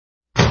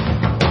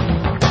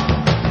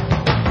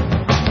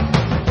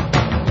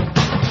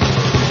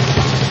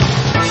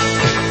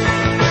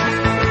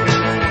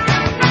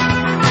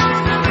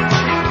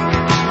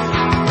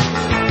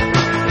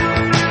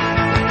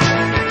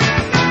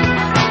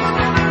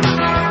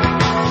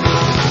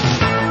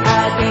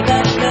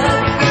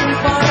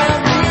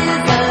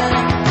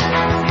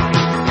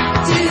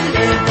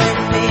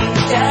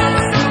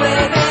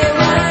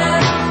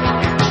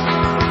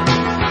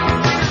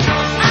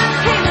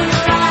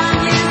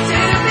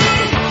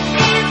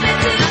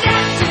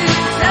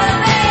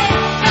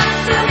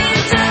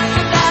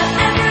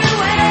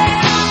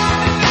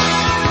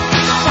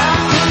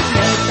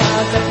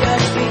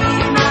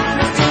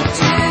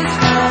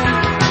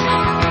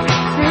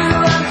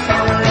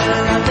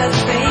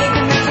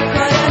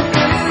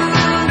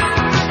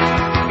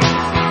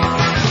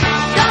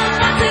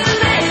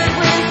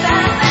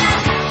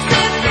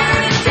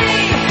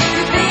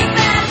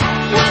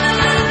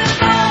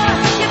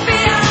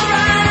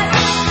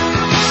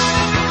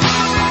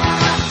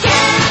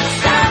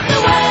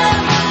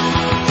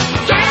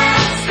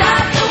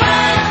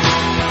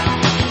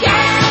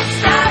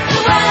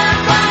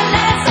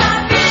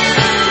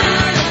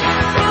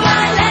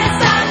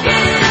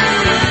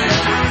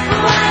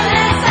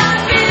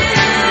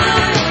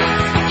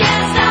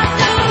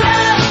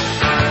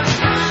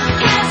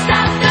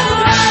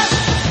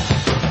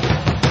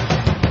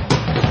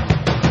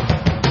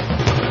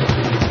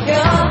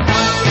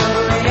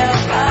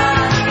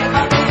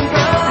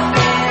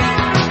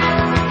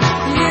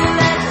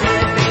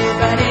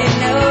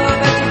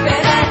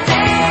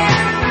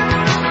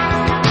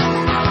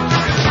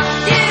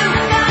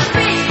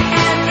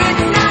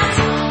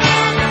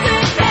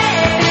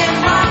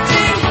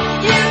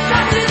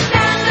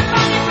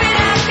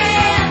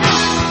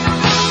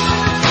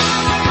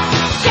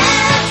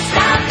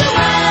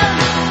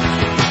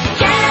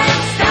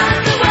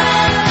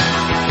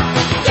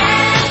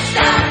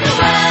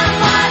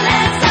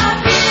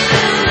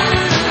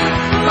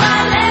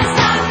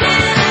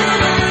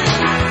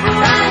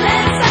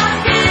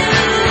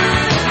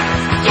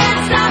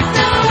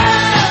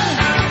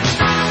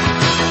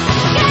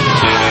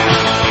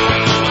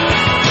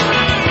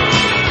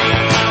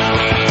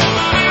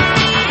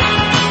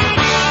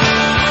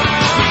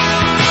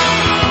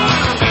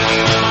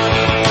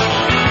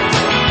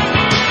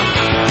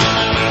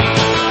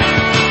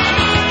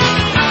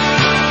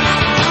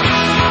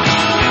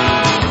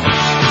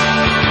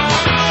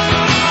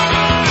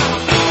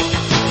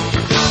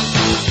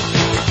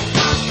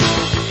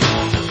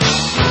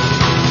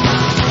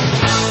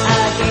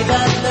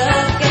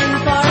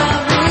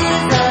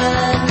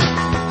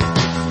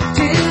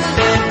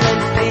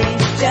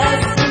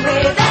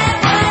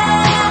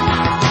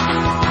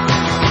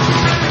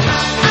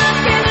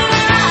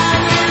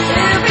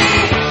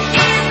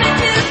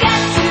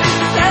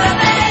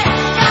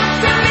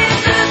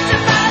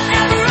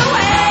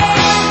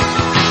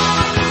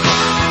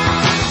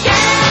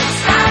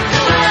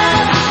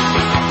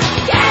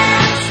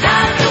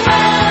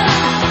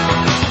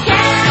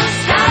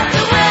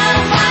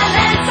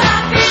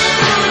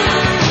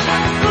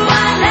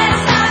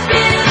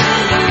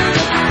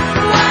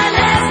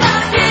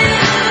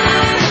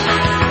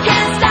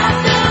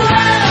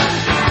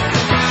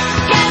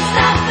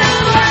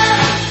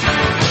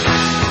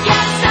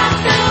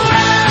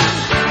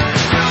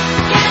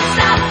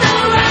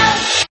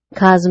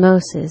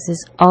Cosmosis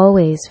is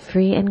always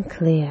free and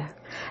clear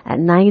at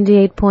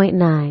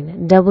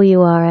 98.9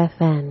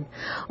 WRFN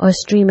or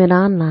stream it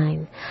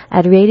online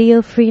at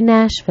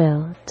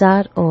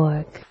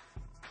radiofreenashville.org.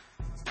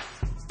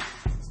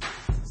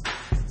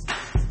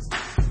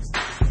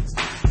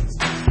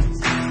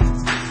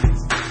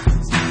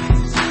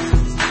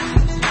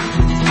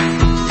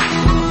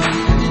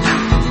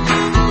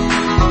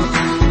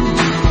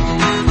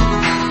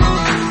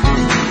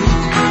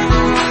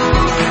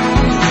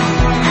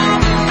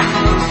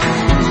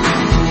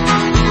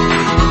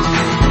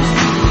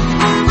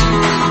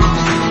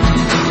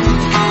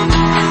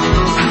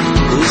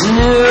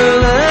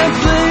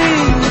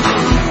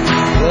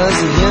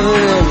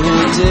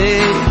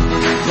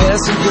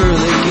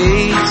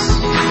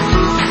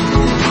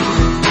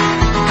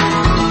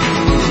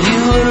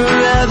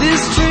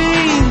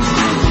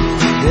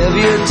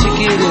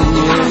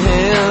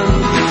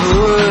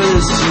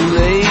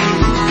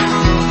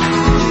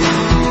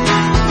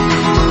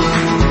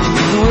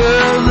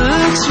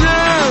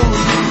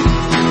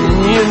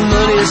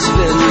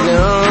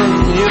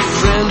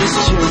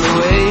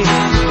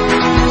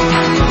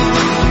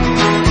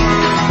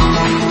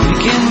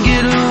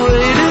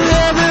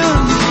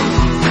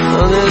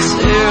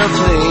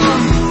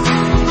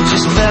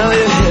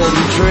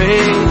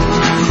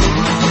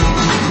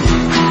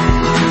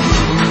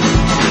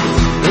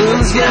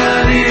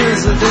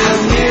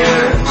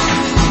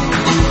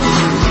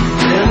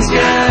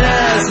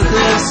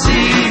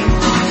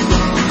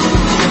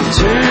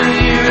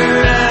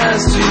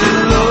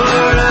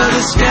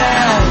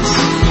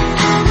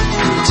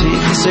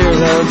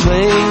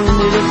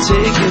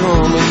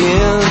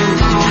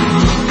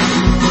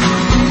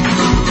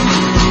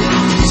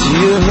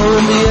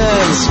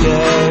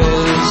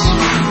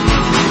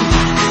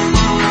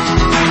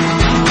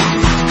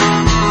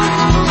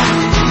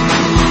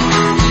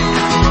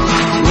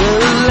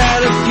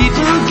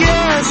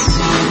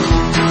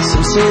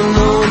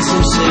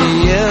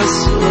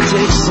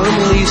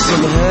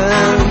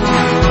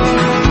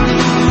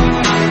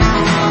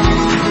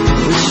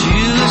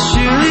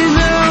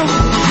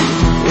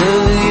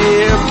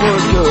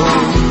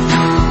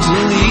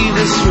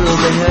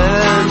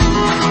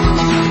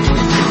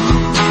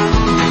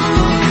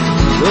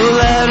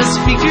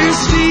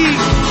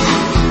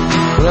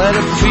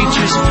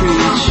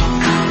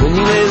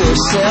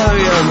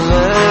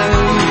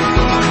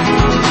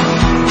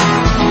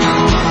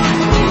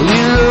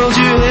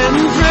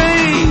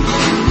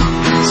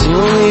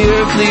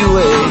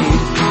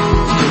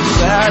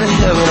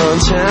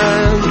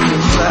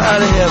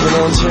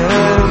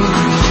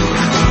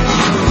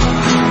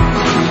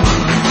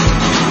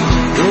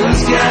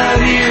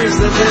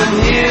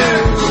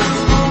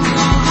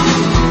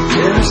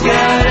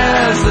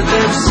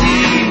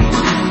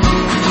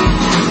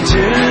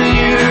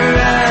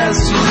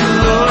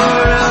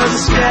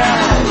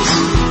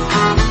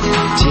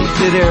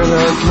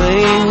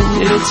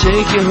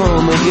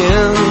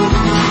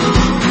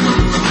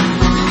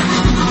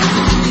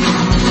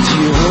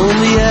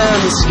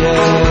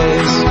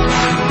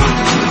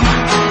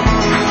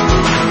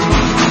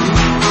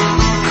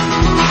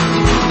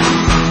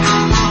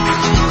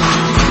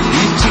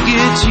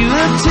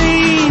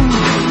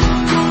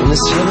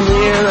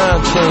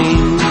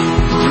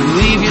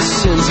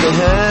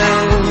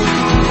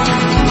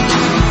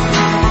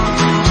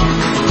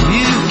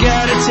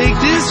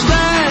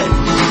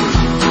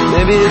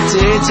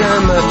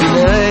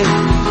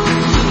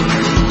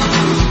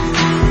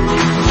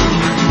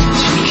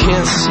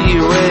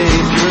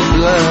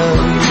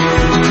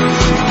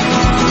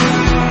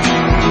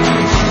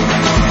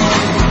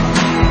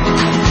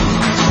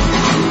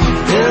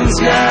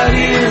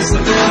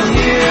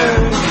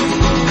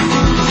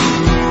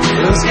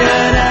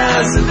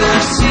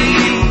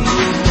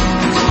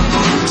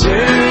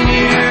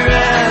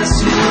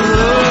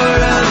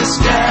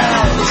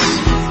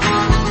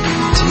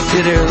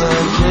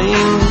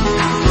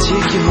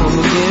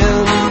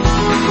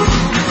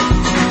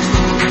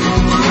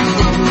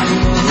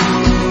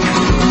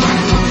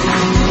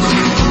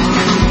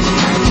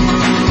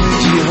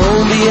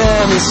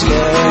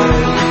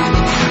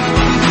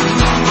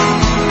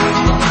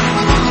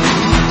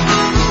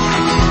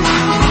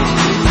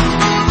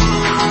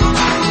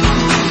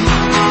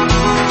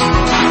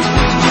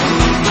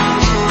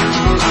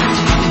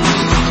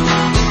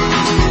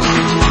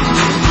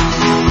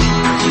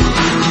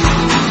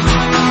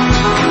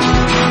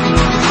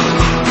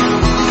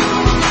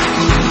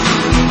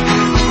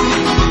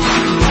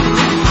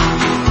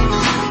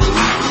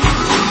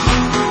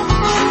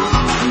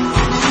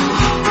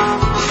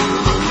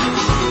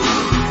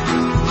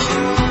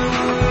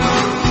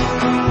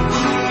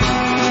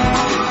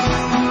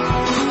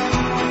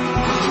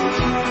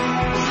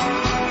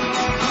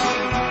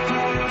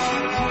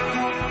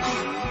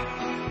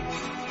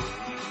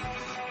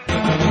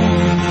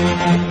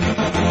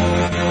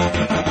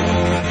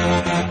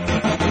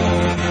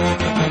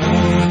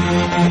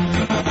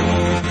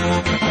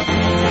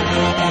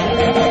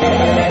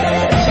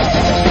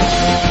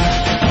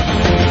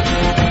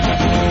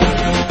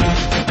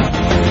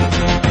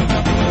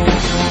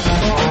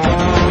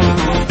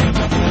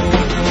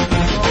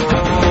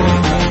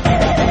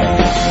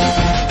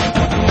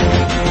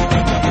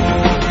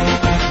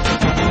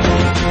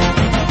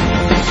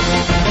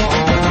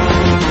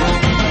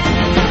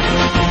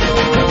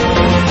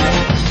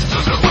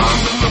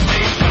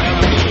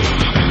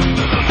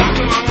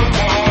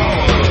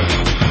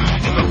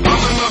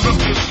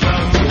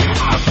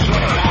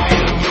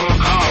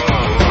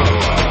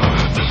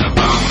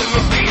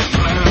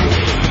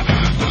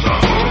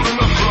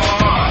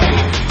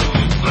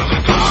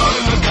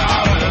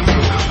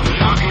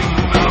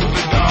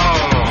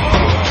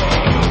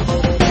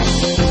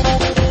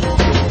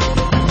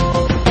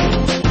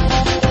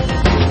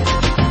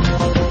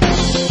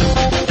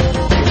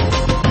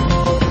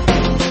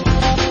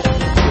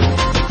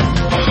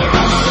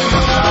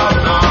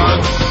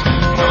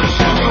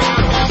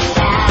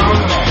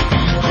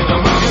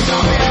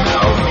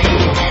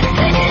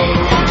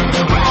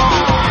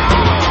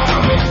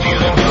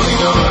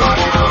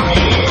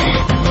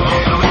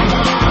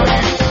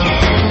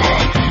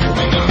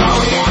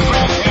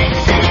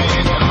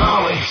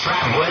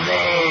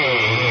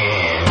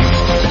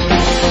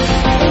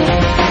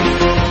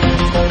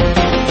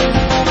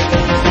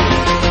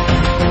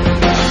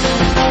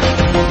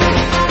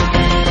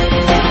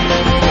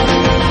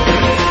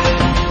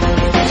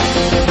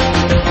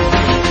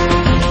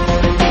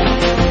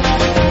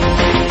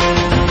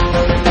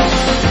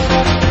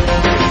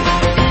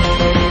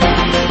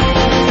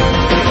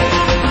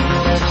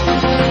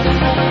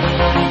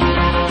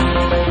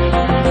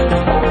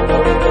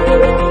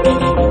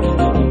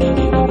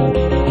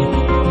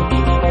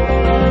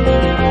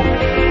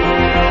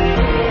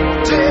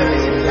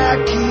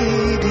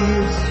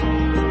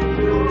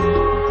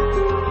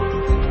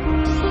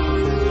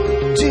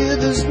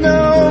 there's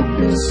no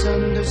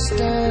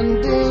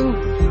misunderstanding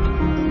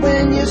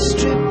when you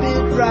strip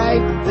it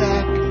right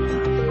back.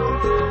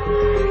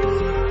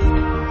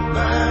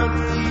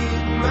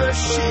 Man-feed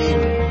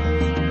machine,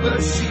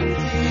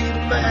 machine-feed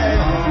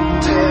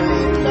man. Tell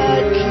it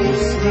like it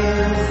is.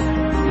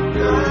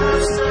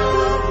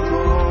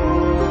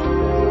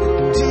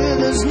 Till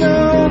there's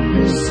no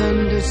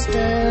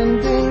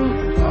misunderstanding.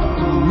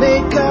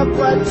 Make up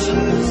what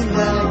you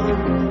like.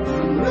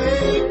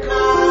 Make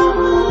up.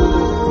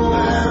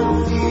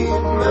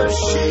 Man-feed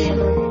machine,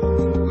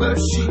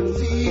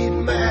 machine-feed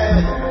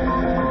man.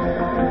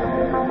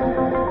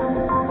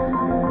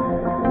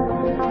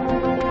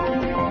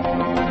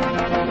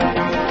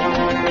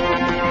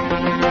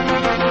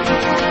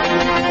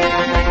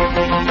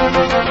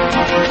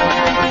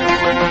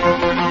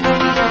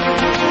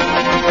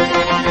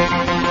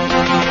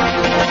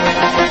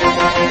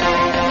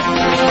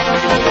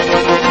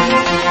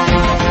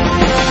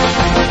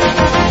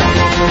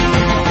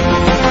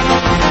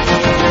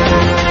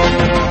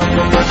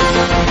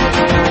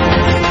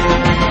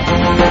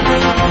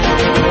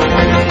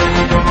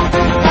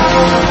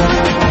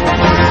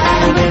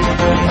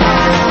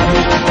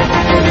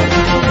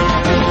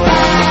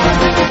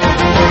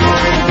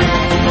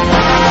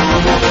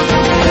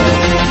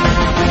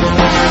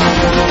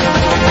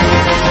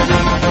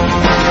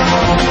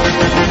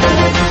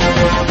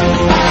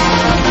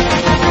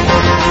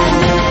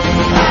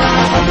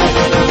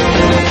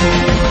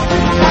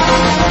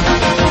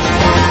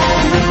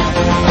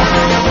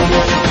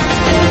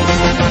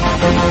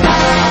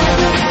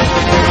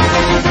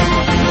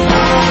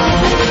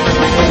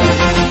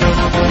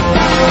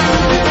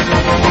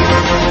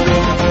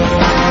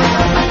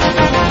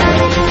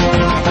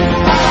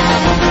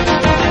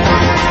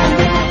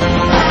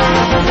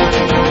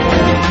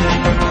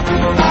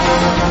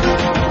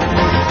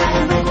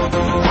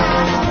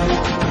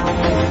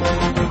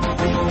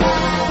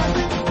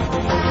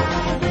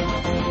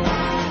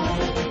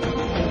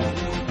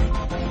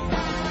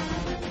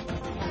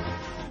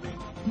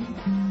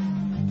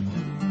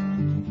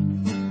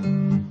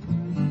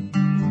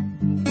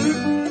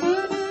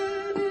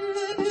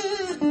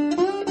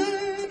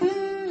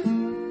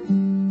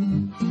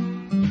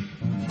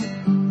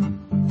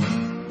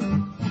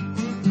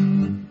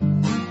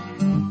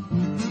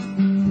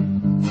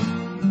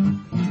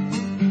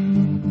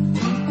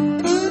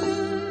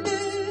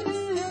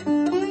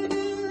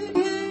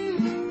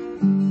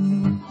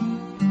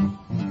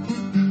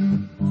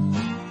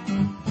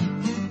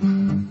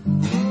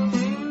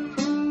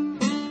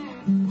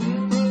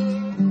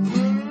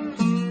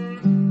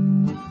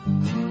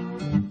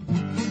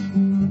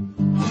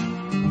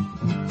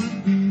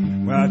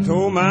 I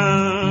told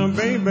my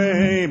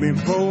baby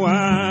before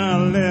I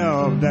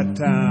left that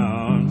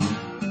town,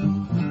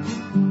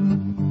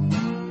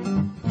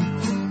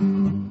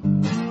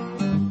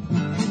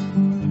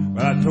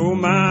 I told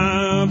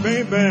my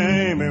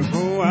baby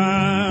before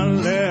I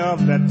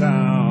left that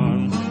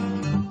town,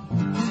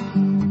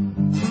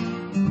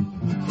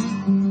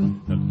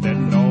 that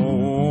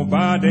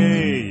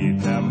nobody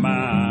tell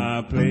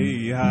my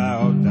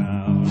playhouse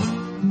down.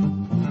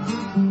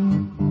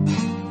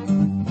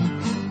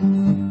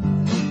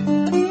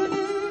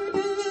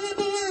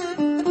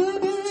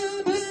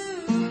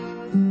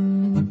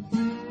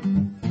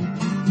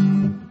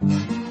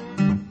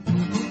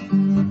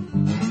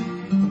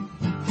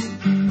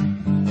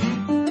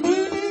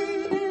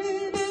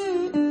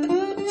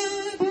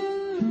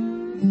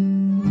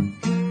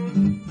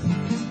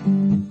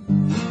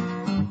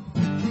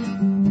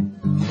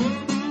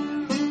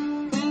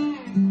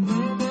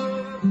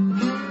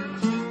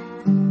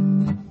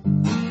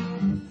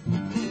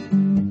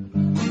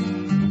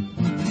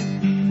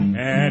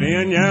 At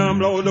Indian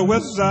blow the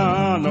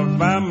whistle, the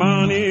five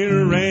money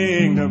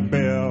ring the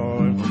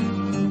bell.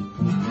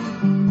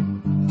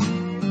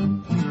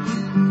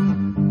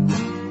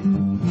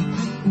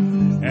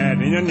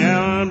 At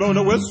Indian blow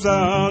the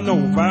whistle,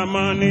 no five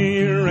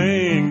money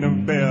ring the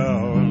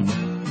bell.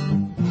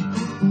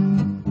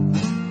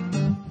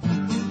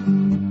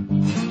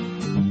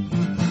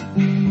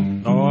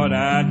 Lord,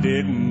 I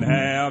didn't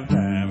have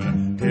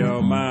time to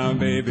tell my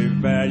baby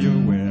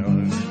value well.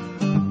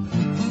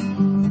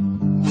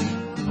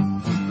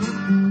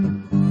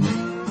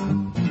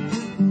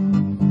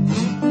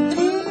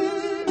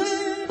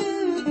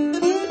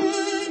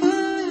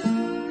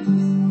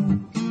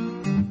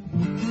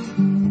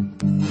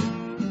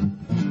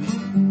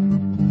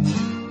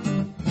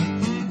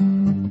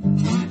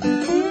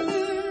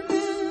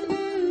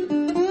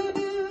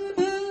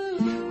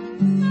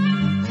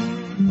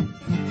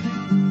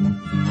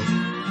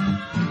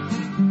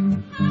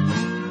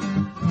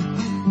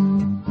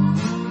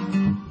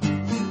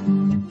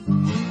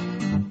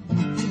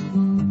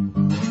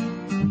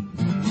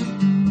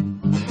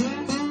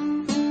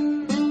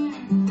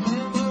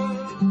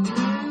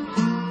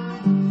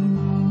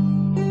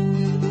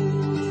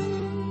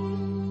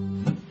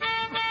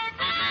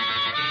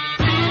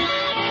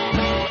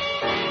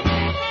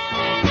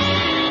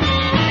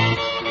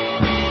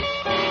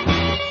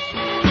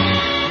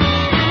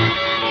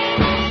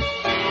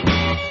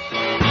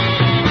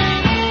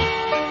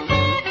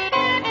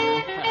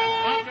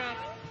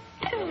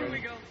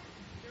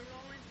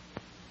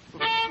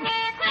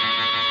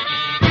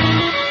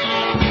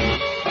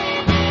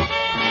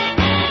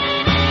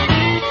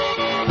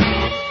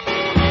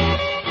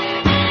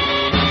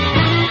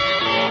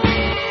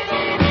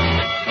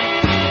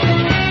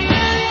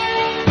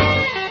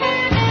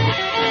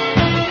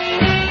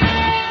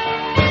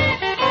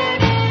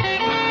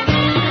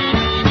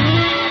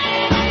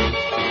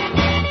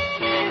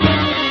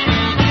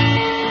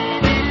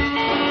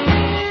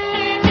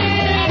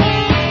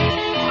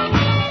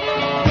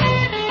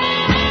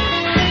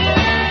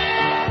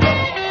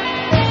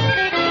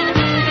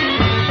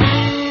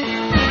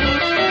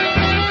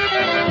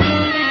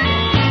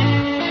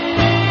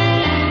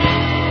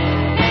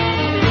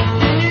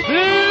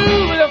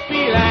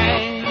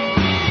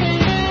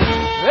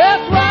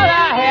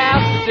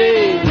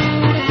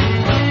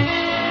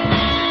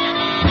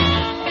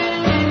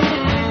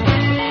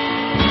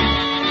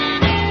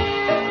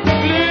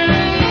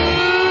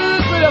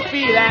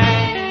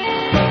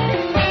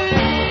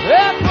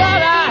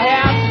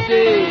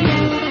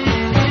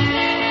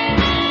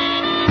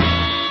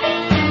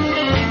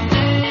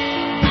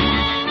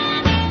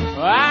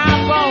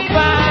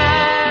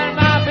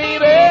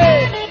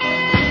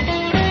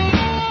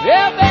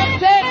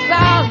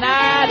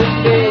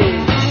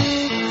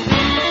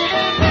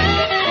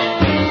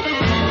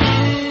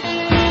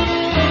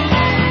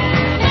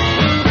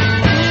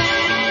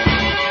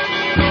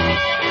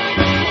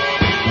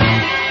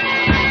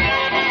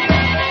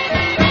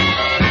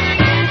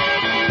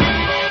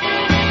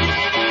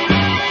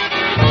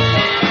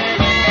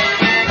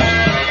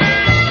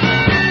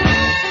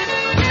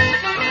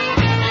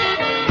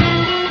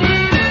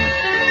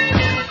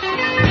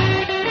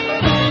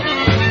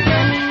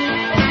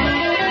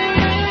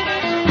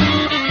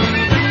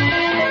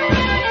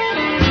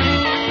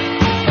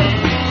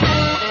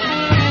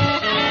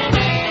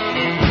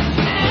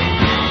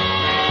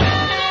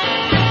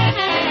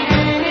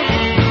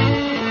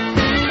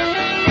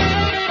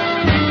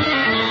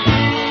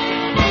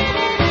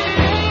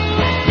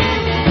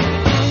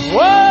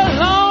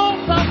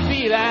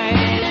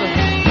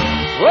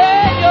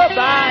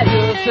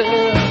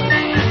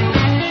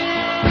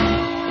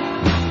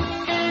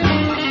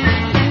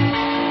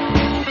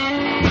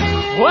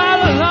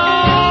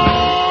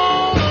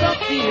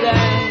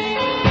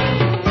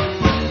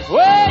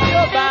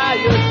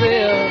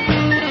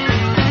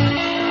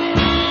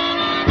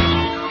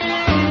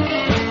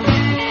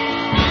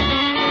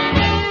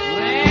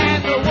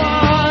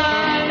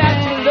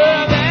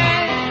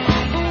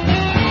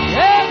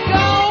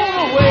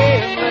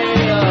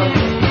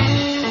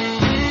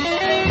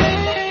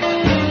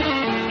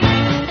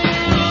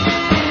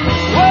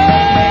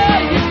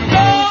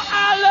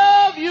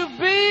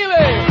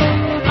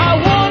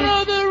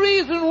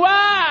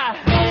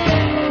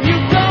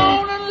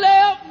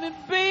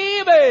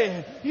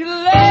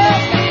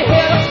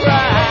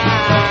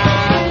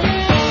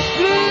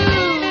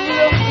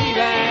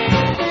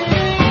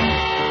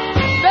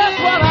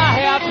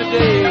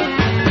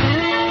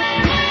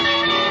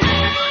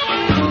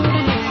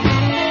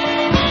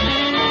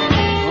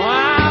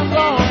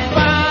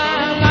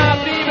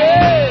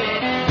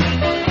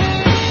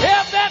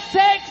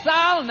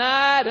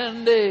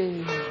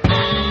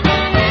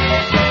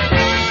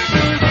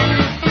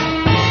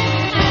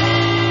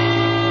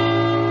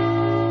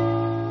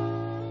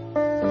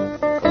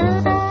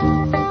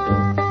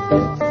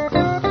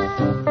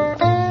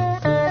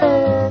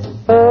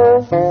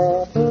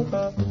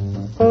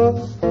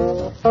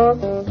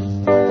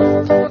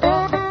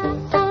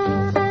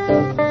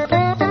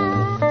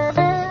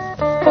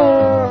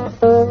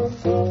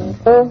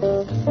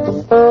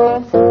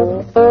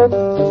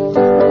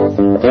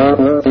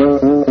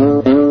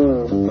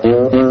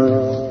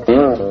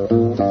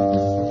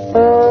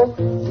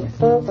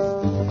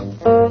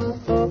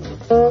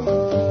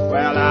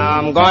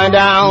 I'm going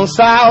down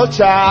south,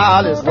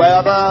 child. This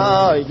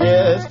weather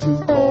is too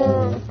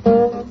cold.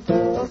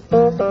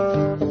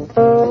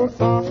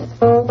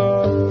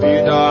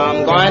 You know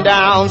I'm going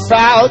down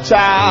south,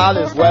 child.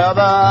 This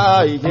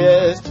weather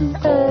is too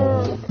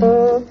cold.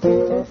 You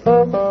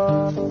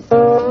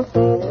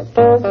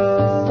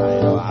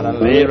know I done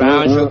lay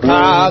around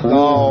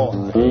Chicago.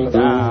 I ain't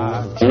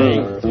got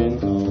changing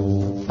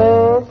clothes.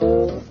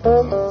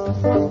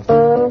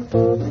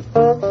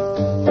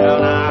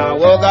 Well, I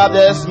woke up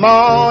this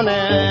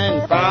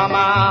morning, found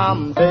my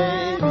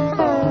baby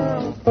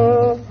gone.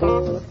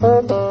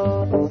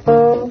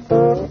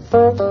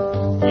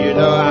 You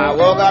know I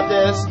woke up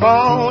this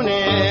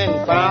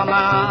morning, found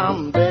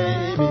my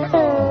baby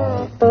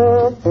gone.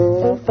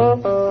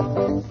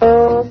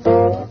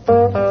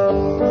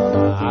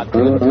 I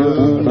couldn't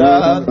do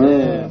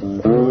nothing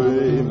but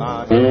put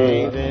my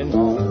hand in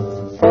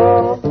home.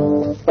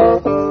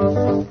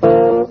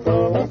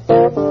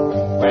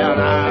 Well,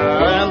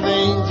 I'm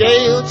in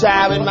jail,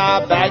 child, with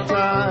my back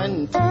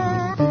turned to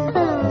the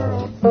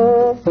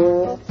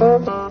wall.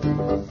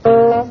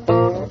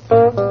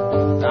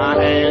 I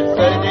had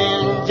put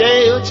in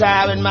jail,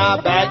 child, with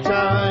my back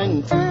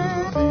turned to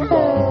the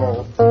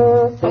wall.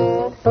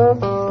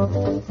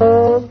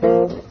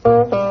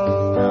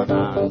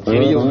 Now,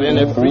 Jenny was in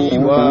the free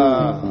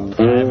world,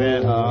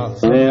 having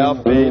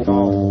herself a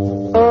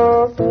home.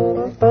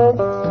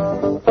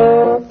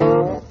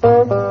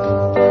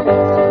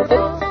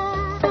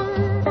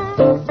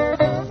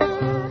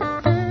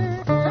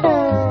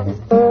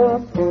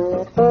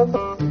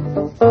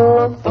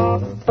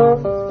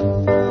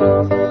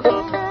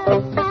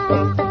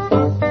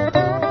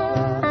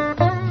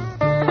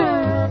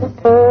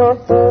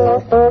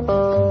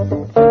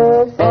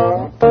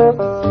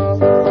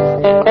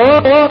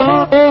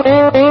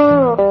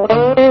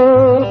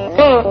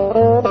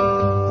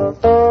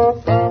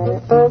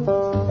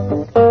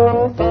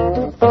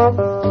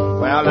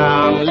 Well,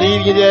 I'm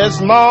leaving you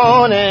this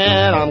morning.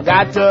 I've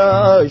got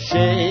to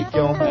shake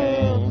your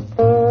hand.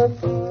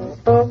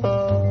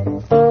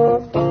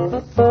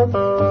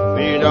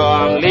 You know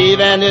I'm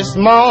leaving this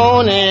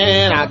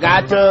morning. I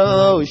got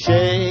to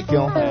shake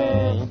your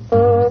hand.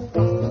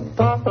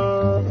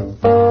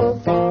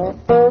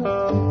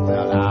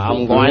 Well,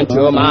 I'm going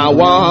to my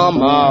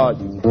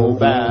woman. You go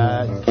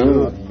back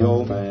to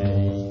your man.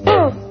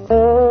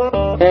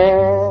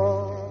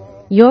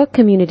 Your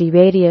community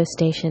radio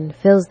station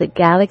fills the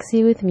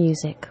galaxy with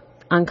music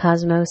on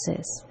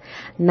Cosmosis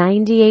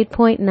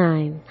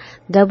 98.9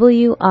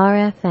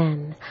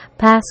 WRFN,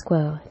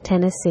 Pasquo,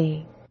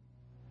 Tennessee.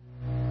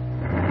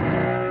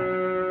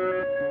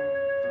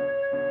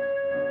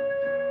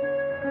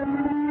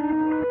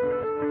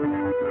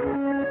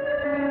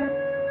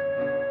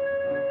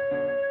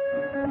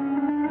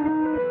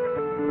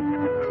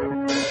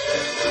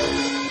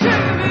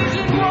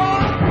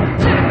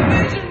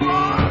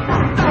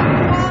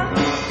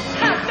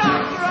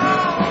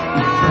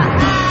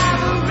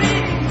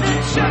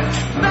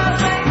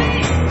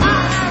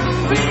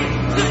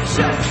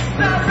 Church,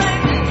 bell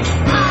ringing,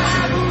 I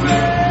have a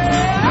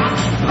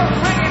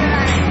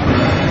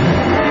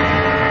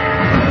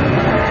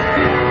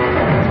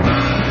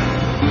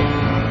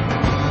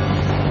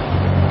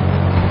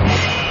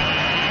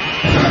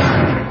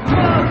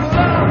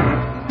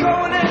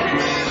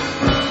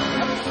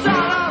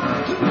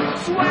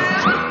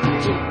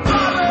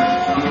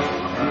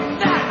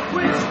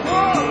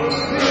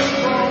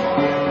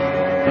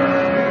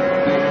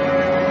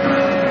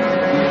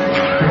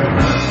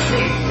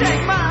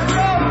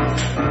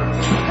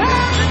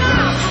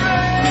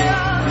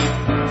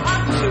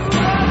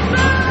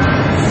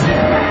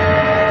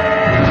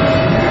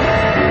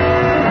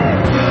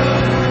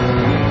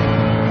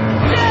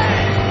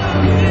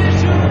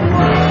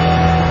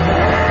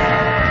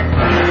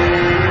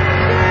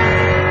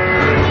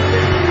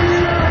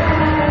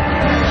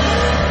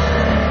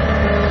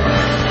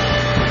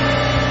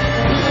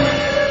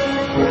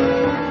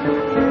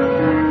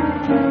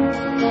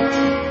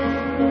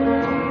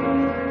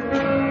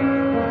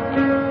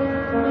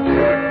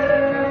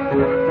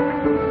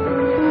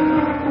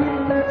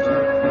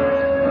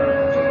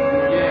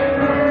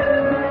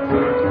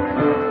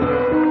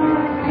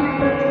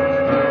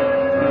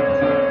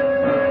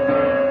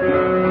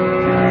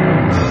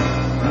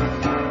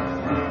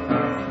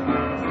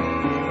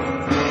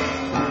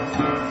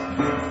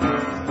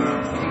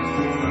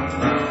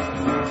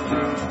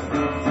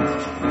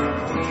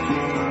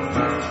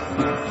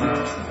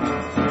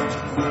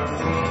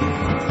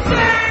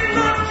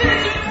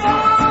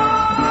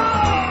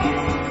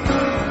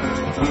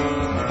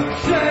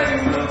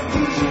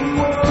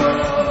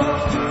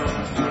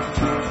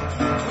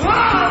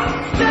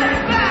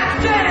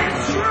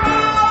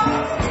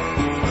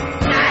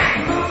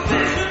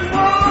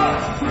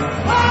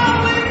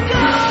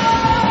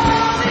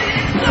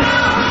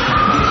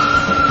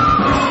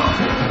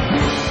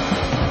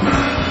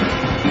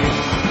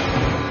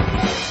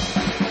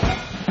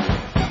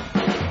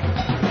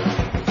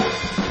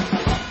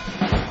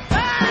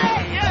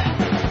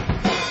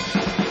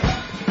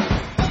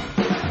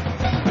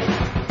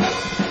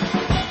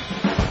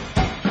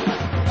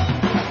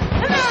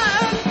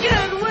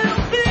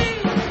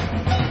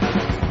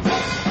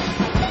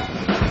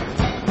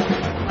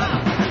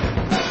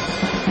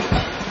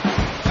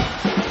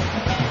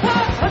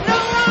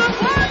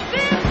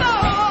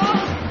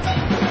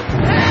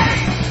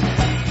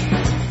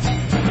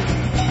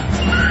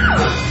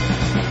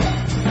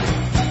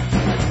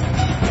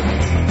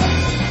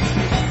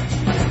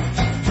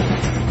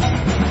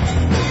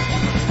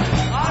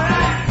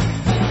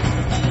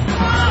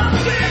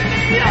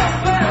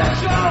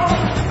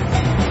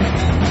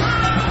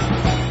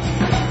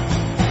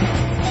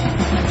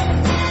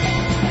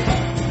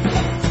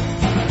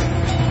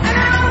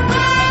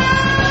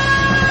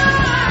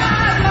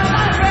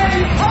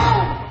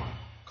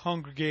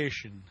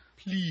Congregation,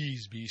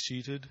 please be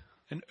seated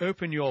and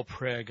open your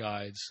prayer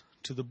guides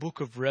to the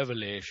book of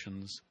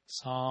Revelations,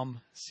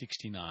 Psalm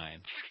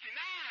 69.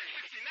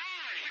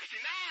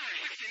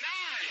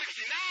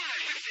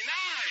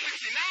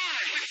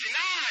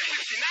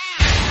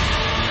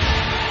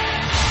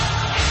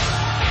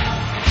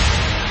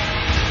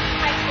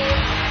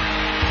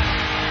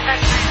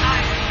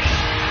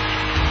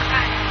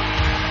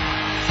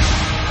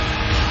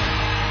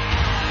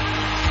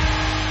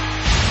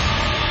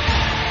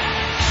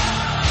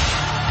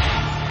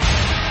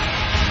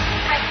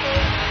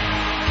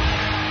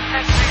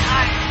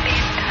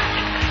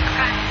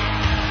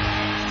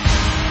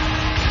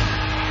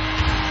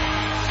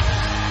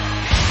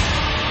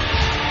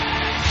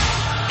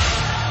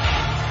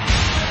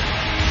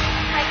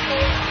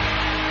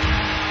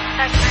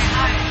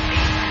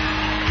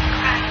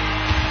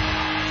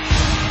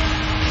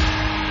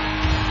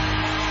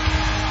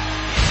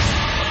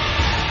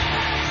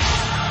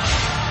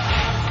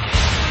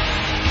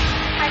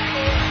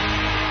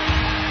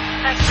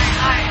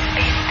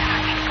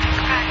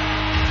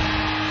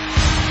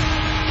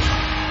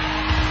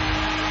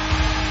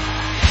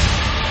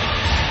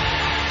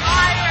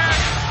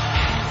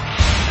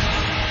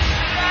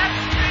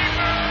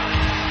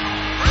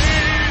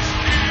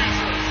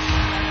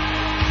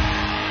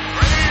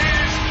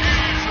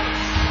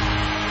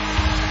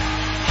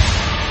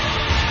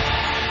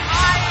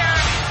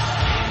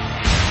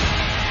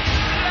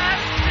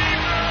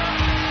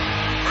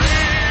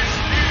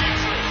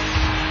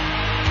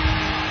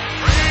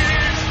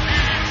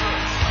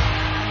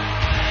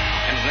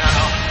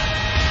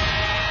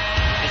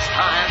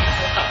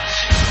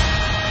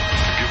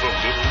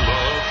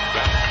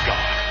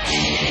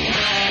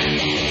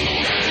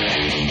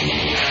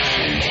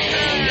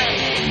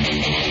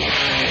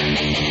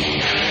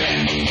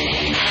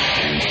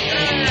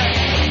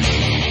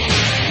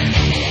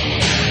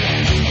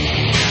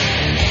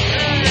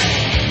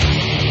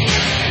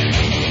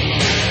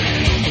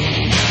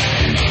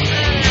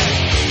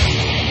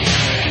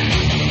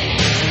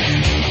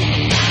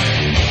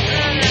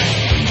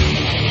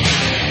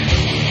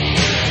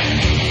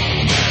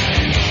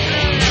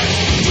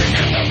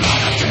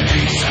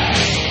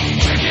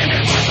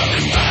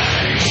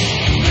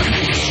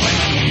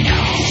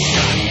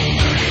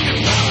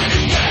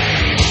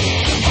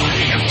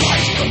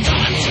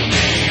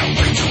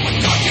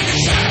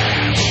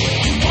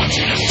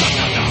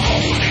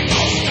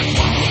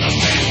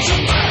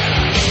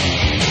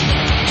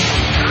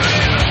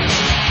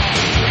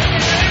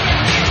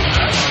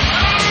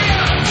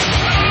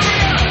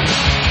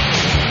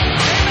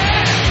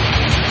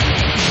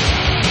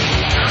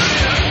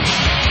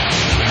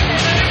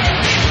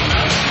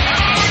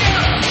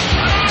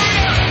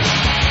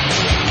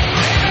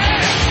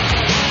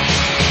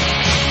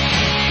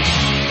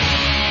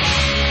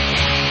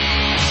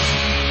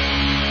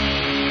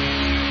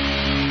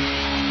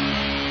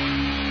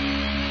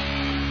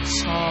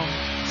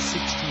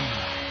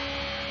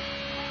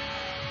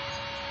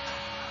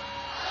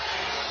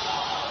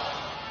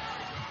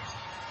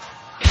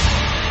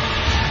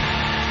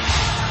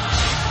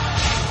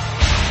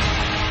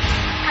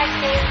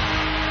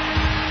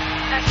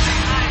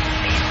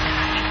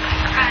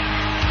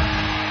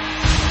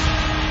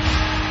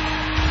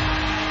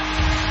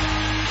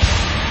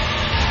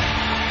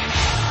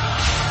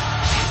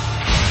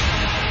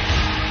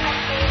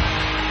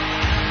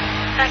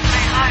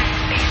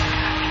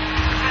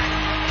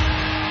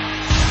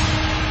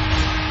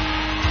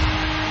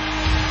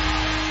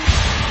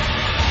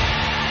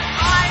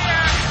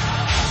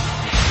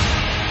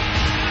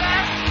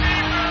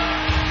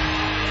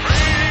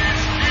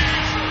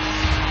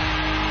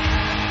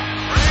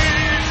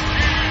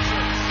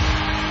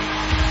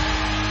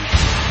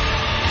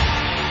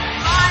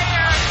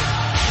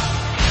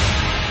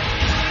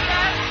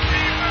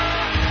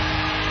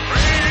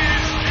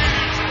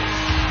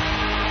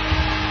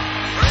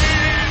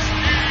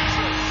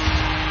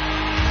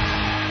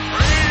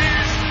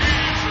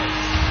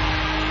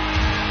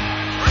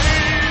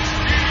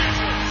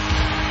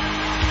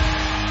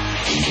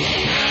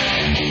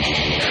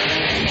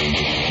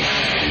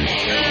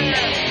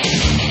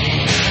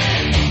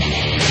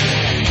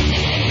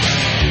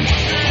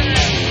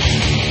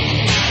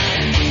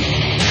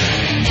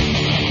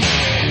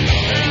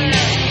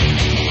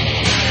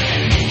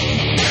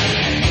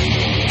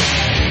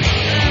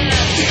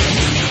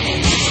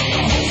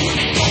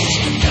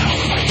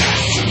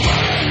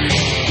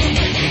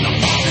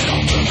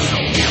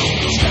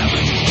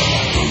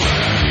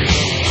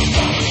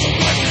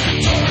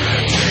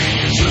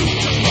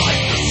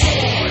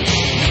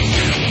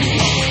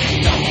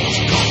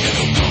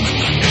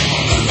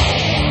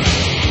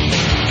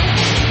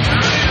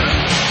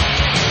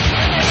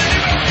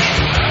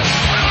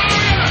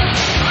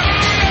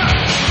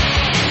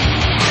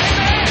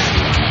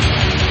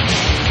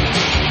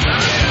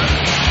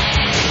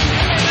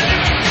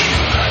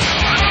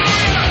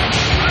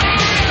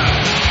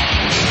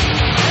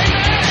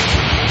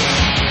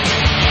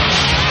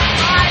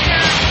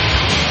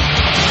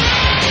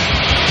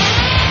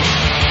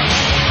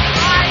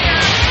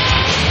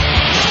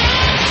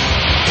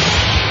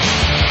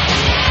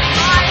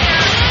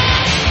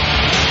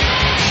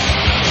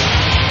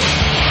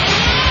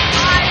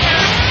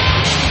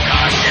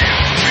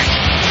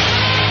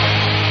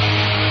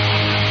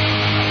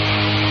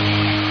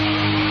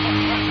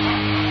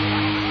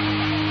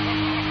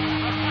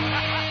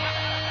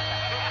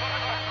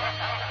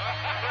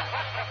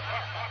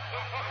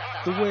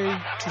 the way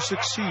to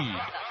succeed,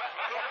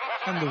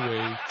 and the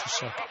way to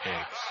suck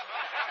eggs.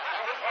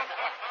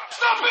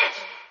 Stop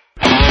it!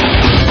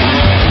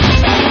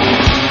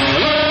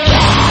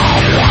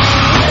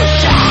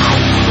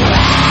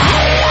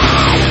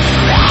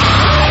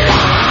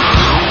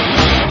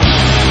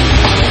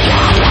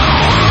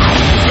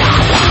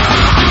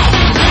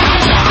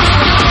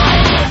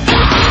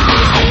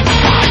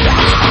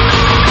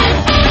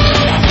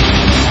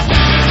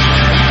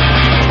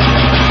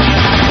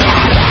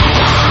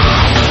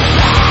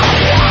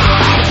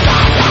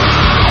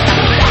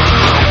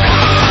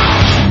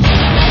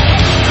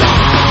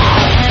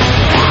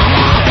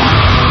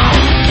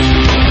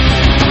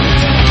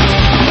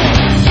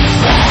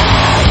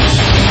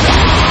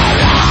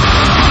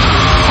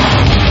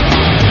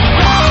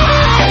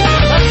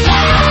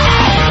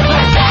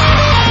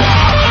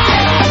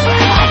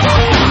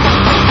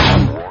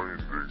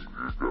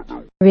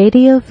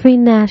 Radio Free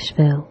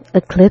Nashville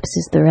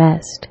eclipses the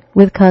rest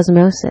with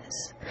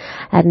Cosmosis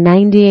at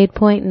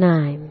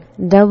 98.9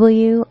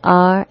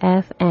 WRFN,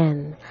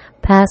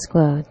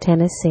 Pasquo,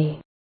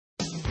 Tennessee.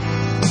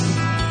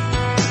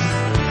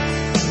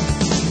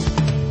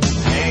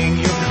 Hang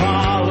your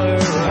collar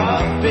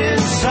up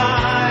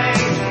inside,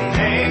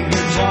 hang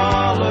your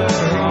dollar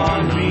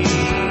on me.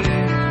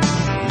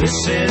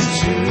 Listen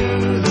to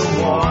the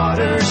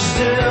water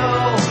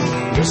still,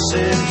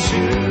 listen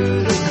to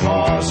the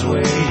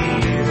causeway.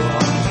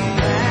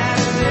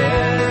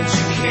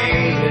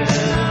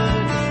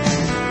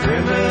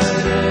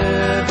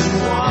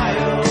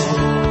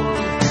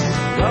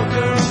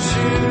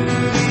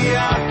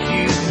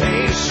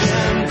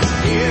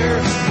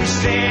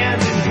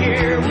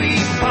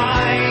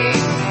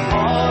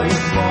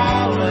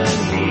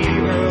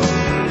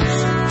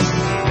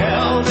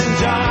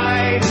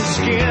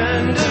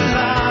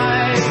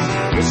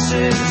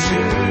 Listen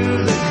to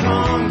the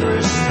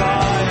Congress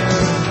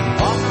fire,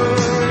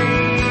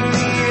 offering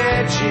the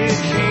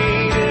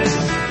educated,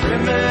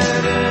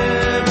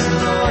 primitive, and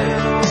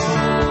loyal.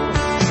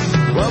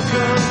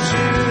 Welcome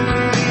to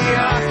the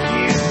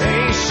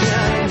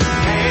occupation.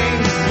 Hang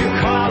your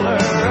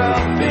collar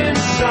up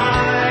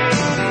inside,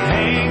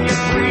 hang your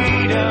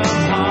freedom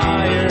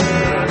higher.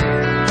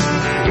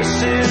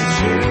 Listen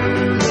to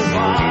the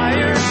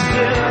fire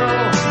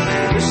still,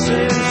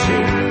 listen to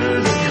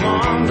the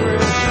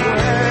Congress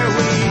where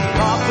we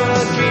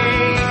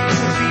propagate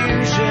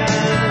confusion,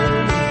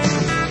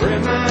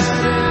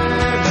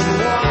 primitive and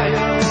wild.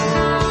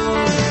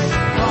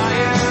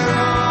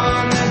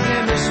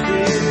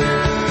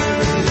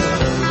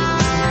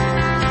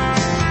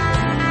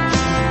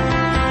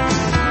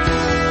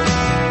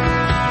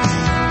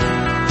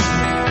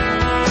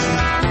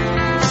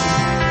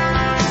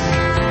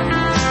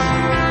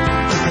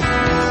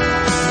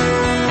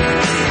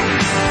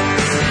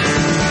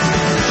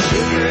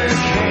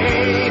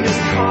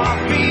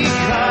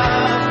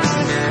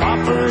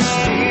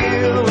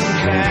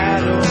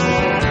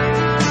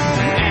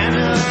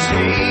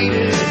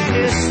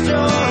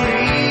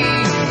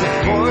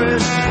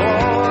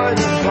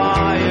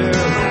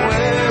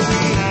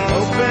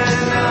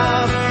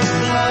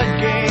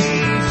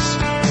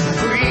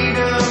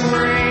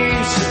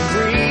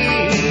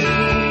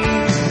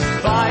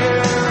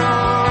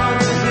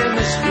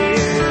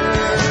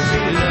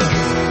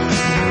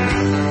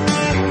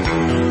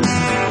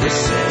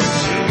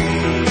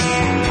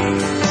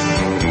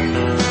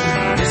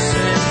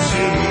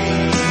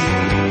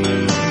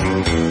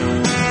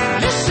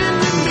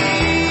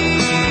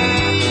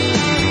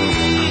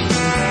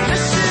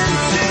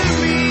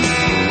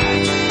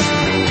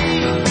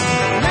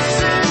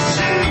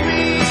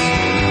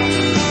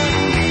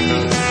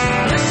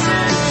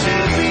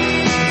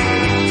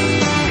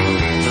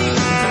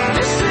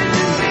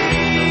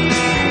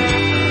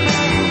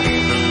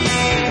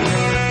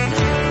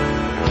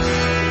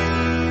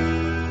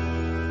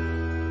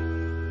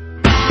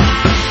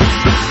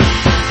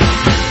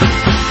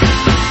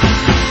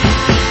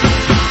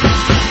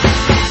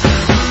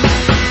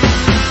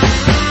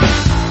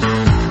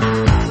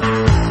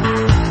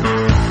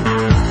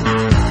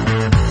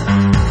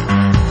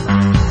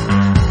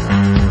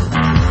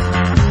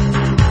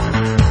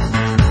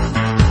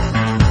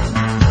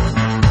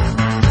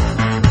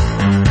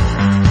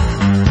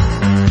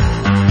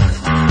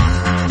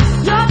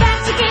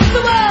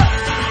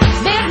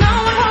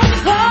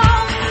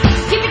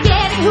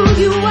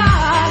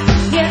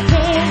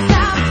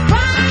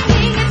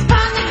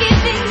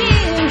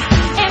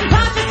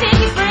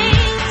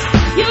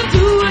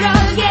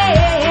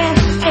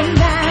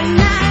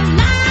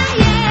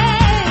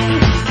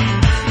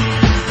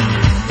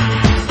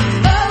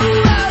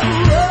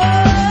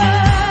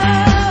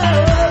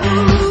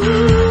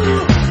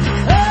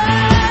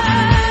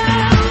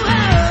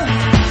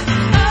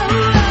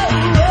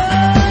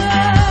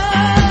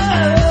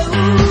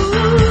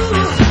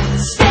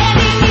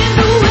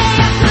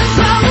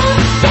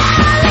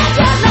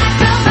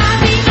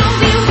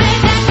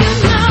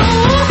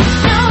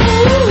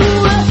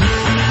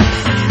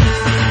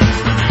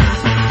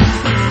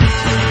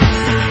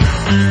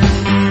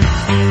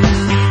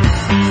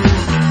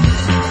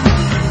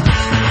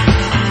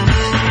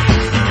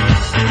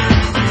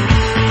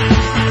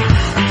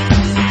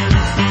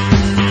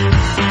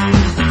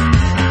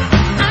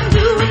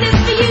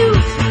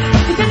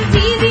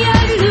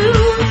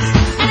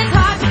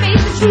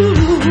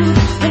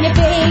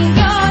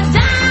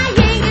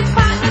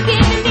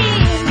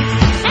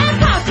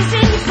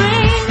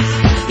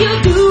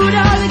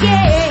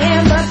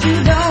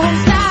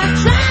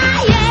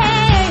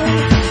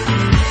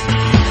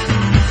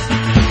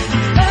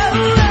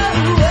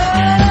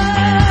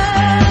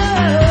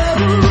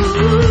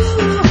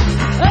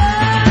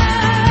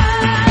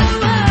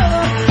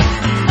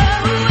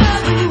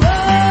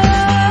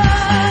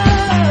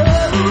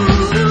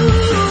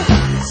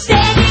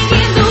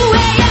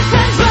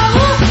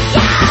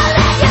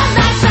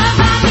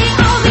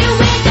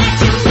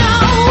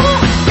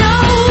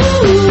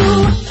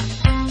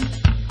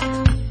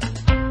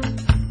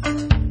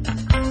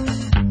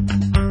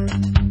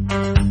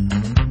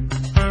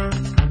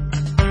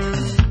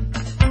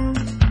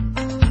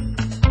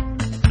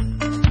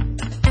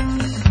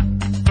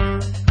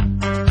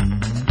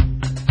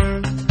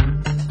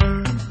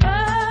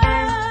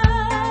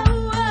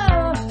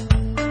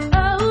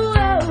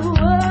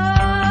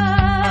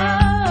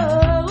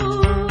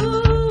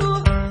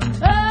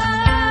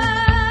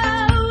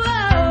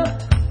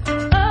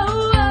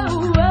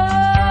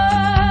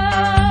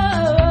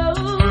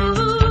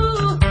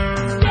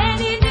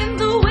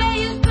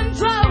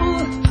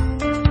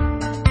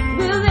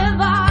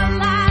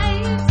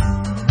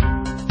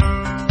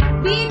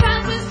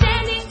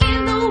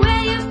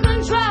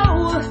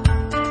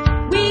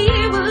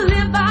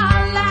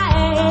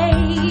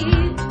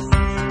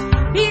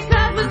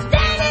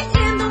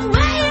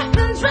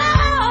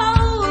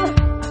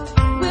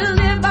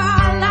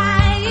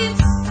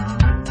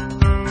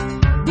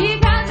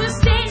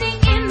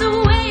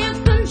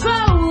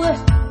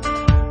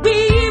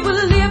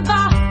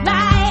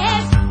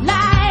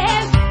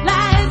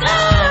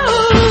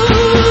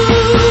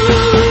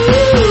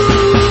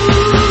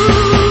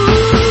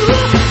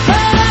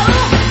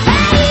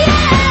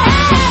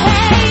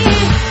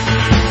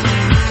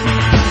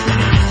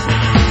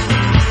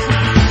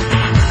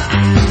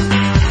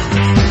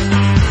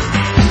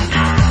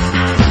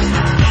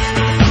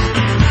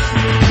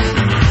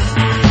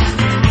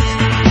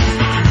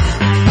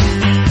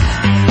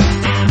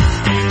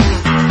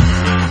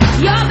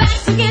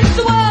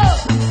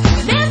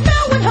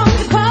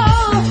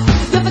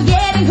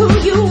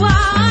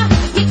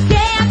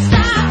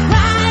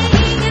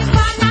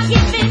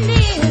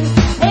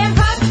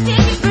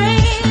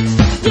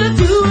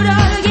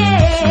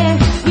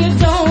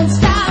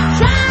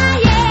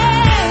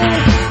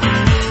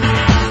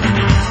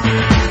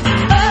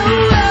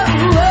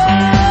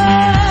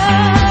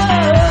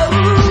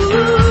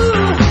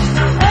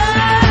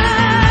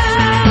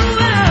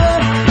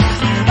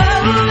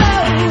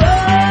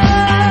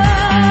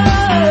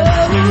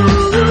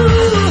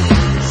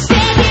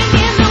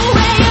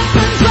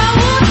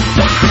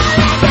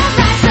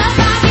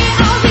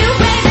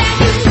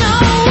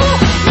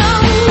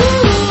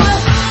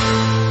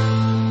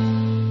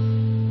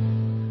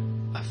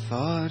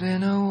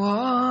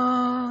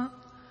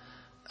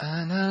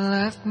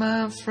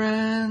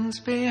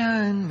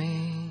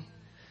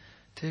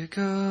 to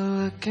go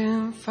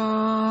looking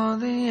for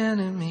the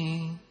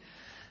enemy,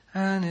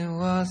 and it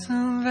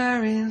wasn't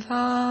very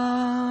long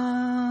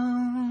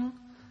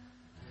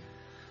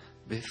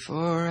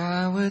before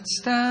I would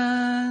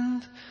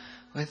stand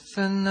with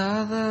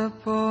another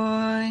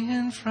boy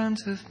in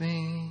front of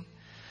me,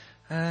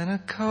 and a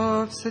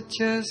corpse that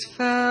just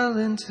fell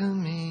into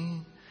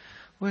me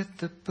with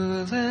the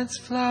bullets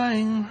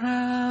flying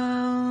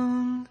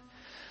round.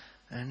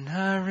 And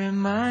I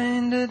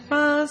reminded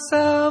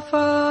myself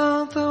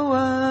of the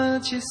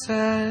words you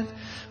said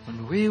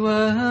when we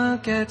were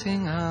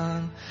getting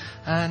on,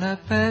 and I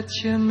bet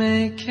you're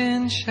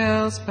making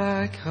shells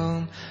back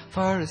home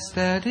for a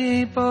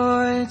steady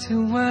boy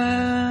to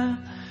wear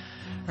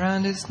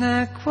round his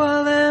neck,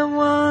 while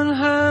everyone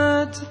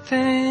had to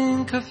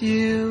think of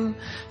you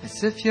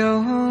as if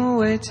you're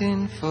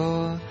waiting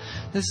for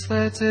this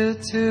letter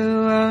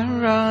to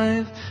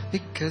arrive,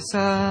 because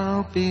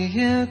I'll be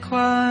here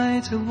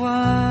quite a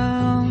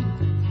while.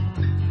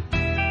 I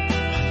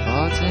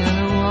fought in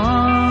a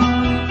war,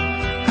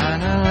 and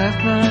I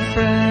left my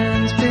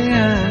friends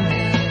behind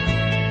me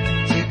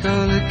to go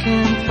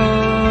looking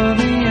for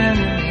the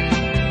enemy,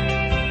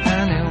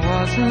 and it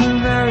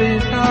wasn't very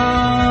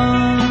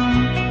long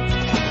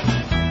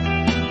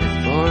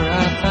before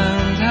I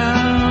found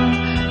out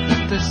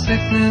that the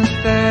sickness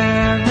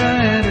there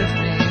ahead of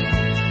me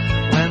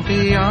went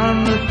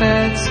beyond the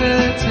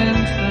bedsit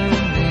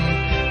infamy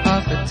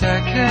of a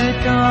decade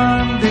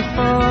gone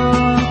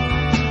before.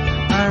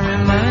 I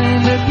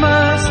reminded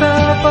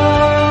myself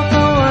of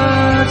the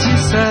words you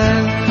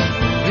said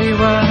we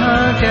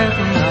were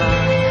getting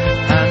on,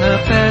 and I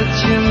bet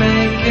you're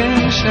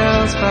making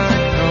shells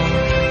back home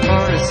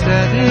for a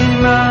steady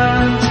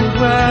man to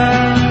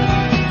wear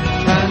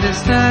round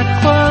his neck,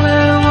 while I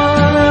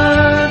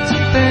wanted to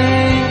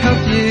think of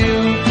you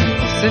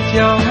as if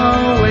you're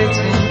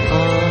waiting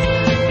for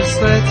this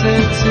letter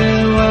to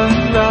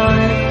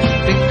arrive,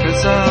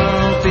 because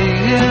I'll be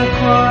here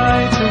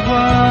quite a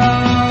while.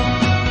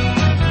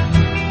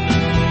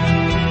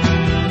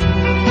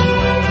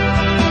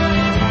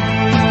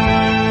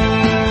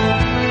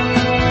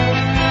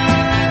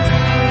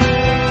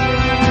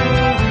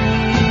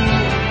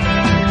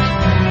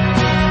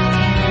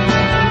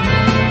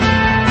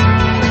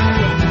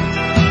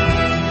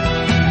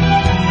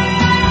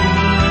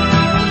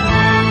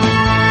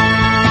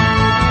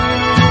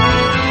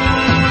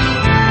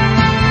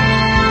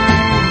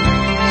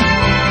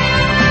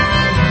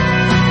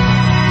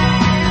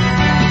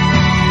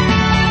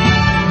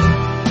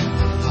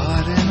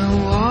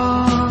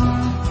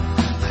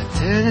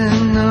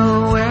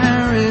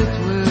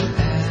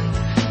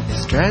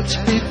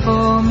 Stretched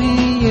before me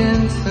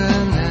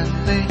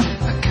infinitely,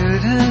 I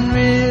couldn't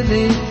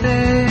really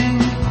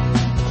think.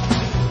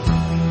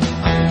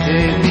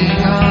 Okay, be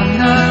on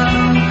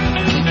now,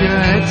 keep your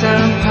head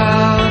down,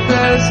 pal,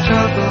 there's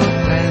trouble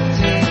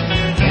plenty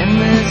in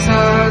this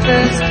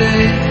hardest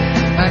day.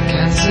 I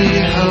can't see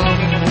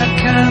hope, I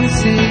can't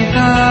see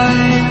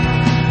light.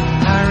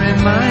 I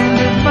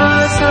reminded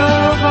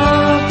myself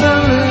of the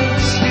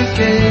looks you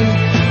gave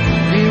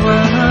when we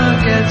were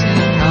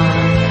getting on.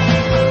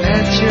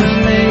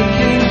 You're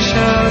making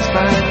shells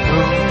back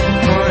home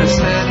for a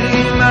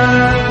steady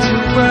man to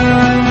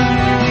wear,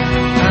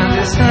 and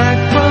it's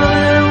like what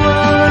I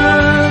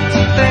want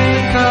to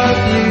think of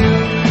you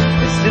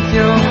as if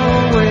you're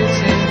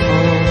waiting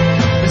for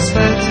this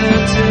letter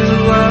to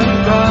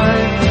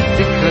arrive,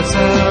 because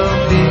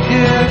I'll be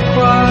here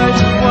quite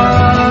a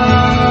while.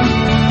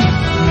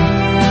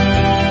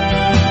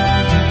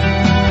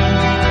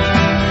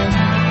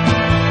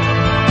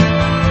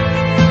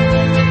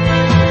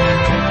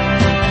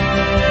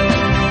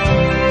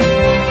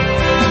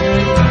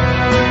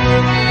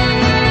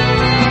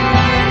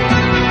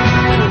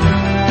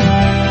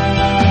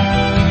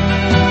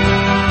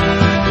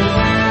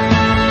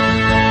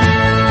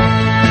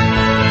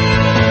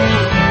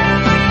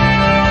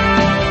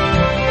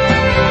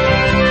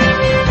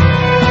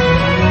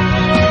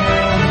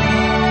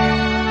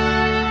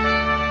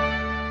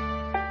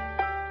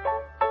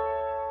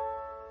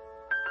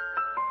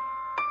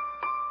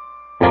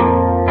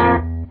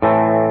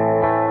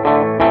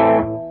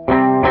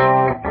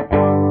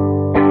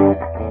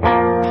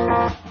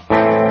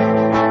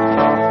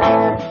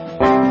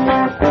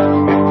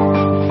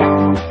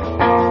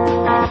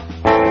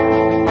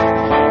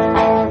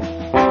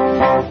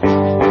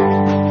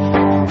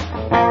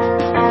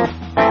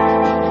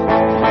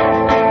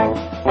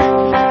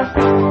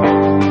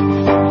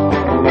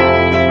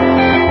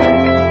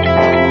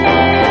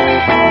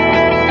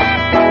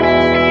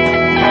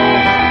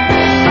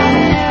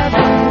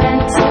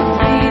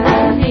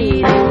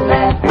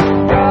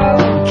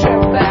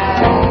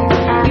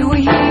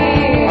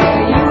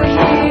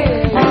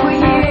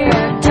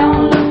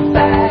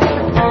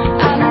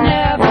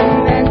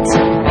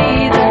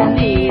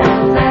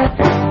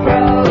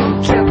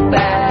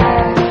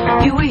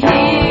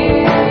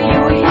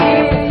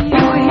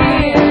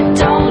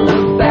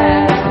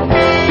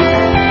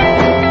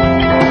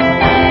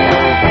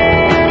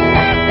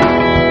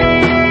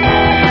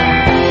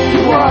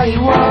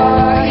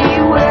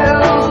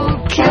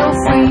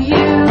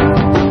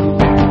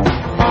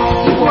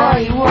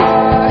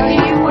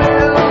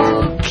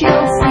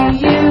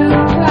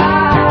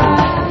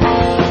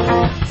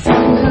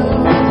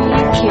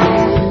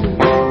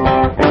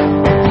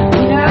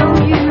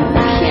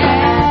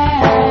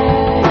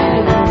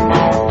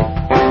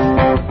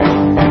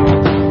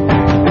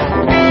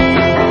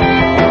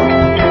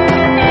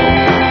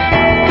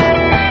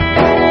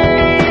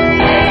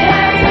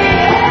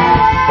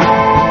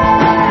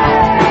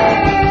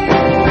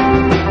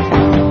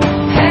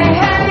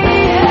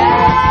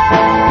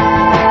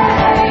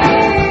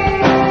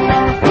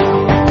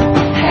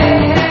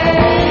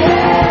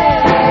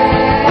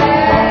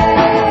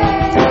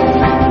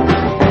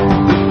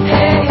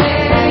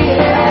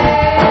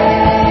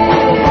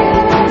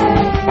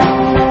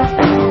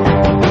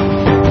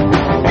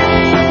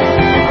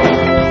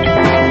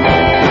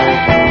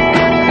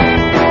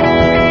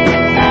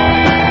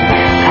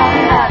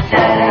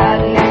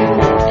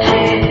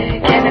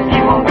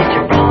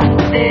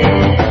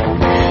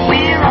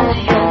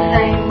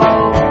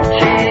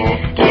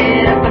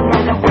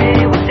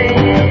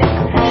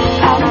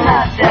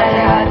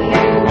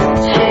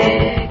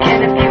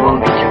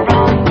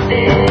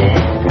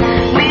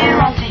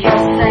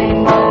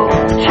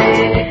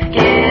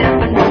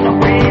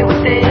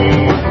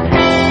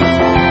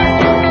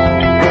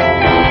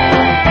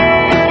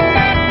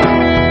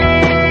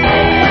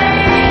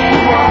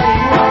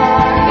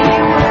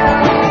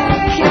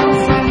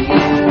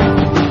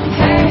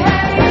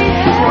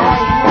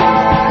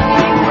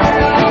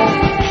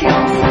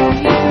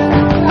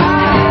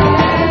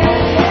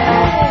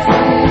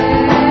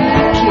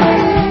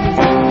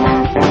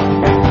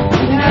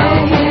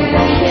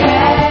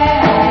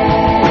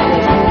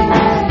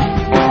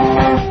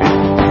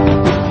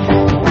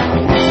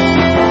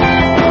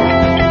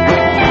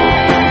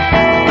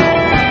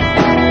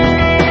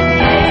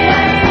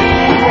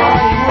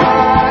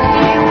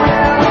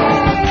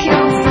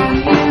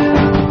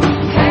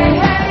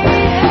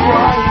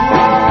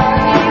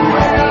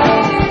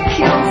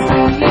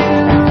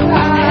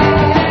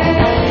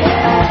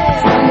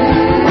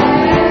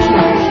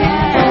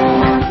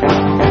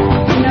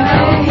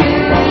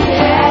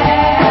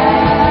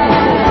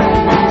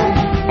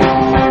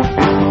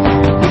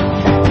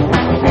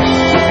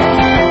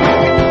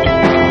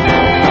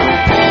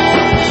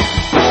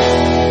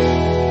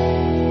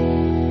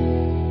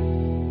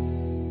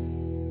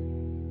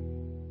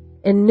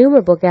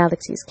 Innumerable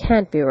galaxies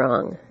can't be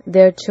wrong.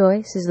 Their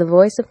choice is the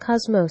voice of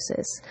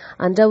Cosmosis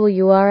on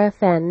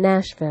WRFN,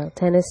 Nashville,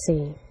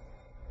 Tennessee.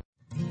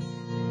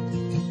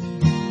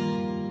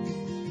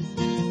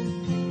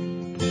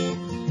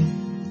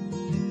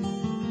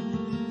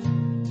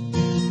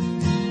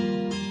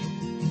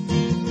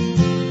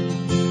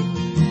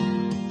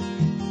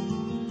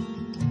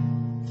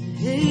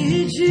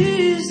 Hey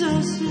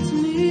Jesus, it's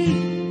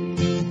me.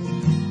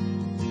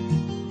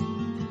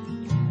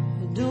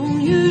 I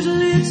don't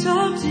usually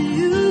talk to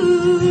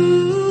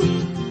you,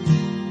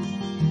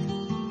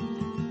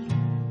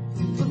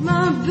 but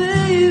my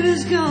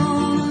baby's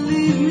gonna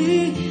leave me,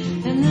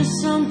 and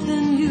there's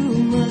something you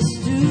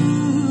must do.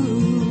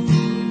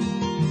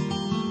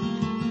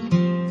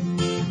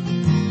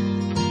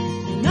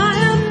 And I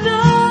am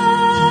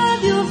not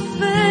your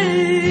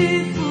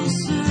faithful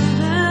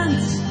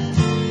servant.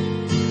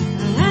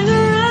 Hang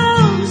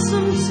around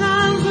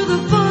sometimes with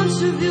a bunch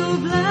of your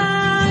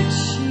black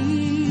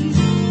sheep.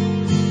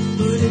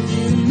 But if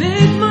you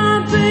make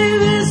my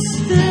baby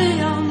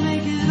stay, I'll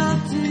make it up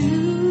to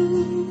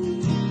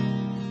you.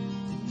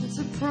 It's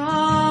a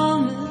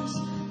promise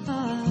I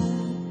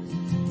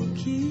will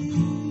keep.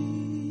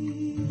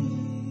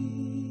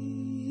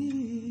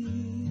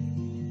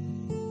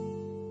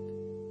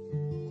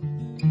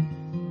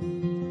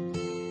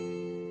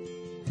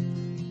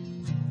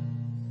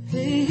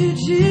 Hey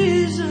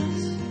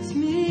Jesus, it's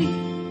me.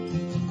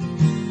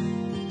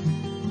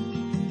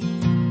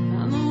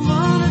 I'm the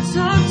one I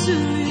talked to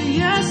you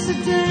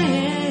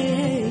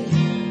yesterday.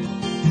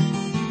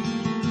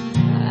 I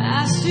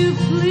asked you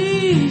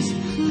please,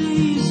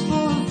 please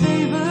for a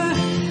favor,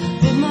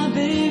 but my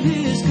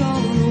baby is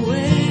gone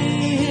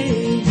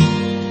away.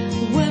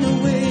 Went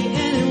away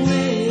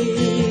anyway.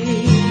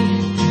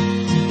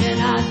 And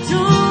I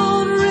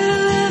don't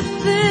really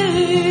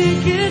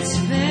think it's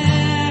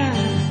fair.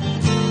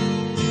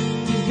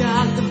 You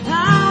got the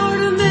power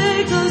to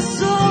make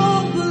us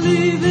all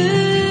believe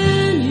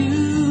in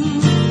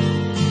you,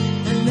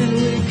 and then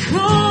we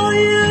call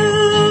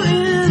you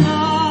in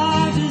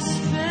our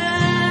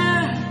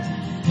despair.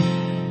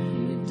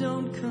 You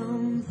don't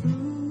come through.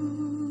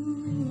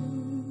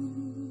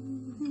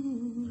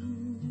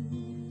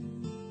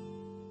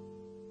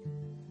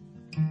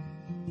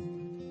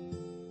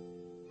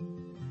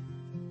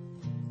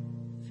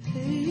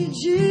 Hey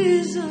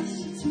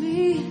Jesus, it's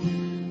me.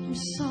 I'm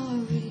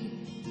sorry.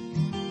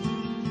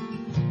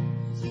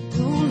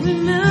 Don't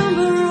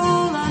remember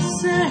all I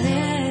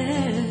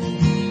said.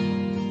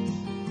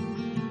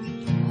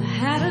 I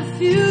had a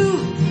few,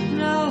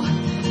 no,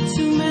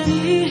 too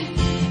many,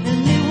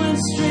 and they went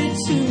straight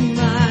to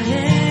my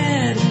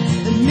head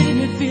and made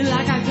me feel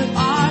like I could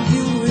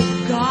argue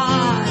with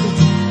God.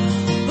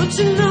 But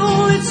you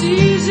know it's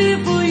easy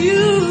for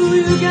you.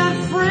 You got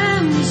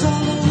friends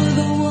all over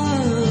the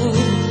world.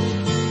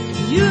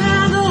 You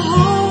have the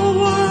whole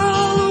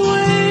world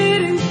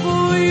waiting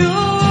for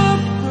your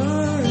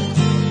birth.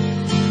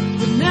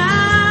 But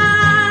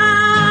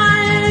now I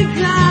ain't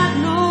got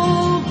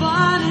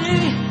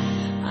nobody.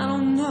 I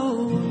don't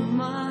know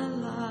my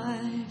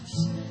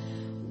life's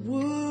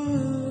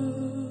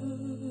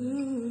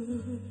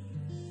worth.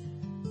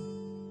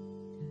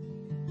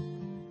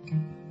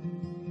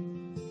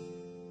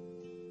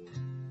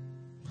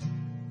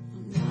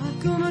 I'm not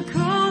gonna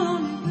call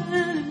on you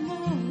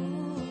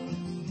anymore.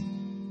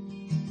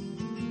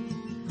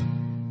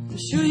 I'm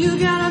sure you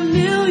got a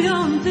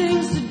million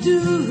things to do.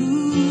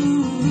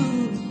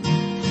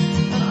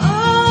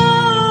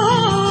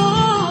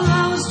 All I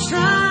was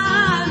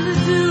trying to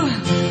do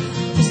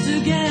is to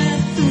get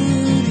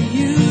through to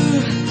you,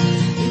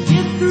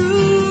 get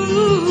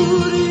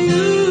through to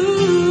you.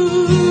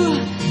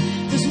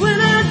 'Cause when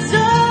I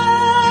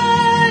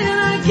die and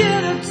I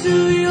get up to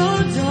your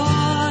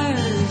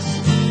doors,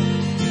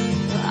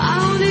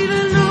 I'll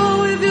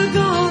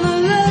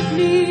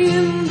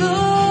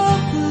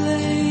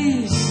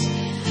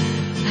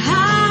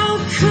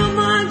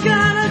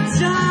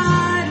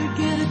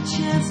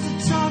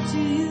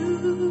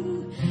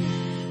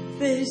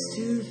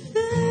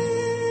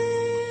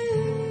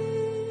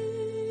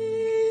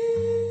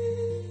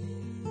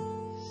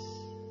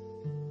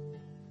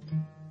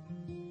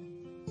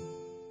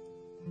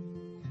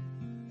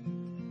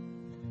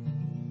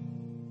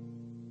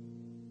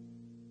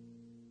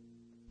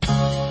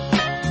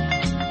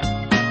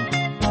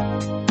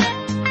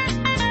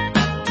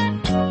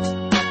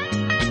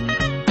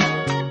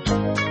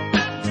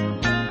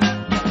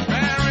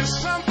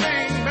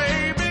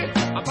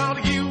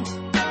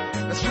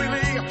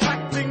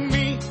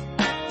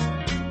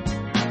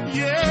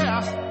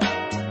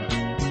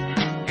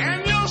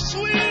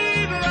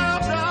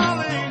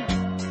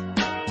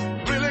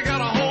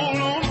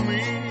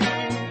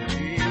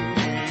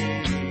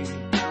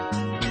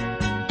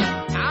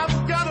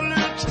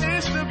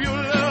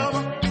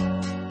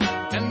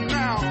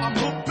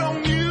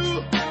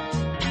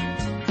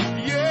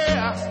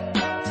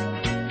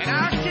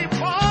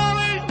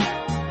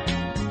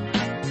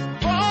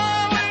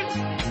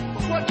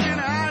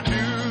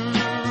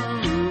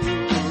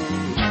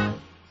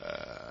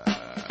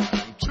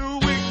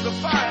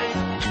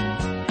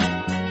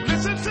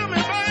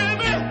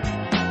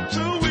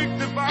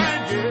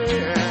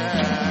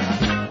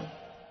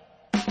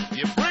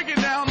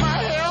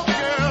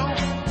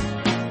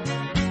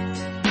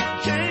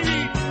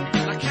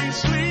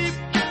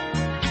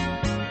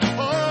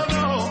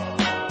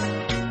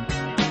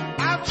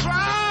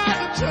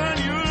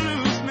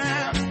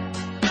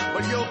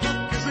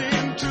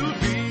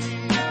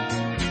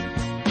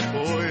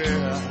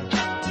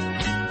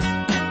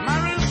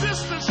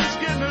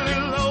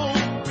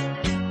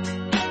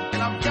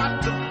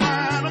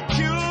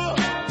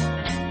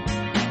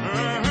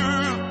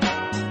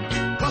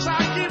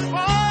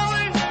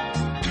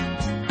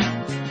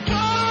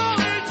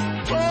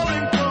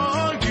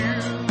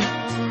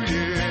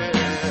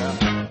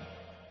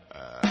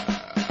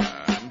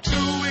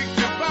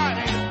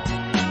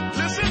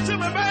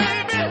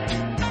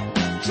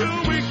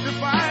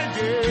fight,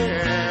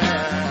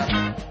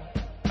 yeah.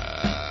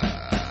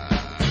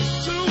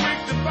 Too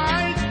weak to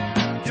fight.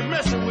 You're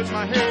messing with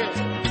my head.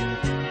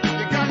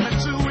 You got me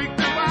too weak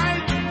to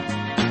fight.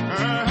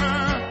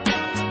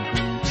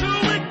 Too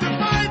weak to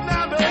fight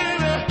now,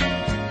 baby.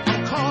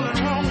 I'm calling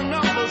wrong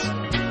numbers.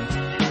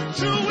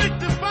 Too weak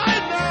to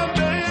fight now,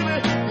 baby.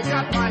 You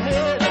got my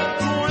head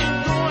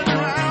going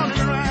round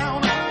and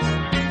round.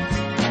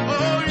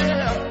 Oh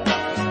yeah.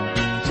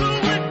 Too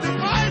weak to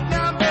fight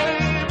now,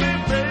 baby,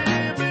 baby,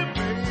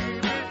 baby,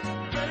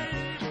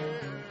 baby.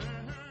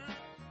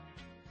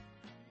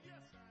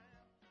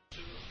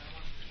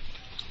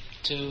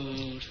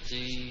 2,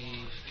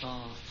 3, 4.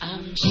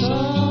 I'm so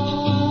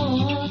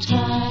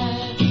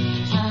tired,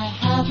 I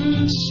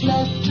haven't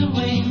slept a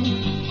wink.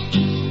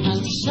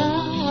 I'm so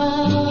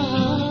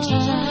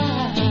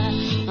tired,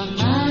 my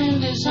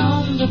mind is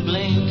on the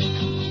blink.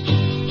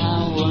 I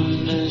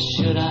wonder,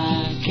 should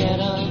I get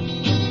up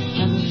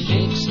and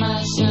fix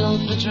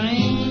myself a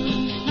drink?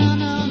 No,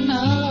 no,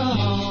 no,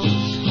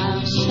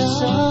 I'm so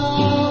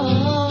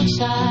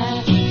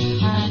tired,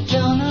 I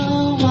don't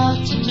know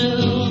what to do.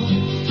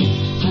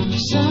 I'm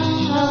so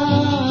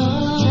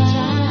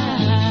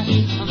tired,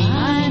 my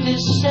mind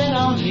is set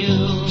on you.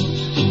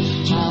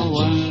 I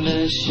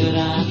wonder, should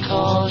I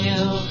call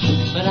you?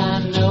 But I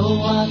know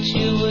what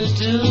you would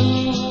do.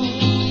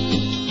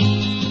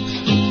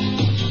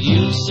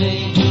 You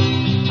say,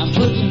 I'm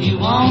putting you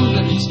on,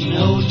 but it's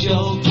no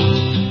joke.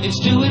 It's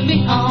doing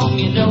me harm,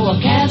 you know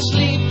I can't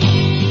sleep.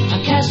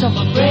 I cast off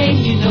my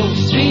brain, you know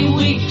it's 3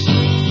 weeks.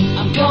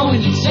 I'm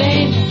going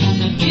insane,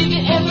 and I'll give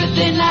you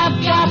everything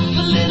I've got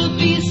for a little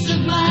peace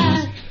of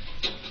mind.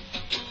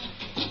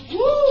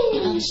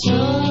 I'm so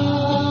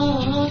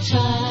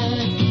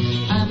tired,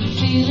 I'm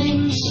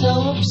feeling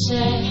so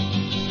upset.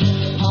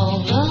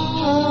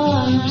 Although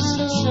I'm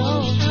so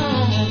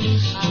tired,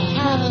 I'll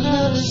have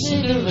another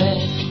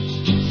cigarette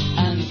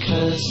and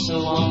curse the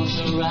walls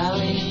to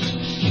rally.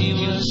 You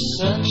were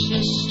such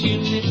a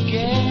stupid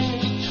gag.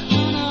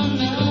 No, no,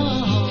 no,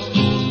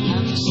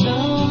 I'm so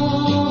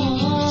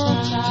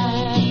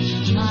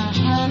tired, I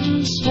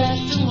haven't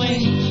slept a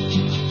wink.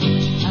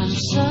 I'm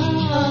so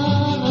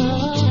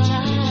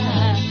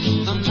tired,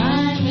 my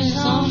mind is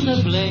on the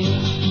blink.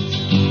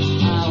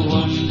 I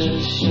wonder,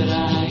 should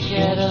I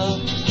get up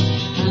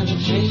and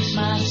fix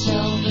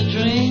myself a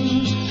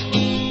drink?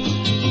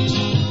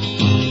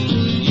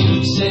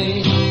 You'd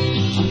say,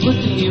 I'm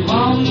putting you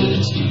on, but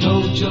it's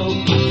no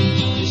joke.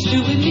 It's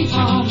doing me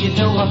harm, you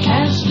know I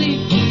can't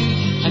sleep.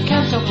 I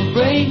can't off my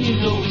brain, you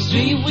know it's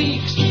 3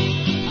 weeks.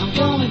 I'm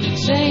going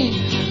insane,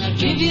 and I'll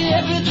give you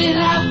everything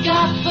I've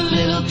got for a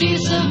little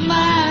peace of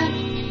mind.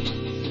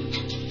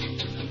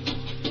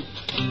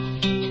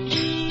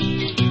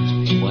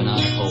 When I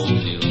hold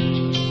you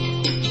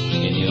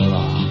in your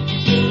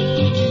arms,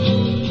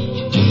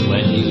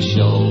 when you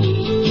show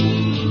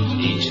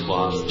each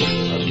one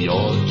of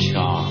your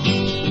charms,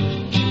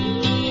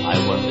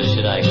 I wonder,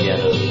 should I get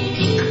up,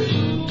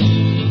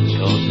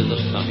 go to the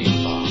funny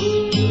farm?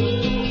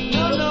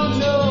 No, no,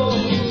 no.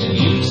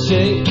 You'd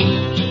say,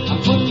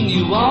 I'm putting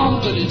you on,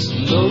 but it's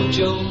no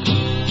joke.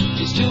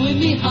 It's doing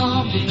me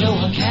harm, you know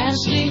I can't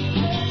sleep.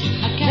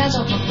 I can't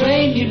off my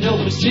brain, you know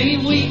it's 3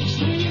 weeks.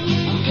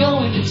 I'm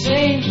going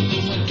insane.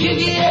 I'll give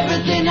you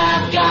everything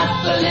I've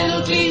got for a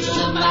little peace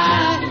of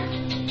mind.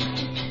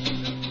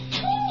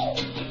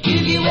 I'll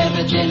give you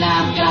everything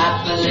I've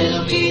got for a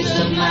little peace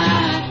of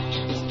mind.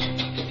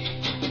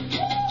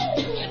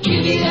 I'll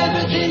give you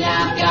everything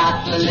I've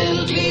got for a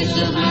little peace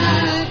of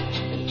mind.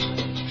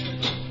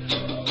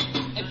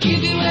 I'll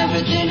give you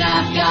everything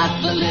I've got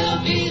for a little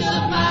peace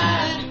of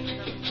mind.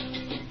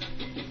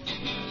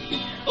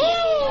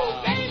 Ooh,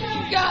 baby,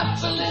 I've got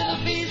for a little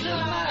peace of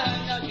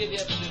mind. I'll give you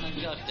everything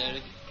I've got,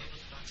 Derek.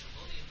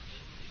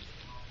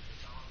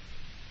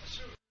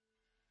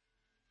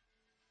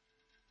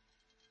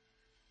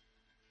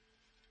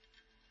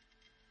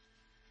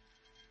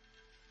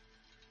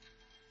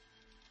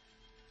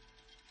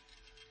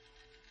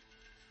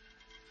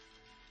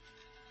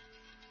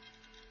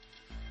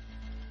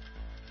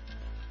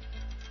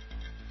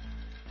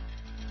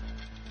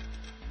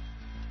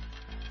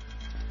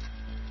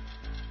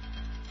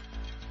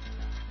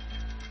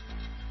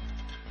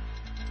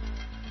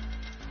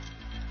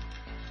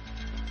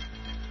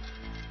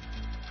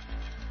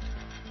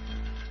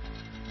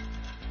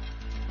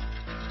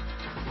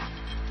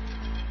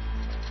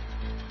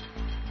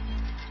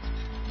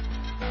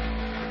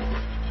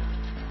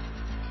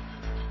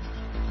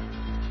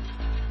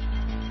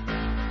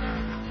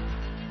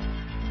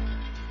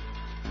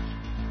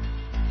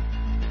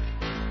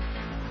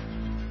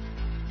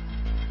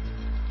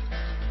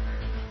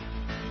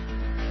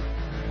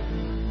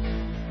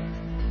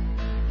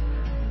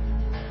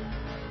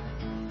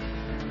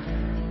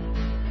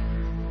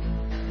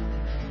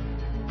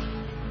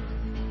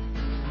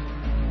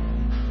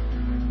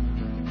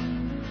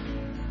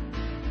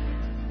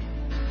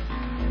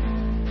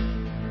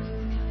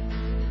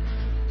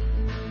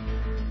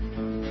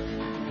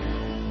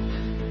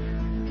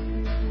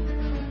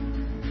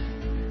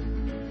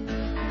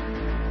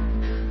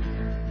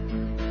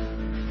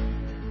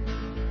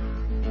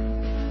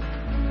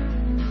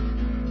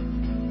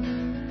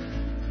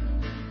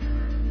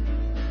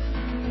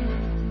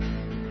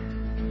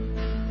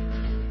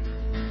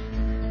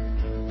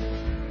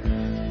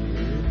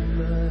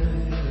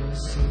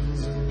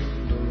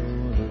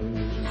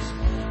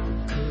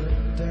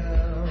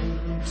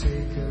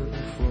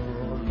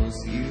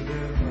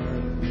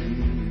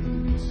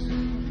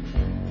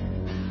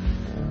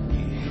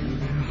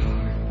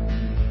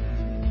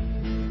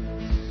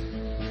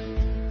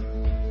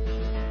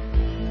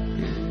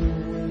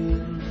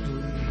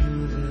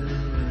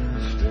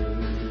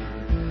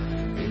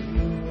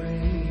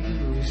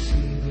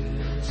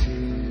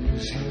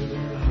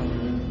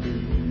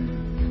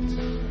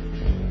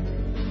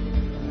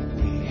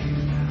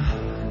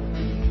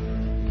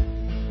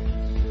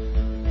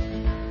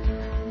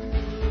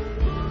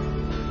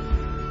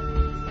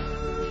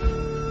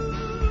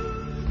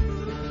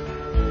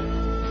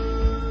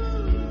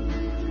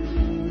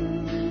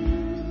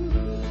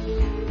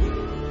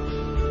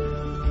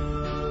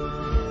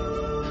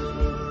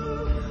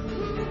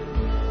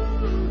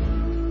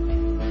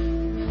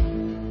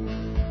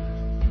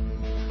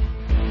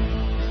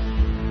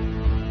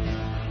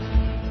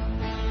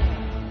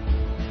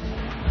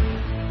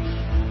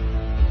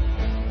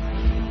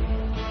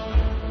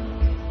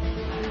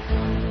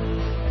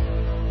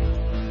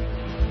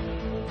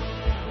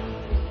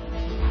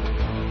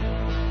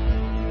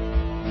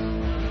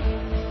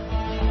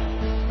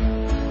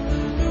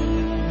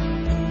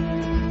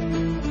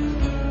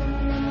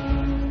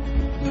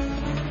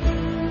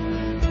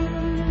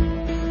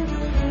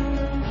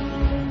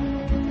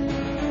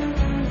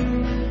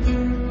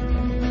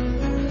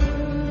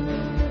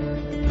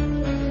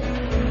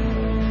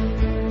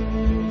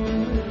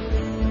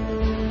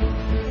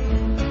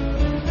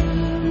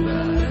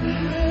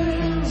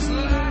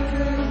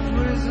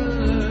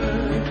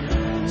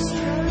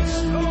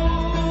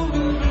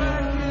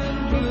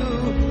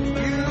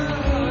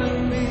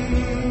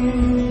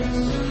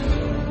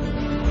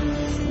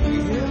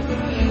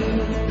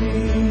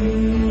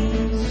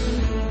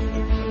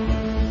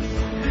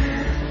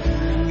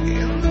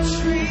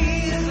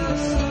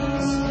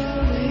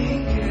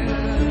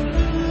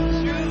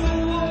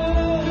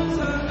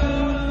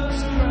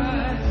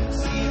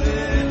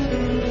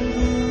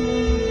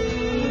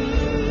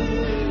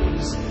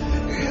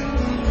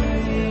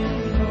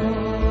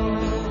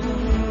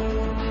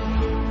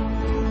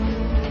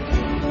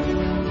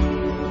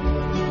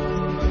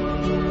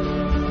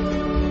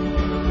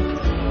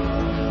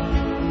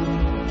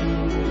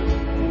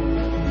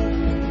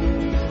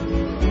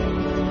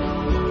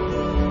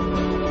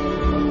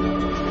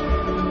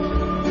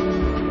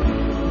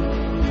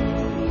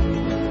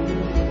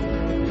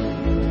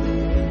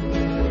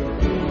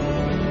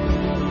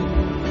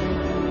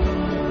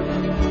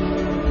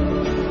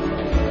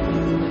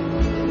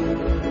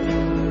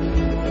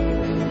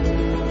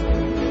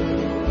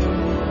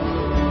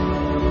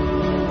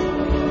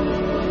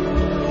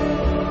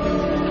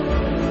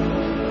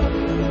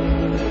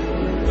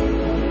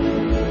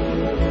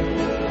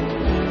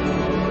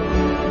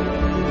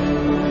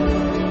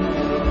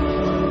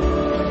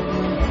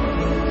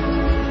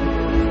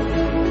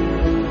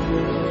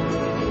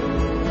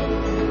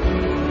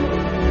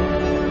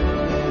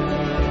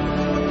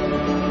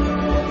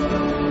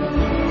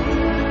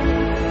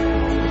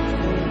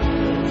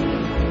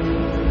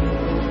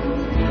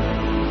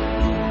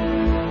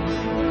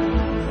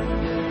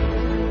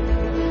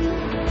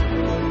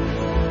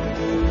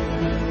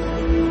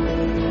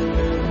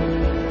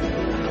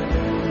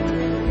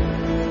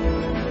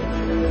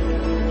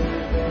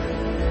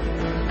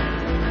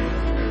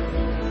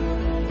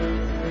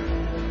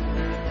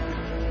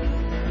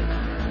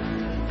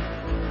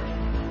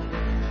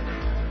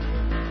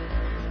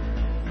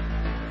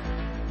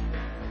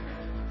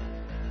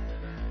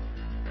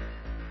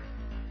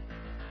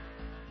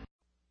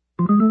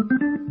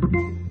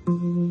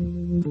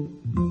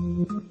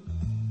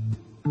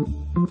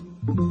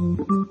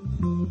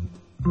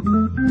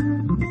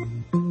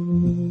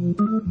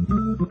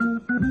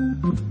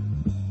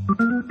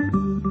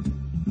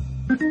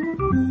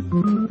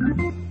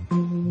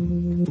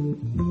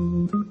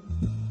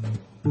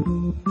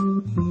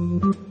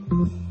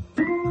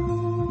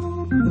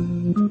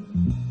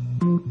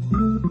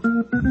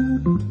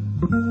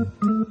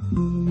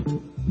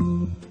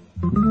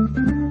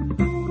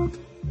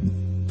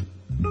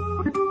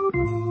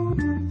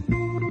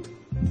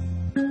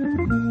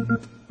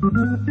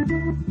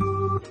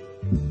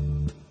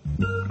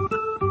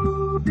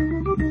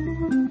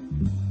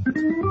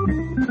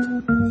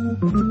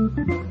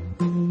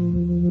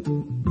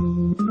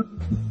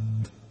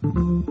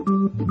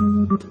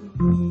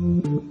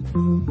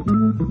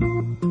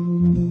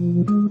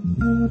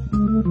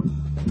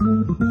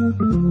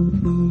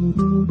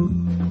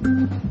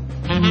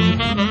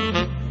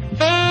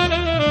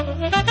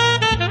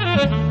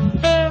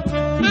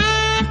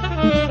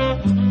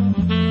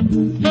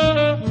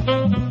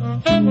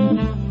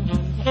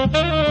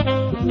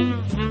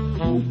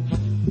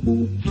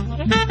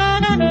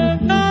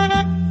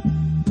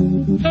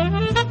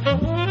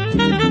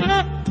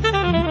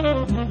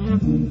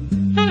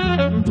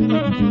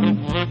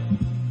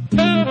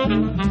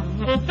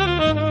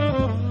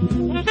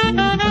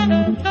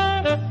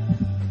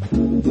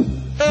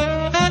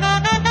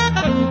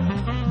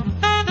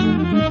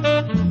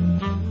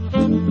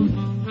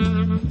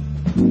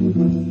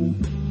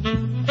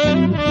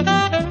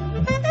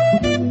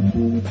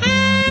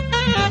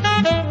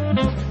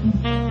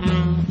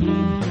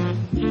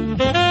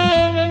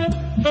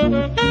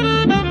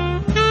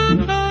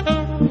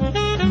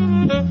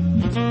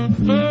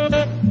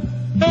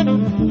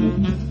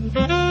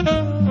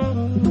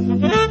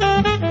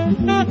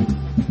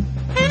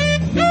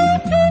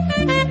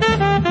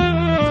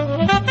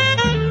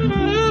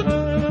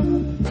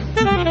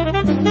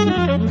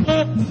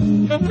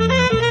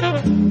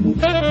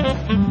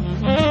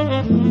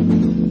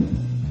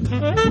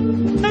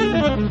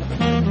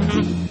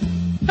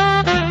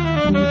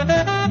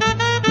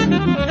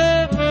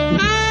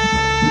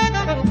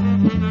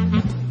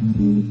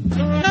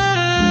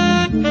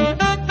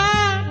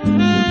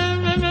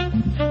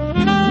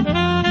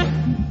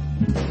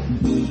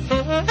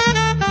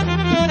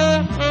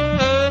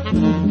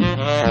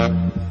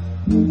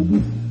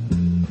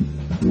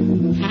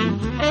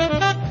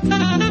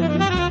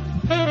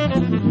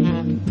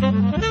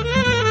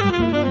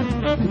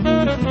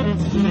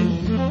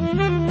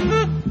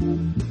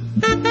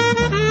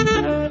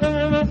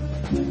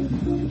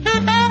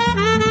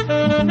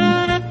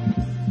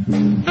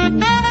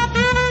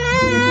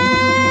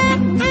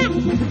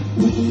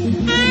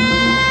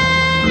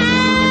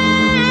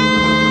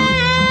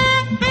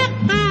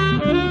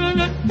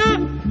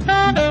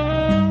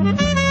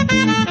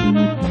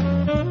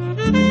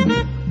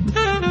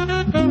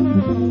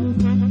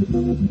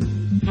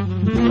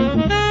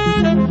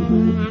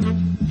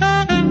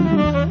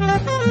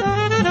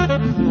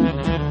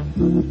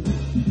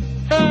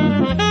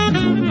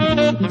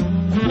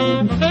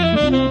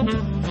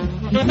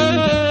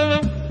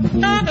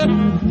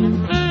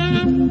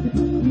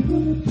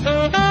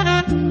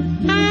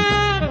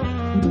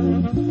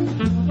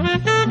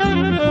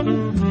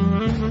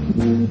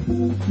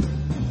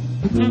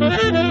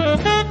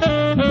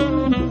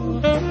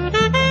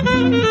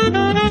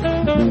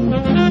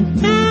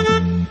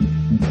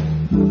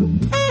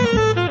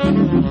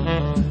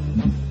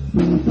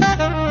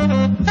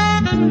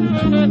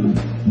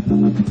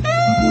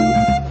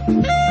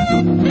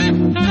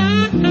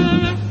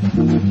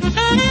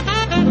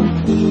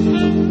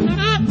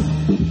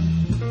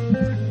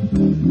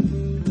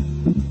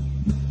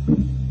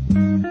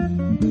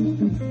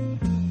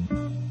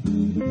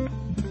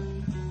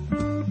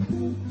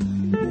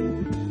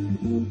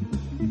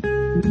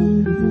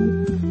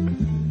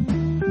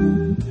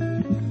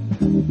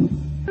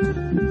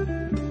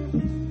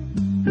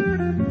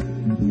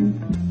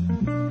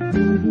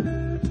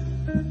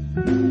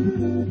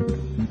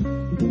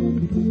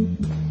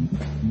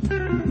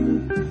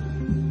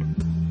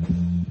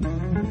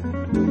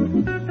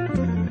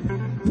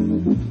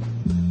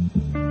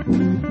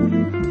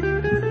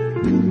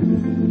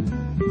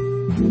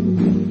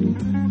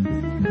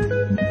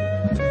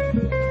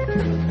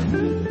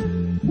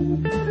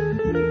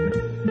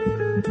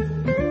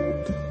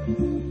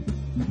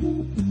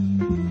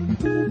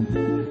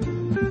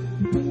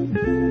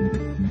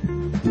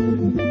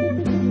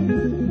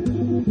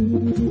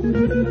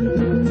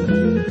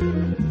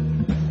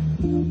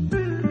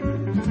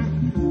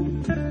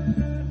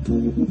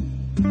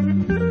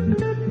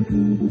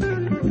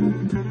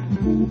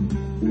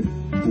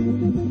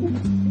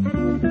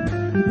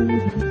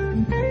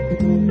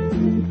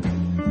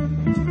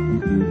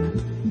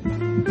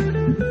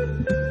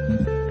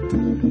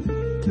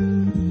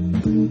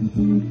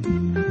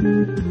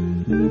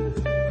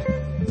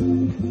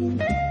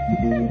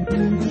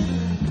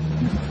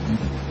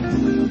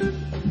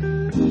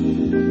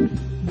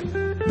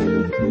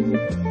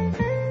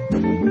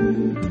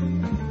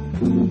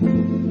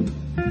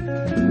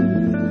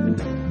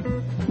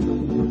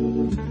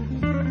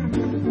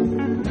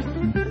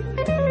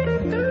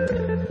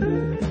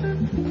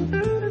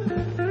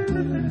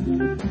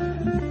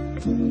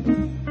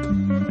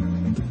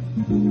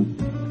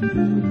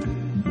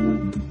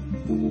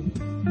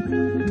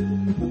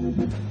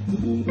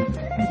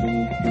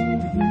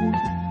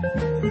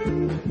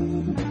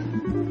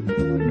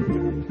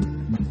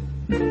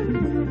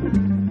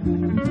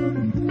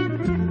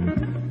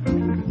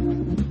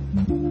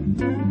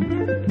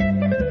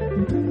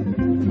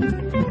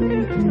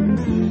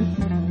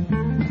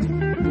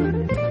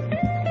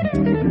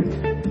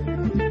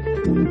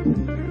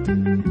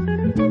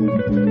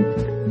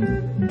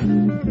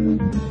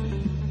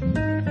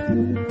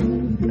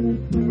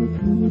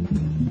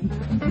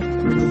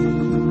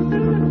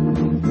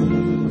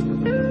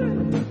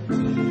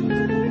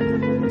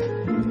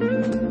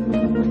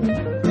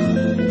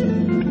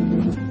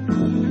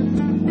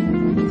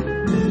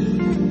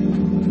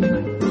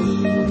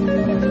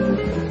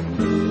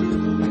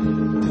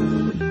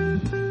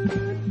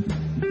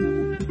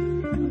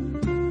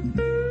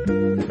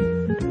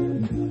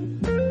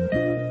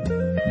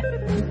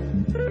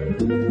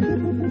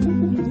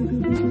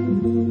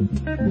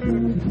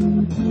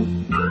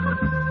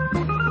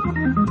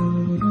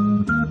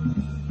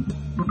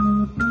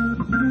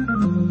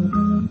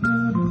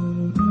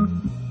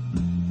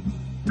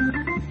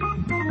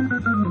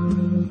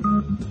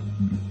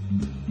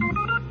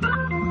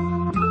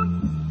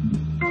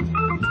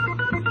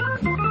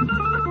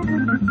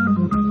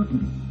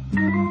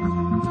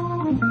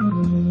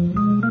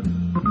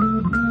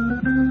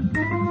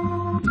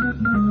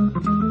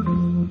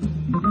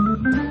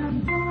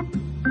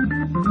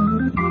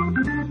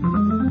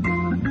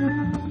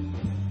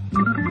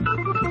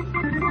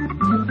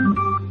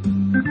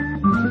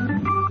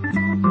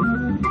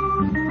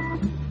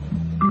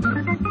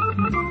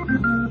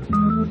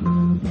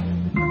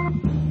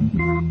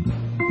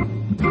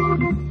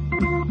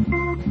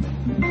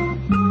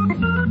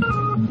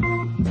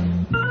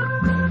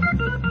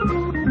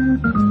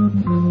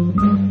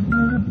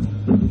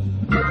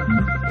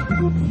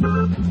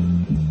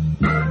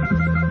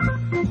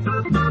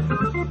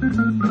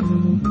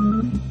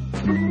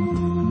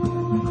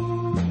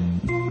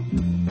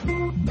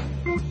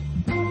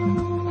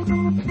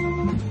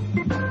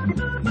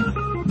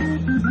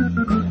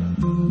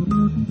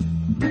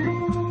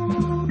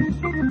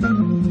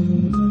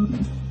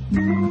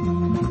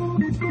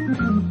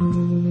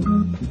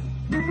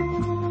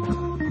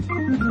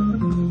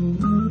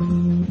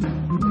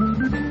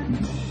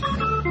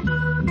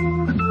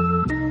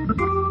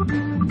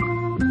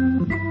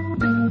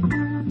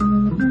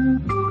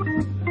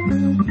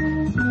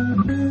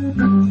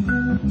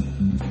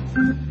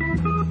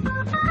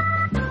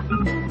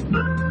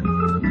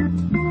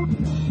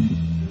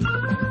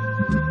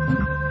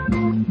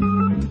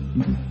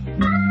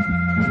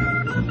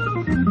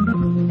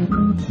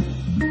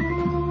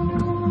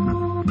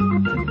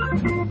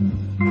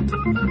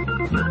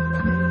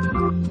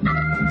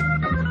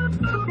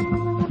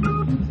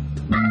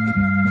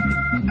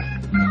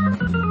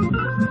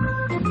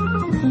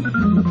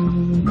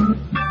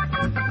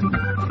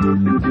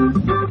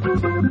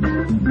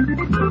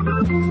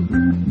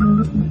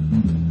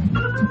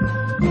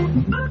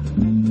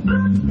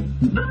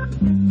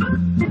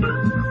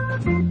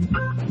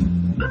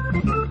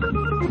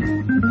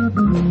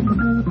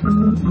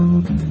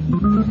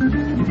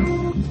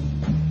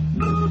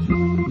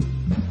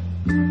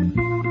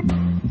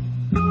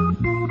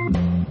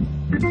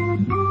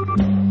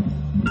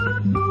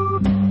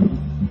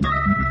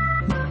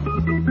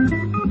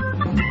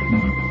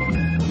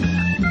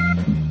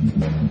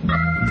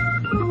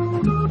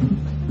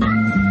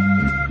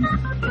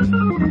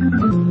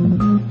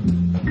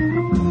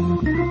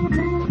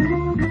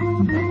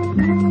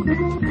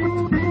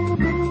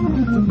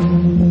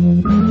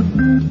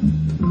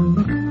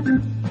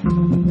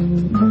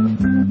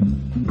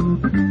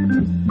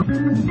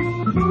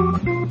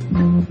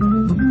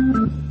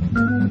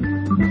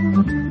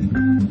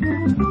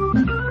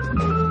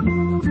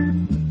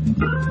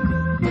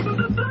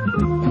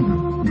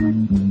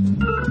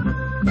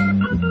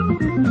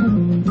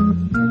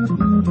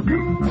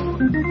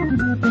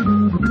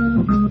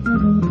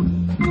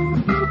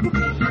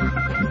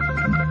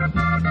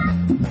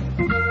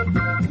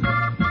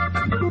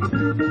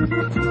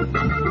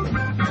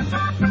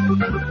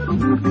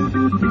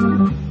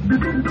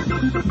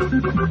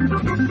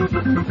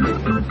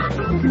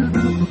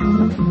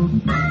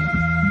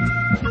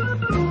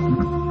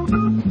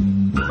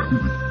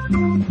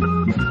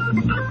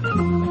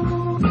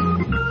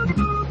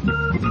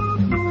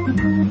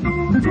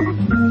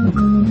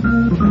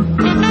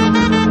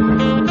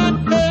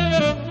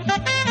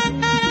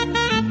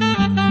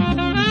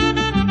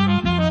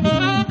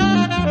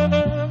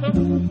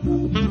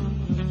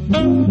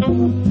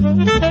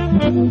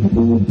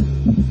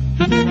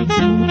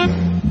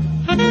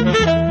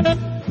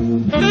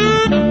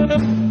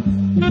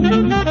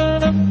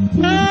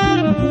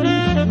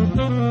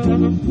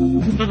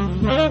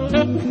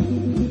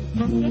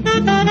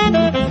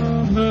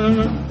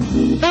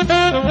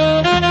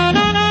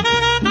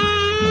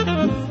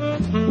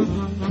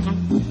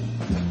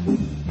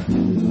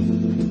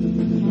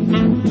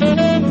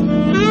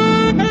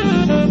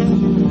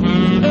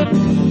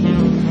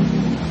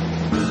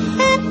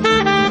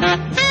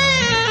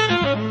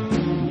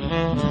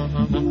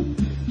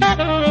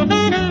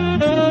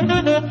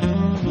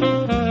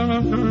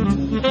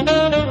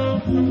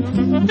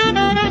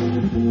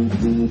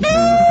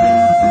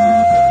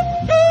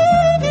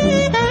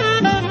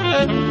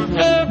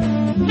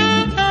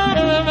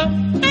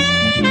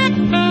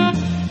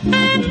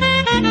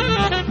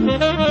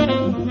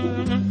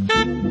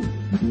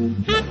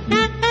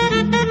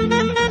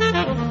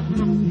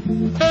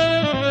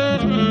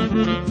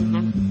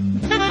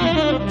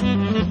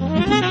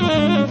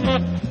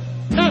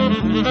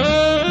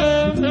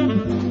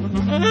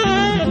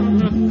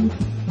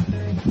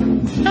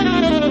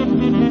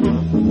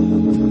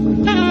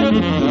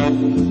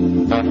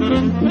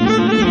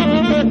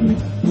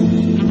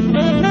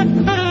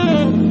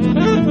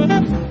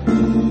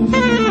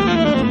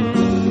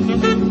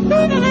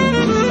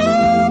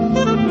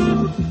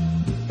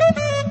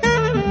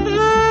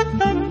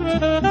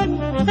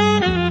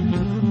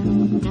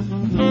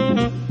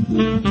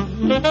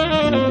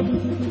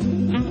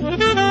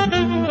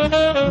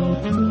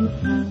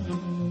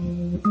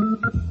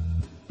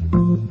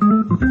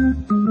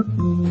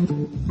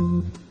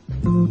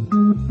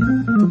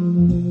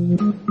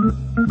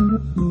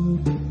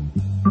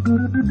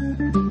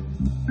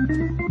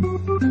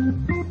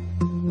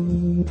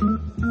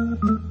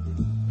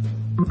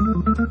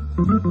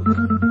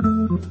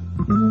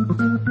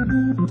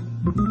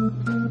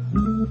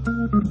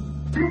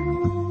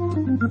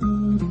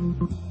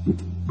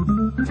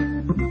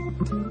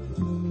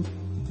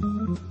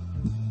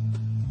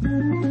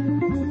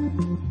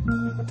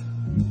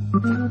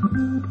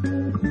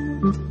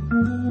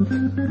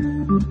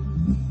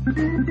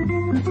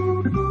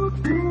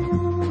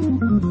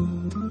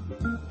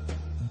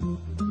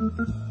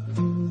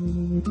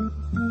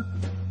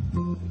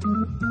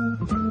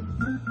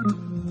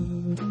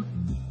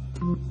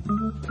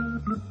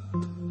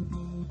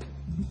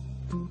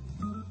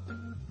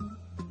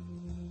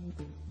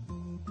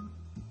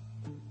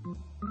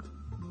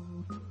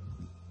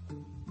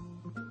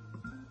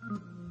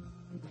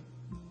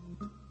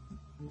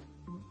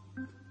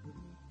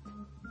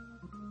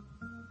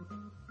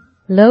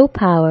 Low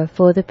power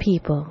for the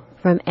people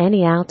from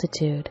any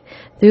altitude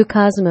through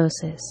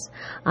Cosmosis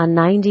on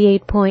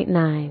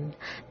 98.9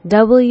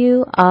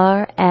 WRFN.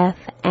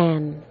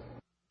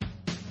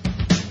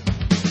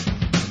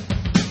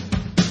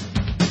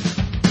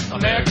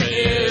 America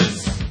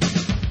is,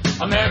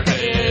 America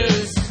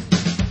is,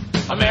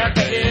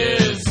 America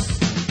is,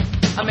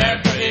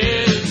 America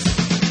is,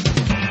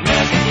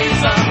 America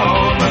is the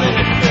home of the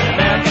hypocrite.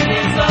 America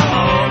is the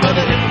home of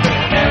the hypocrite.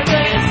 America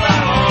is the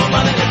home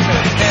of the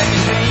hypocrite.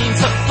 American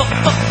dreams are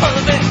full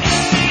of it.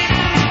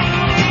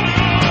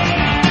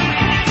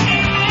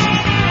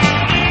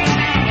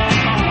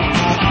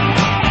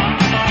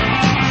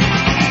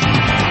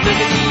 Look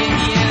at the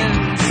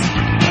Indians,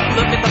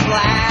 look at the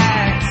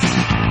blacks,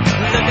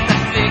 look at the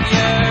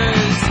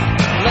figures,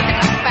 look at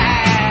the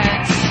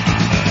facts,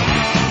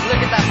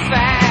 look at the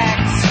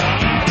facts,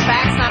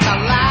 not the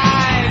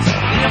lies,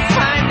 and you'll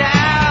find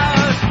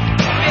out,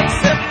 big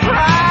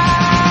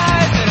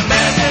surprise, that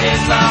America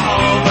is the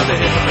home of the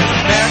hypocrite.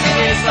 America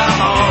is the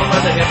home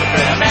of the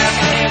hypocrite.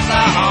 America is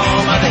the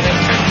home of the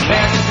hypocrite.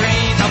 American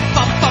dreams are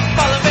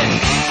full of it.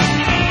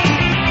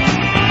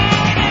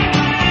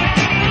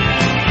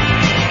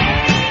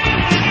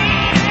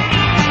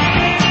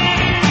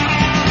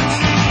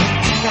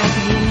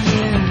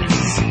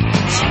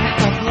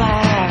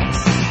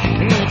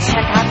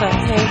 Check out the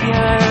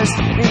figures,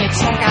 then you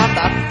check out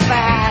the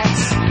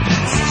facts.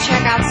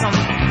 Check out some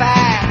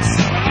facts.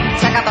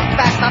 Check out the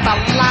facts, not the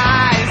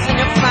lies, and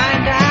you'll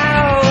find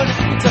out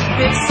it's a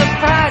big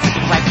surprise.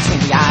 Right between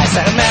the eyes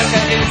that America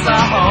is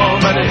the home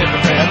of the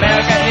hypocrite.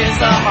 America is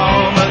the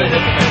home of the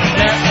hypocrite.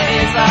 America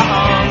is the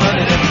home of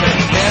the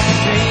hypocrite. American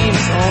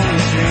dreams, only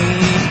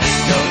dream.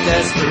 No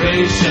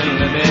desperation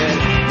limit,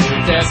 no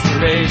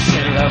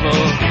desperation level.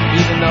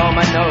 Even though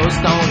my nose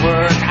don't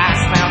work, I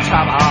smell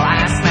trouble,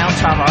 I smell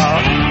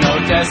trouble. No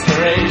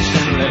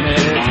desperation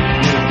limit,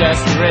 no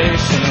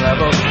desperation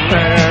level.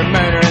 Murder,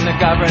 murder in the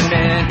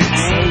government.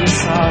 Say you're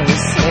sorry,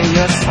 say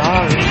you're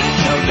sorry.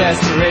 No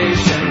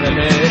desperation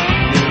limit,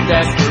 no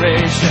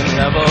desperation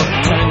level.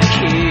 Turn the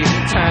key,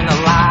 turn the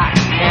lock.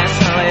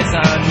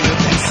 Nationalism, you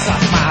can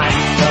suck mine.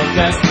 No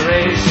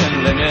desperation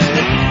limit,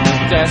 no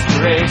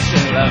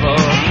desperation level.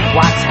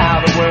 Watch how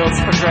the world's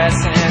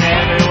progressing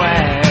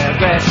everywhere.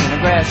 Aggression,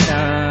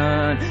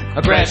 aggression,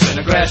 aggression,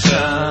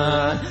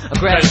 aggression,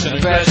 aggression,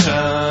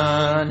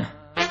 aggression.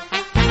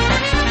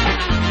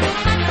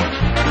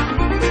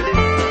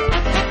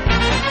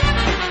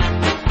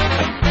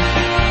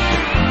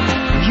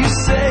 You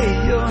say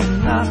you're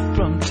not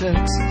from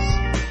Texas.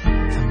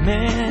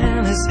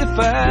 Man, as if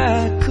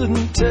I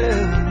couldn't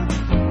tell.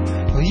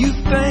 Well, you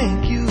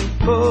think you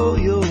pull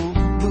your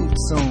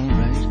boots on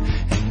right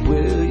and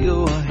wear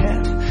your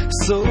hat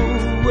so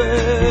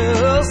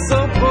well.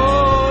 So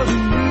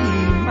pardon me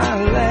my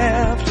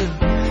laughter,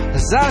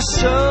 as I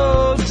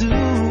sure do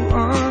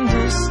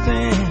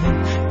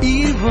understand.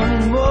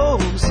 Even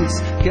Moses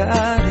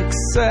got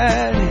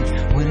excited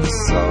when he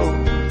saw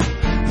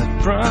the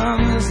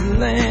promised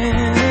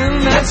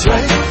land. That's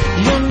right,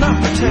 you're not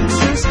from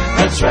Texas.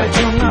 That's right,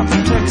 you're not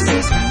from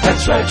Texas.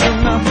 That's right,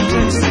 you're not from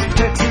Texas.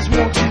 Texas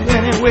wants you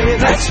anyway.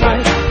 That's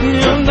right,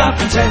 you're not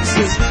from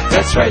Texas.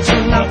 That's right,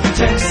 you're not from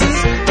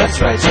Texas.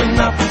 That's right, you're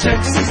not from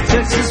Texas.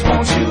 Texas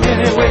wants you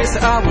anyway. So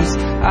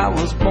I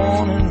was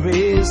born and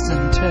raised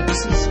in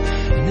Texas,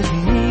 and it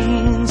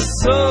means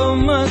so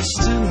much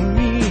to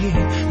me.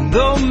 And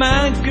though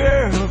my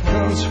girl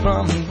comes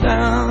from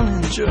down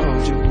in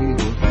Georgia, we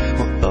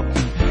were up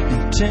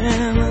in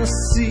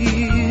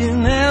Tennessee.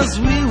 And as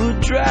we were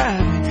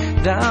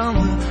driving down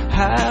the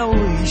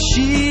highway,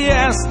 she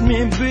asked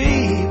me,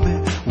 baby,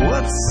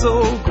 what's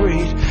so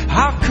great?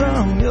 How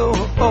come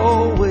you're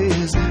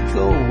always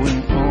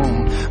going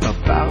on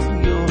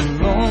about your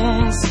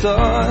Lone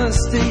Star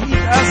State?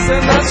 I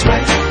said, that's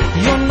right,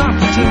 you're not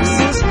from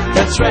Texas.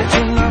 That's right,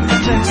 you're not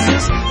from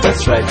Texas.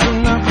 That's right,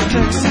 you're not from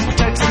Texas.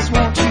 Texas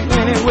wants you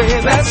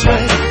anyway. That's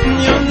right,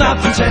 you're not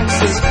from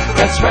Texas.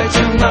 That's right,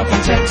 you're not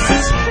from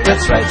Texas.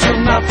 That's right,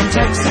 you're not from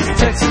Texas.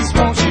 Texas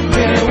wants you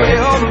anyway.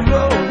 On the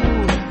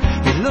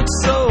road, it looked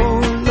so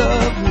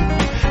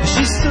lovely.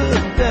 She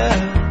stood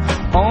there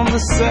on the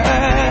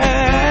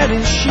side,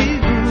 and she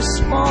grew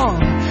small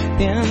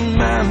in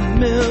my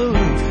mirror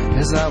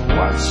as I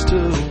watched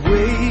her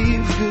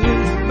wave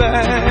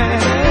goodbye.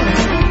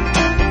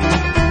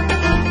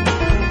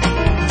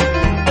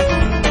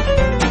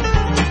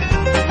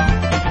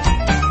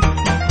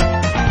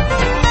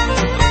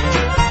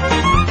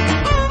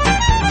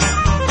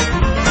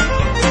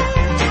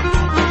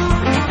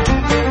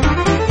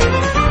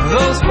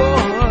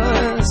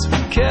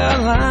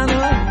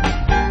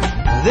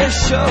 They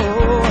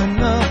sure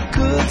enough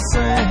could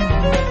sing,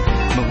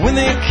 but when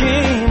they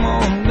came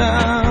on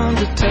down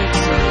to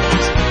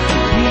Texas,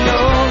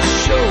 no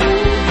show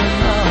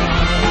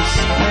enough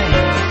swing.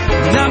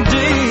 Now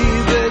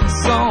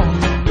David's on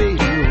the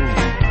radio,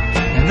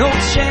 and no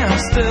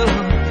chance still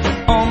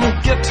on the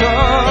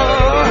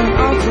guitar. And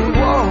Uncle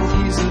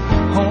Walt, he's at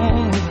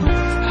home with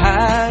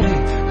Heidi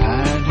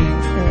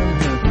in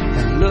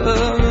her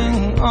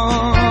loving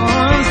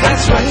arms.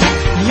 That's right,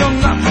 you're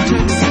not from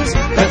Texas.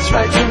 That's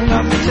right, you're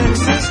not from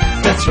Texas.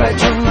 That's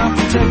right, you're not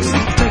from Texas.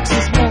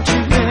 Texas wants you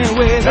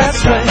anyway.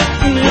 That's right,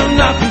 you're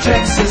not from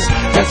Texas.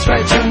 That's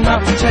right, you're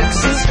not from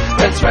Texas.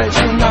 That's right,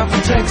 you're not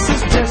from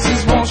Texas.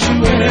 Texas wants you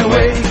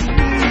anyway.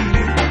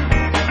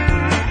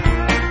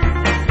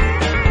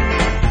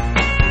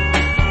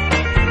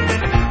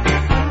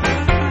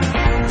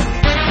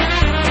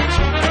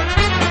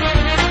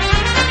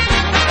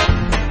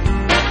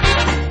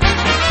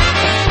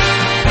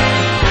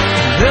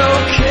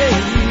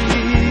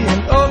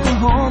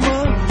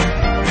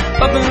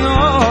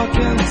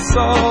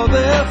 Saw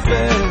their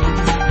fair,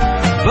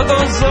 but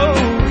those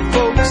old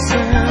folks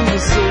in the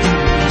city,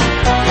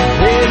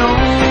 they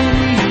don't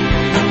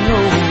even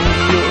know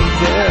you're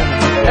there.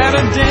 At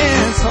a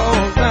dance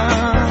hall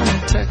down in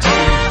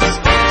Texas,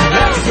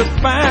 that's the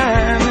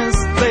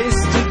finest place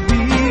to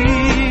be.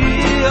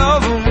 All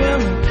the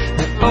women,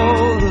 they're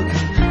all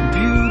looking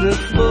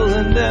beautiful,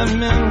 and their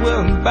men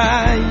will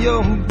buy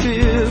your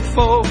beer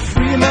for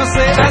free. Now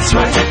say, that's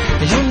right,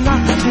 you're not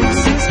from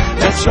Texas.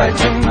 That's right,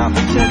 you're not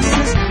from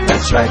Texas.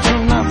 That's right,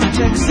 you're not from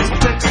Texas.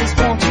 Texas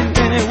wants you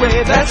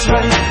anyway. That's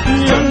right,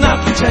 you're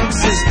not from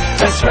Texas.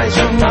 That's right,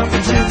 you're not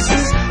from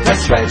Texas.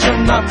 That's right,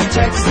 you're not from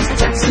Texas.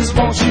 Texas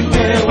wants you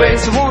anyway.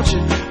 So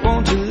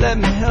won't you let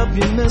me help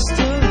you,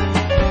 mister?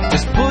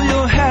 Just pull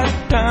your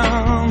hat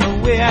down the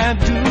way I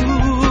do,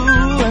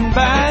 and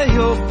buy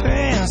your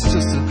pants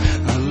just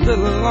a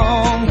little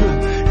longer.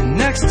 And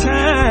next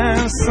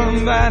time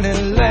somebody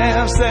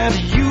laughs at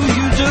you,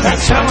 you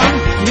just tell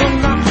them you're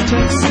not from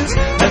Texas.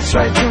 That's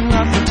right, you're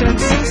not from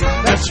Texas.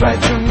 That's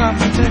right, you're not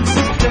from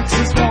Texas.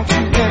 Texas wants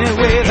you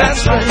anyway.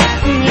 That's right,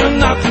 you're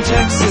not from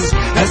Texas.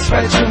 That's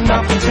right, you're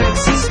not from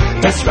Texas.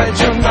 That's right,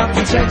 you're not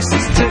from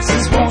Texas.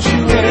 Texas wants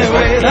you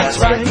anyway. That's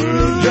right,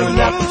 you're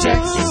not from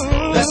Texas.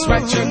 That's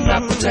right, you're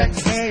not from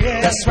Texas.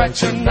 That's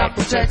right, you're not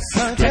from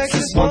Texas.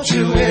 Texas wants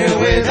you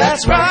anyway.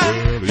 That's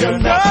right, you're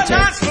not from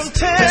Texas.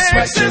 That's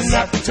right, you're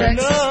not from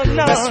Texas.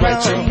 That's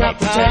right, you're not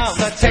from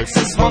Texas.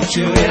 Texas wants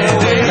you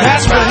anyway.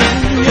 That's right,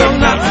 you're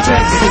not from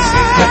Texas.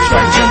 That's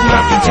right, you're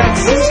not from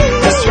Texas.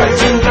 That's right,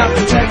 you're not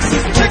from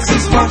Texas.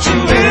 Texas wants you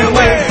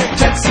anyway.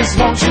 Texas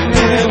wants you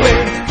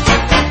anyway.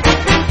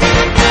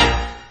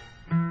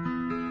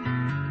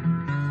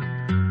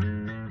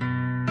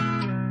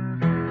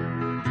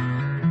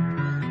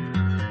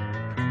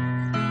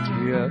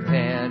 I've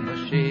had my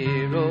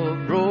share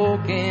of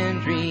broken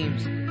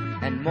dreams,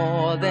 and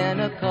more than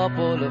a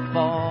couple of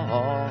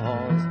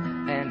falls.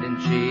 And in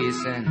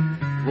chasing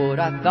what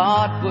I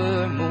thought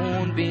were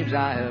moonbeams,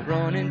 I have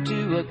run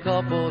into a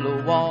couple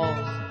of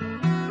walls.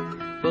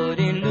 But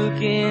in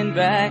looking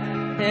back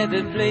at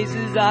the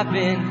places I've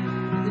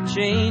been, the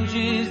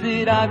changes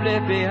that I've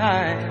left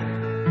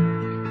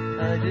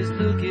behind, I just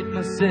look at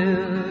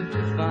myself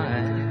to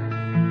find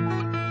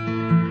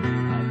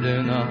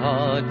learn the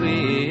hard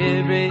way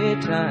every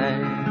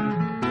time.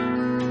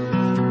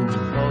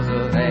 'Cause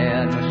I've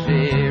had my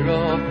share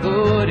of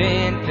good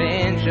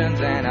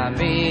intentions, and I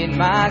made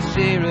my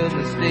share of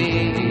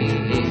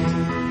mistakes,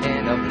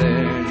 and I've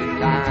learned at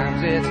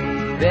times it's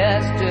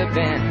best to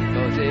bend,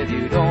 'cause if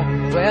you don't,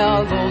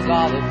 well, those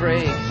are the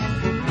breaks.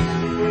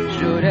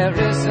 Should have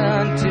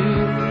listened to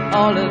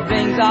all the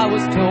things I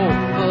was told,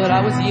 but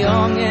I was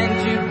young and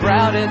too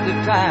proud at the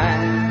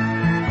time.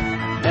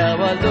 Now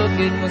I look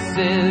at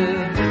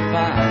myself and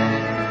find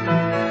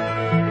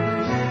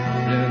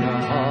learn the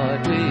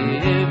hard way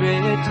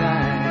every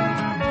time.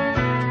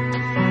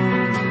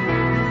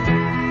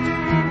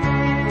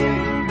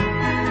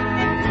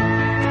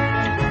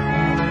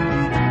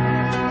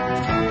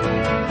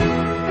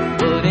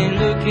 But in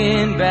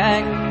looking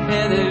back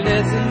at the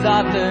lessons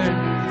I've learned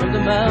from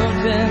the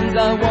mountains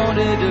I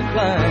wanted to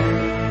climb,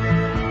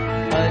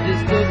 I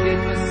just look at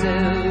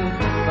myself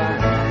and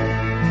find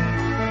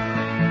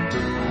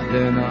I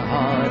learn the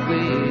hard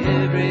way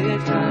every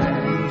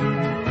time.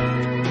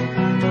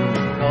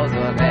 'Cause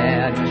I've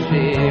had my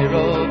share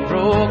of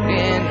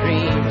broken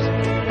dreams,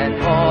 and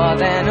more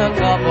than a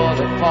couple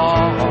of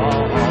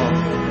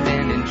falls,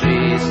 and in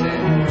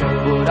chasing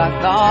what I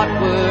thought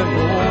were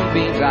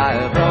moonbeams, I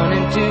have run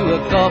into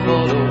a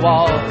couple of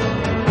walls.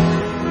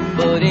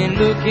 But in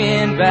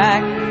looking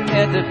back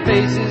at the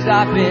places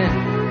I've been,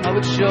 I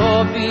would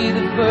sure be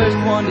the first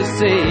one to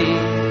say,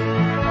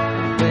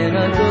 when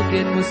I look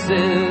at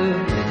myself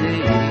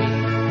today,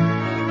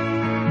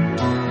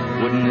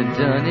 wouldn't have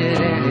done it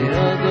any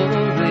other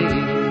way.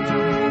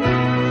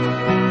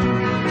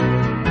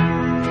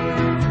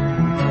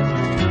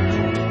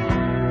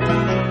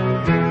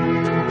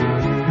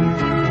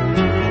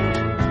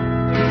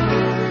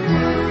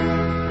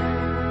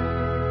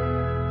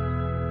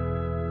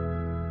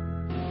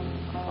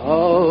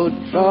 Oh,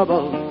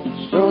 trouble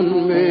soon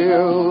be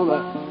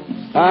over.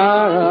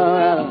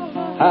 Sorrow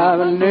have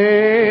an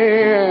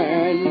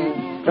end.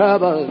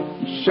 Trouble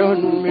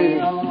shouldn't be.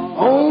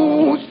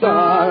 Oh,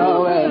 sorrow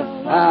will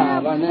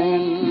have an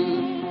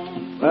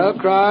end. Well,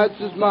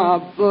 Christ is my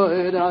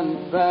burden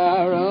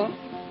bearer.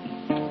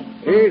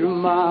 He's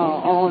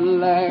my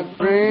only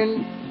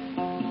friend.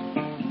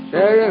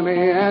 Carry me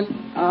and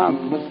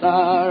I'm a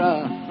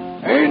sorrow.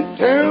 And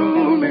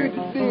tell me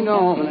to lean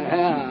on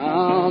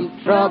him.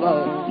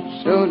 Trouble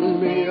shouldn't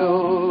be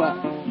over.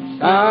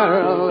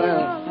 Sorrow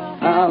will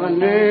have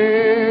an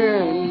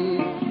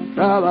end.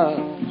 Trouble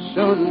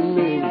shouldn't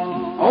be.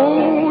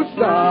 Oh,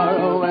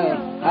 sorrow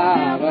will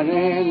have an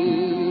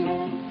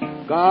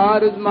end.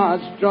 God is my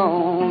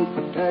strong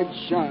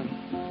protection.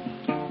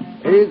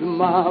 He's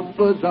my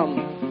bosom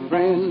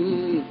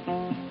friend.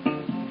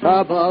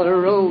 Trouble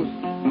rose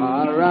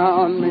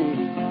around me.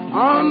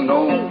 I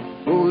know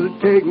who'll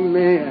take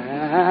me,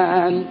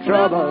 and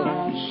trouble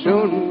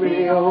shouldn't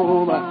be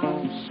over.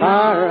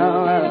 Sorrow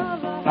will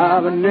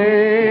have an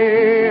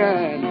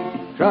end.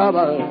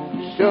 Trouble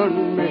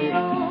shouldn't be.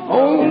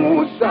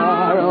 Oh,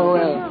 sorrow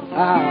will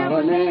have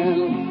an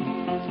end.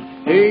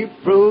 He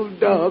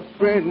proved a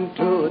friend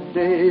to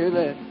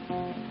David,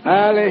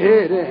 and he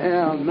hid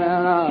him in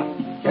a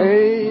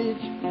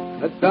cage.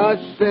 The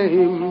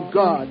same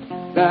God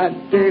that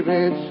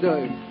David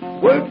served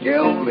will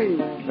kill me,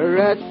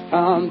 rest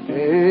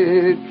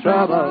someday.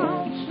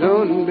 Trouble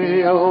soon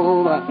be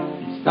over.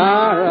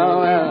 Sorrow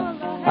will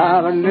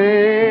have an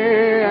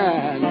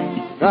end.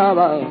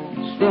 Trouble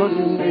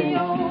soon be.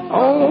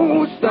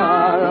 Oh,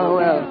 sorrow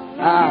will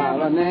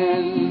have an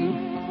end.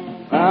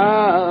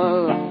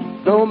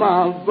 Though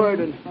my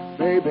burden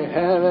may be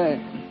heavy,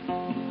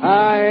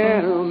 I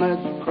am has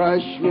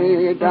crushed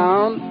me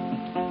down.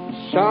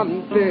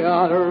 Someday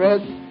I'll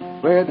rest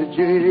where the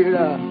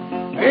jailer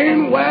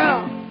ain't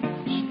well.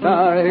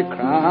 Starry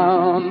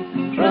crown,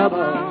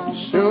 trouble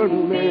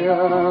shouldn't be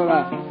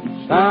over.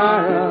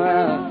 Sorrow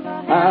will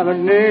have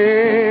an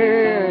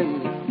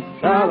end.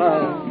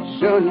 Trouble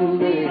shouldn't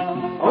be.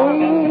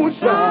 Oh,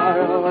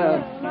 sorrow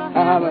will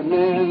have an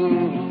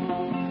end.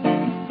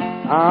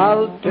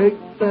 I'll take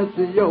this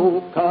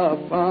yoke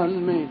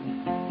upon me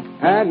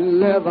and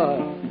live a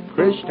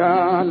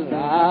Christian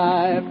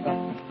life.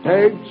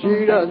 Take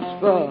Jesus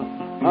for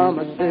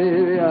my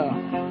Savior.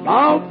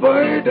 My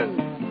burden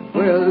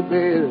will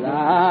be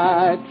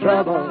light.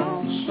 Trouble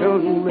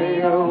shouldn't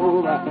be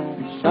over.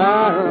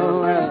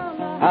 Sorrow will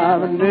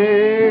have an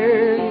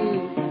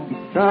end.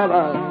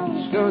 Trouble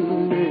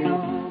shouldn't be.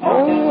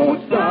 Oh,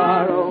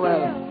 sorrow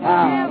will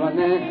have an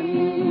end.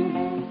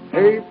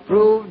 He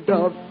proved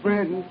a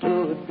friend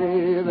to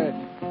David.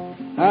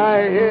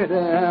 I hid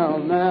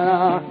him in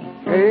a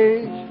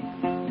cage.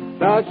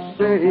 The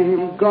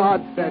same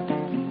God that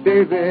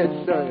David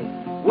served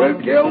will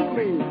kill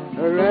me,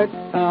 rest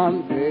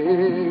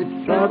someday.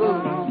 Trouble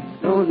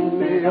soon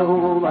be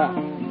over.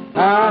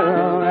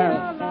 Sorrow will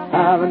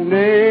have an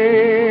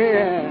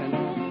end.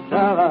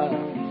 Trouble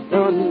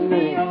soon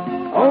be.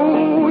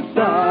 Oh,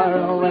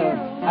 sorrow will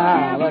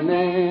have an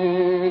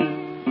end.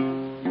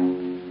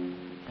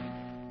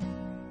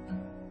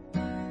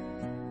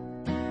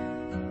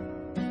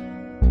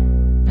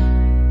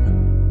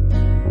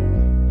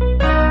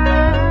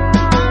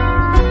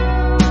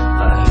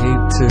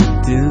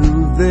 Do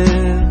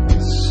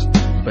this,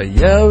 but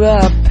you're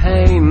a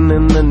pain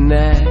in the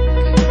neck.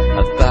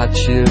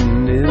 thought you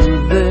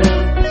knew this.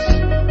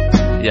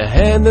 You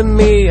handed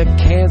me a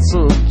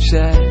canceled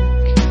check.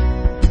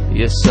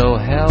 You're so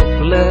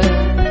helpless.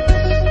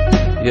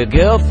 Your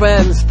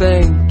girlfriends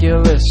think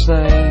you're a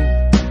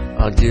saint.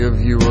 I'll give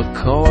you a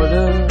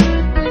quarter.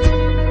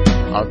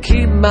 I'll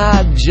keep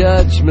my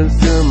judgment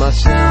through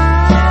myself,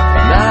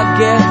 and I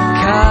get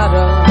caught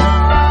up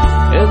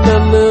in the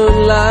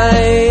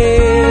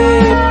moonlight,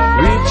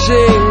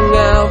 reaching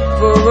out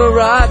for a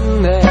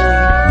rotten egg.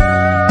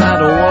 I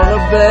don't wanna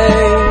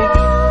beg.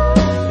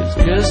 It's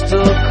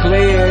crystal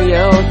clear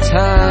your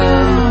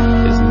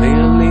time is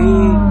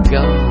nearly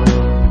gone.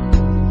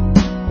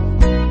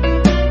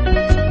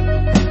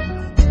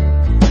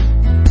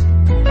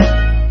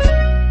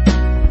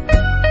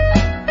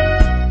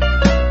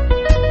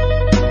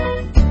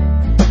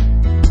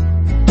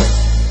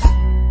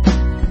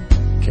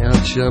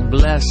 Count your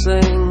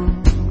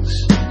blessings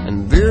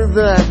and do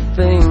the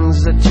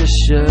things that you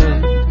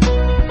should.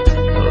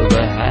 For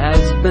the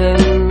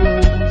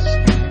has-beens,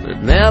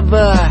 we've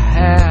never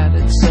had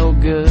it so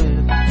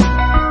good.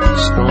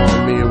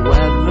 Stormy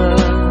weather,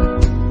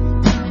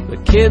 the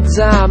kids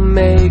are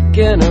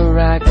making a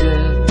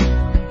racket.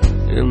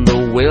 In the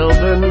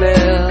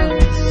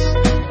wilderness,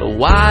 the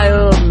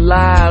wild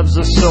lives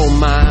are so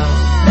mild,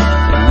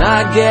 and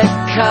I get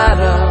caught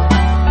up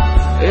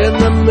in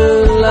the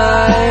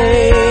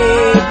moonlight,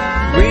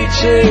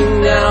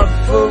 reaching out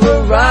for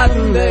a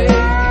rotten egg.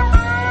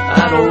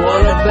 I don't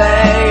wanna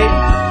beg.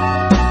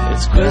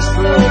 It's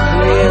crystal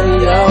clear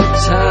your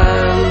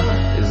time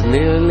is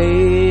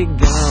nearly gone.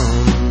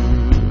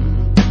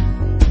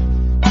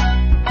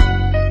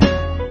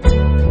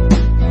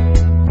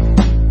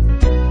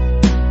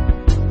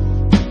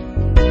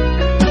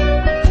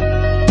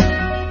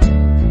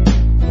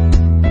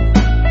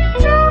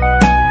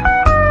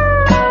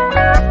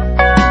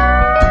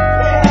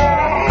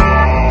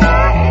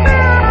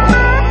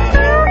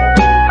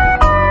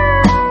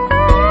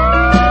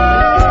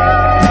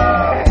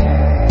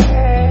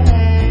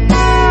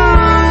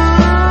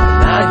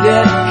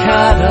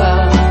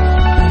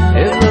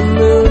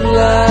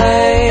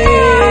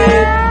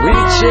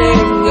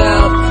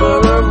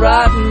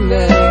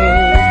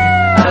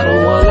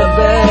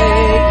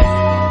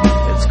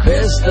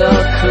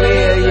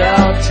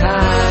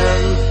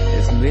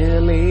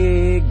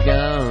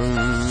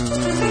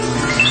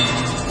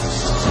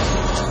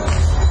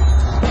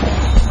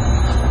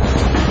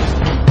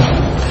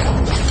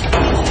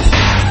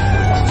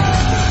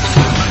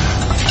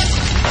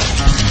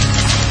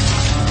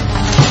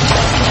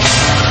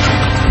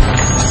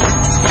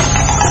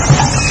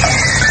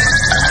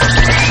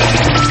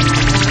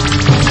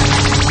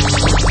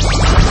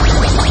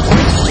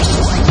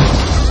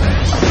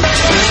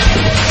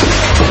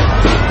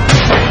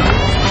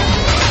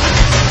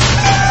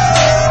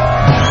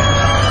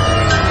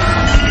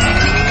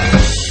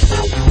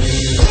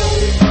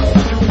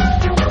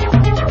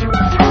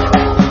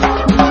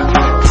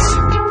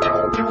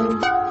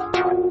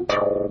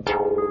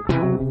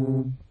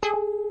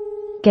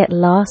 Get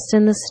lost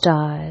in the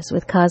stars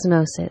with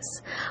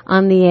Cosmosis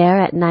on the air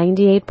at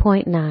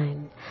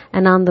 98.9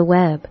 and on the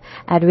web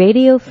at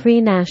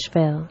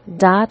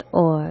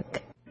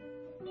radiofreenashville.org.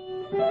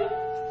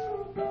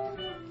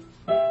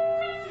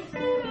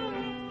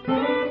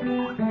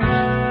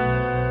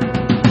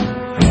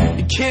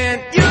 You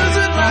can't use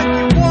it like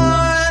you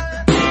want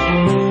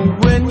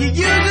when you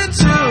use it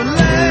too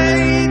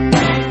late,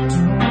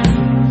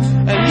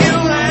 and you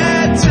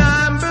had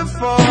time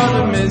before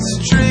to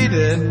mistreat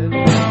it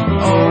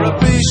or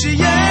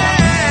appreciate.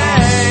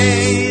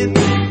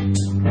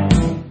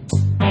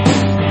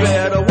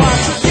 Better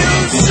watch what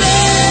you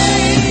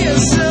say,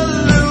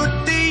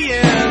 salute the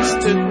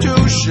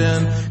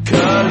institution,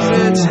 'cause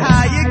it's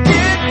how you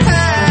get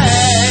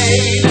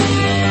paid.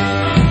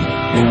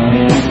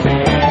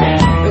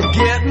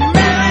 Get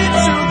married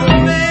to the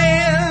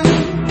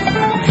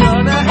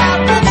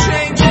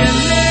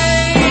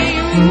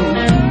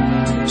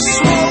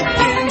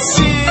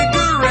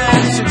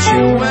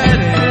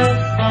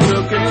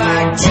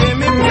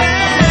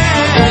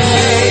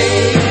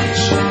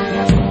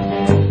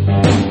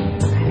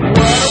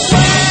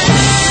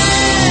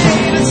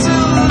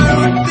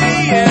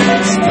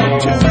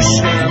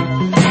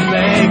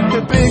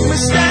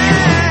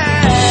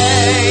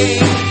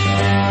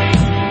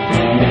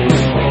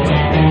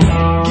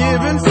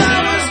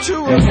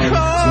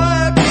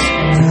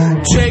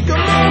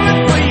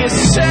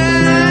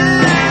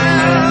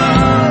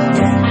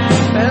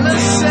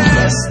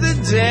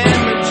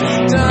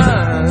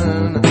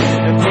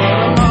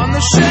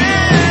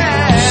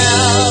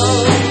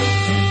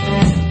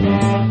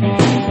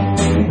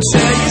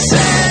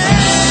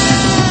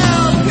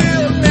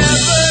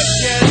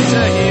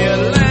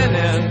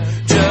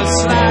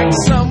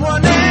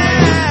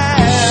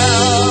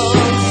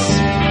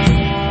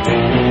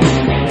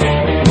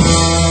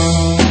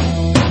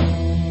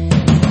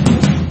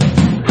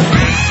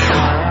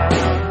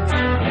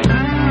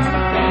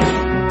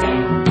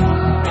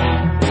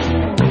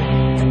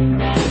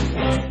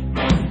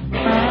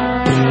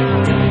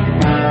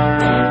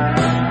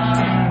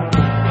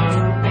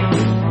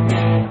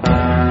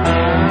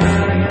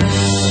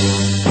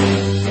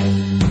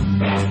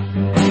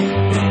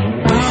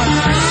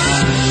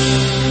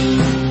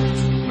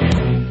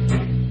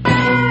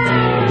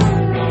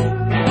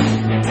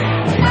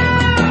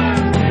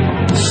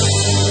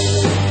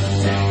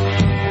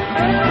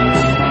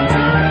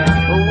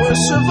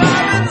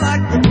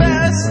like the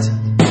best,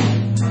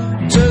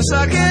 just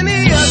like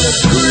any other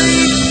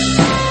creep.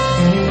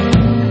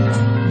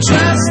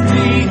 Just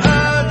the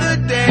other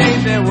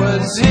day there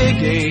was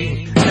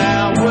Ziggy,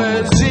 now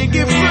we're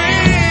Ziggy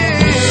free.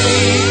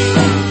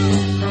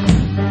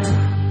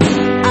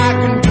 I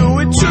can do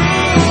it too.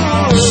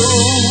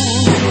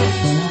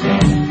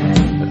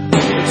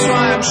 That's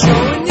why I'm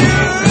showing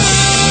you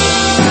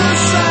the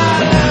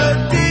side of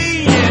the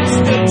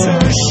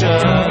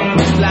institution,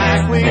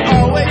 like we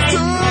always do.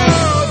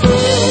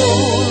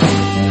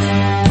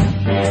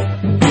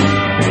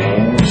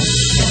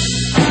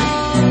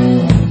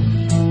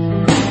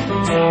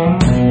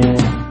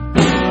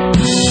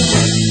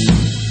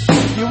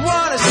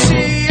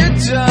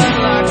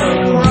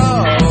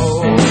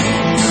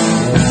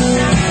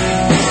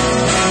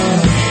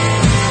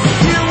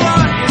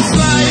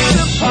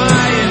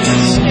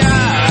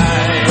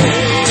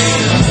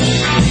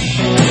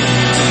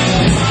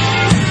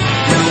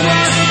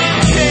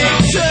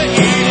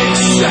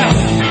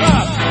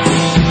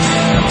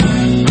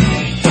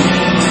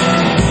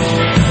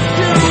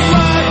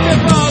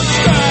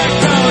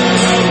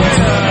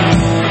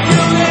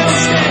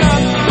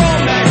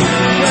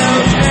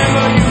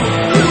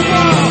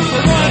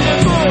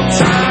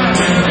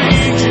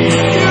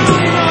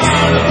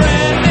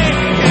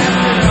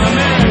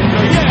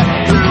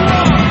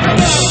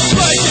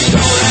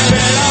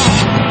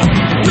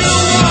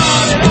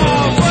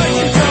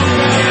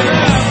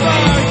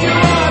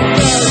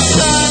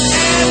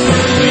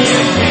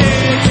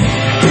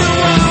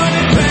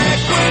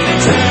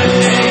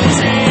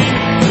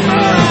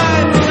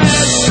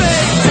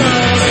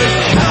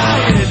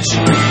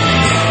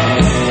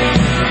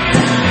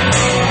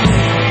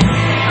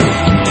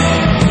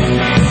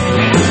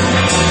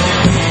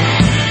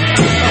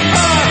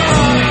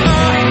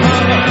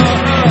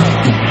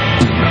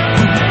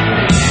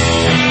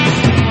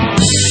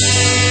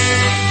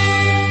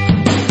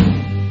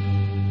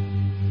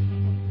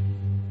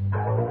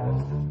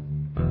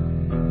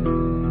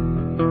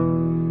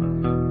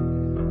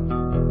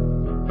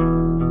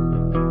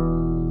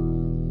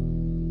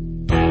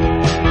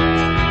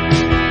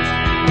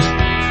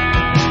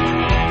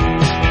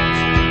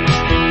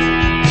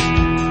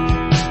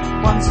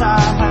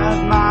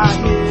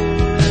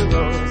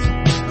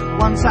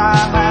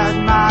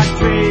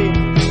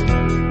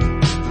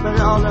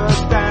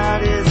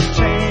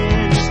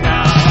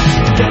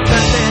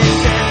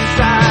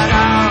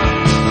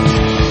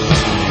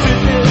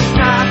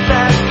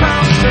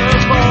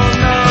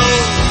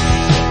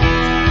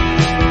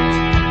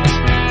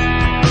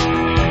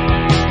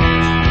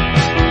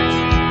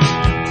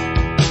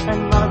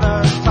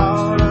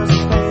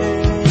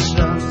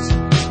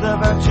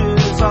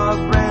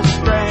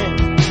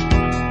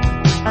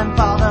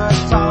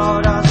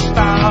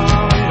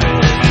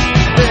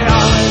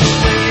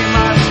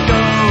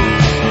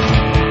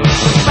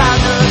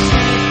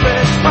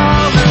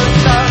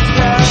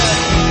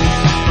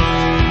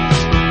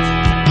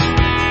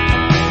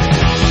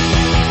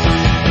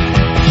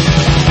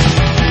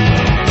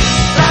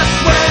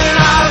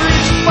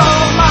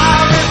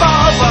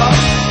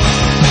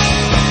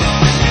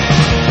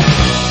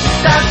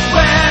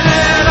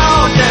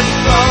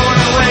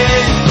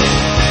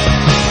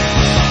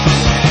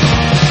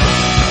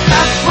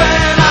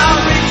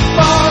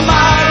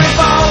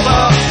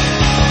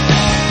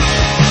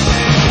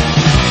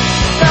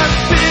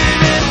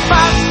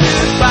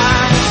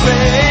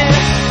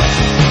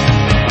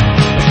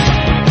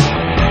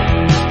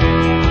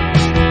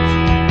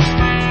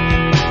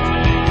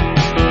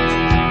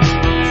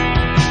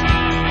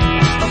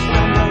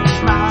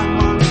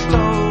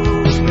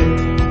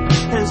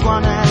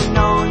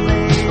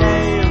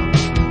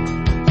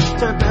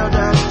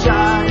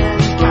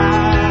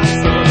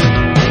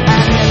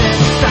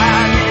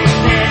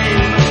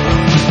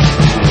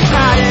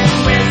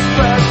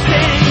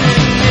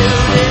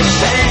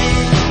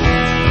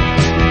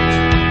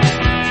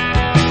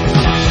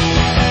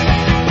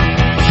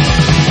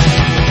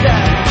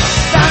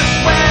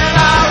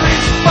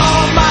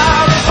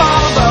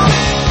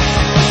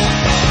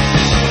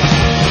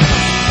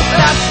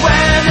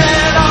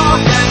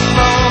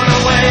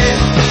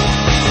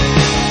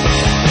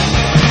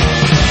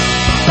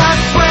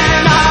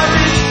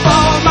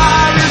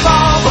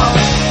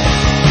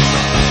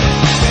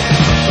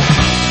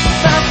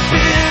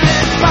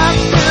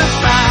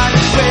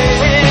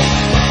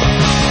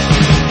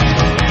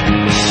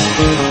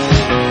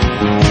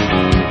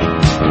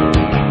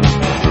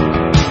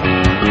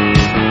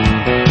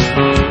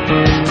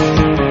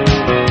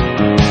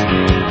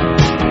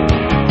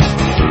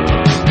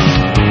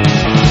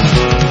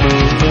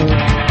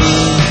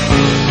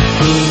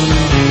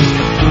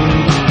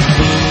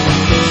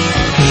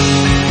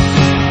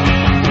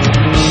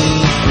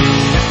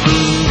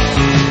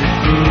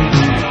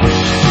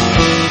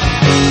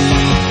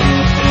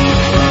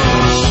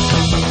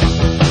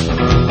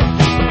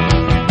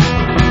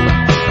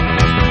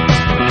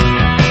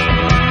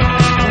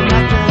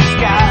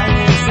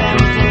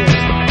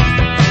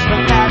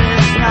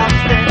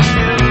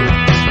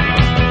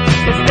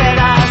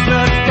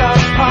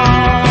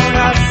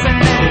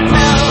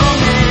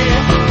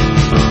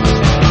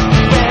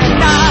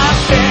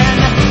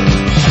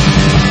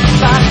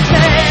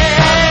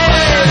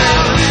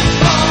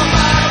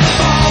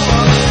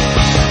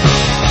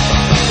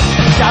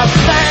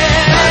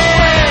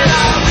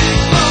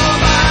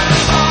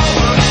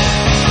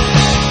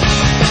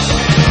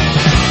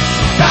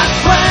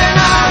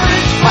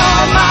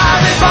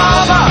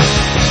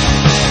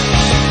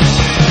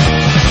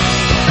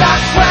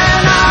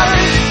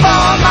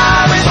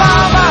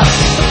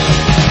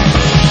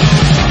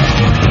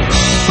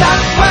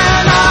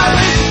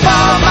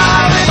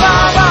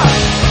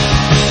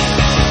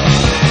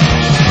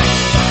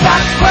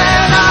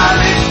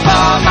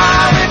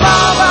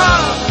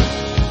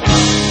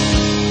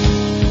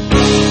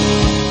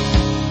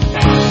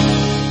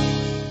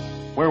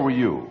 were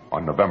you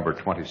on November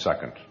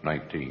 22nd,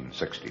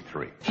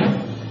 1963?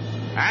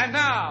 And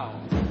now,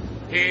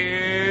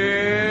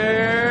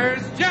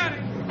 here's Johnny.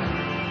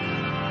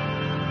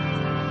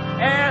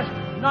 Ask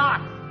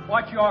not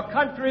what your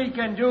country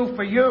can do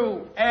for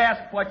you.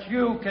 Ask what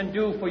you can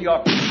do for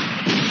your...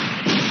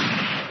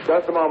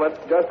 Just a moment.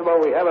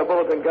 We have a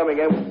bulletin coming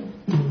in.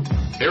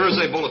 Here is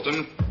a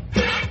bulletin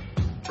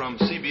from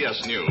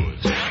CBS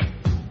News.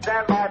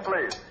 Stand by,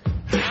 please.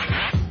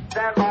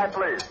 Stand by,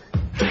 please.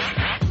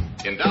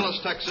 In Dallas,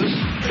 Texas,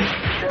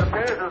 it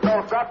appears as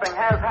though something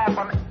has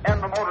happened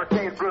in the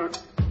motorcade route.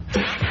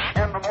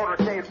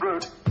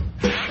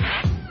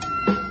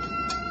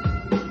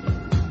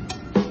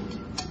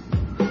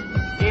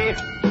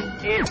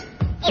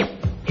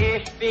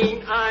 Ich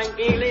bin ein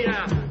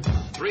Berliner.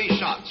 3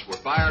 shots were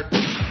fired.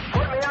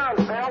 Put me on,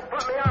 Phil.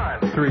 Put me on.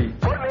 3.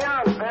 Put me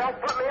on, Phil.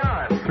 Put me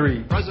on.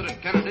 3.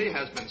 President Kennedy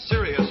has been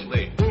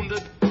seriously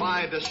wounded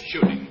by this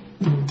shooting.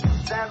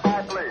 Stand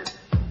by, please.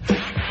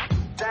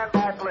 Stand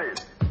by,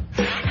 please.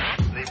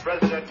 The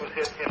president was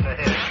hit in the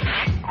head.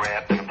 He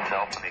grabbed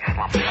himself and he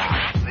slumped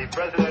down. The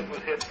president was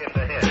hit in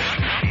the head.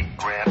 He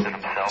grabbed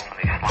himself and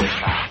he slumped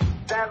down.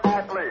 Stand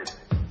by, please.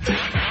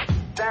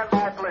 Stand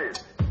by, please.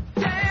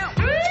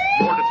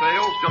 More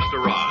details just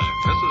arrived.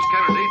 Mrs.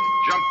 Kennedy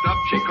jumped up.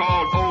 She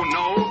called, "Oh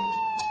no!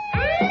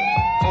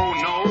 Oh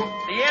no!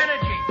 The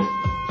energy.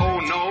 Oh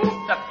no!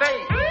 The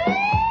faith.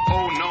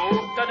 Oh no!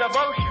 The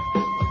devotion.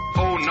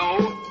 Oh no!"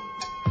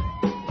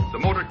 The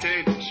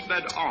motorcade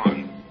sped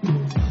on.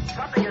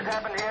 Something has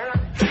happened here.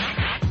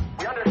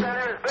 We understand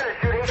there has been a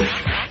shooting.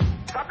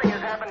 Something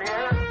has happened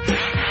here.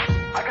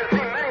 I can see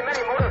many,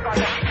 many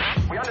motorcycles.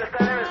 We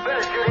understand there has been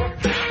a shooting.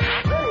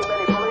 Many,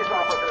 many police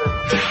officers.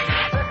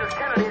 Mrs.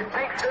 Kennedy's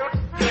pink suit.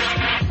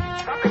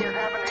 Something has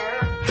happened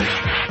here.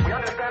 We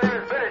understand there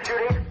has been a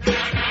shooting.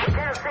 We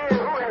can't see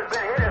who has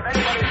been hit, if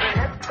anybody's been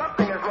hit.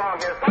 Something is wrong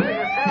here. Something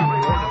is terribly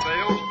More wrong.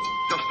 details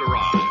just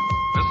arrived.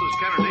 Mrs.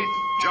 Kennedy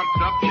jumped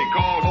up. She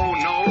called, "Oh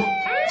no!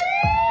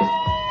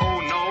 Oh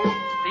no!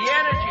 The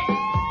energy.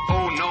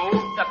 Oh no!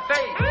 The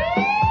faith.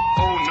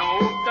 Oh no!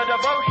 The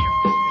devotion.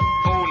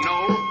 Oh no!"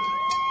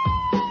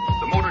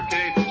 The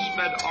motorcade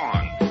sped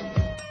on.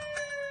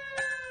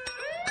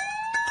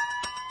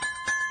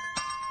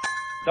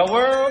 The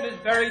world is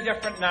very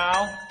different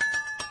now.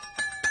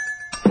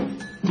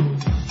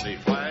 The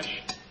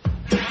flash,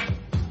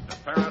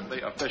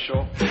 apparently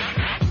official.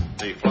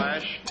 The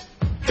flash,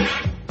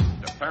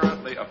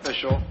 apparently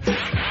official.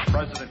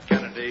 President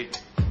Kennedy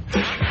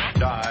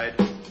died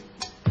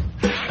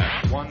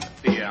at 1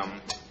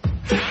 p.m.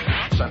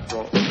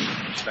 Central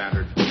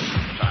Standard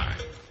Time.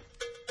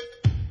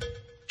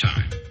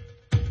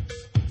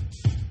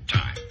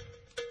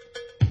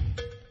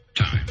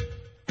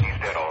 He's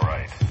dead all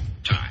right.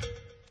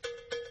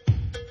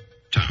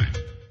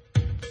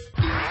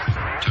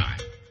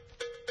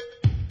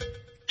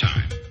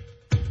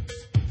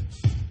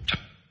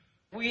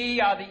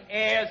 We are the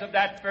heirs of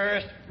that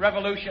first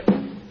revolution.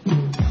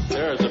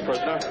 There is a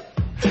prisoner.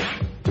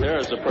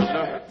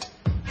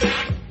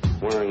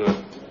 Wearing a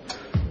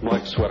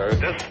black sweater.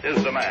 This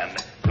is the man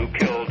who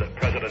killed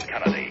President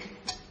Kennedy.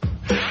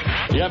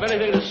 Do you have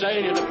anything to say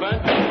in your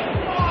defense?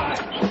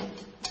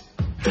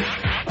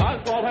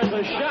 Oswald has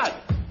been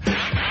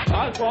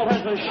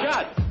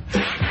shot.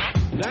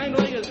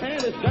 Dangling, his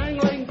hand is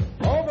dangling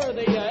over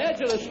the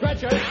edge of the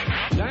stretcher.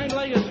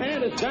 His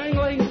hand is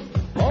dangling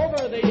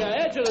over the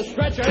edge of the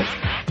stretcher.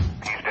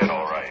 He's dead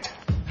all right.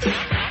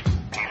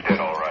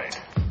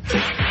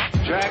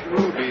 Jack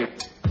Ruby.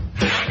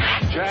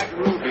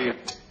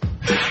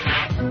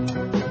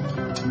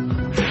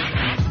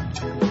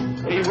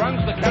 He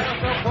runs the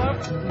Carousel Club.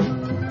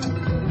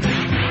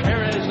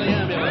 Here is the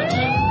ambulance.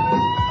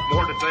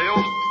 More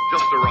details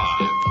just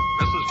arrived.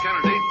 Mrs.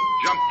 Kennedy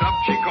jumped up.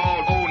 She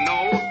called, "Oh no!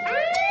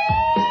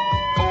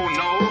 Oh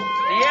no!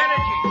 The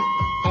energy.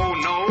 Oh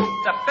no!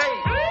 The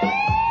faith.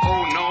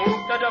 Oh no!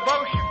 The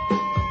devotion.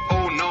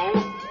 Oh no!"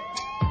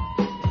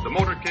 The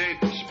motorcade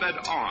sped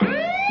on.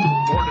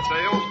 More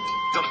details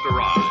just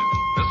arrived.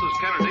 Mrs.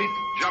 Kennedy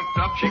jumped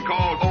up. She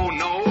called, "Oh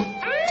no!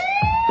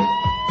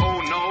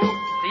 Oh no!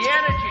 The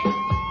energy.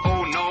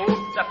 Oh no!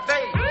 The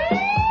faith.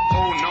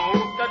 Oh no!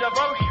 The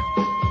devotion.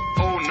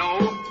 Oh no!"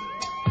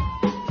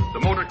 The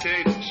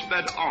motorcade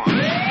sped on.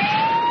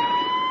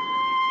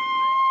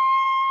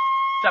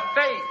 The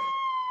faith.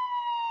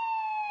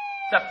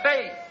 The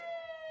faith.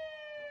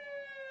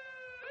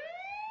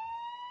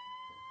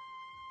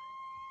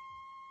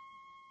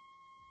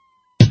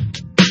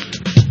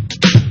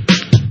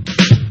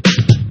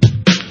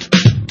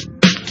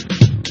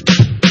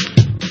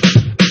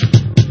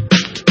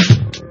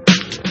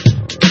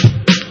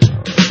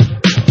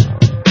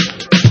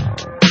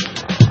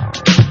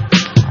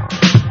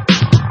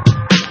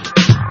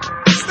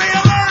 Stay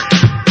alert!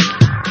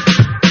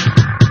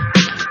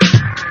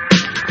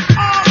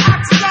 All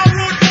oxygen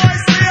road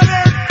boys, stay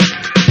alert!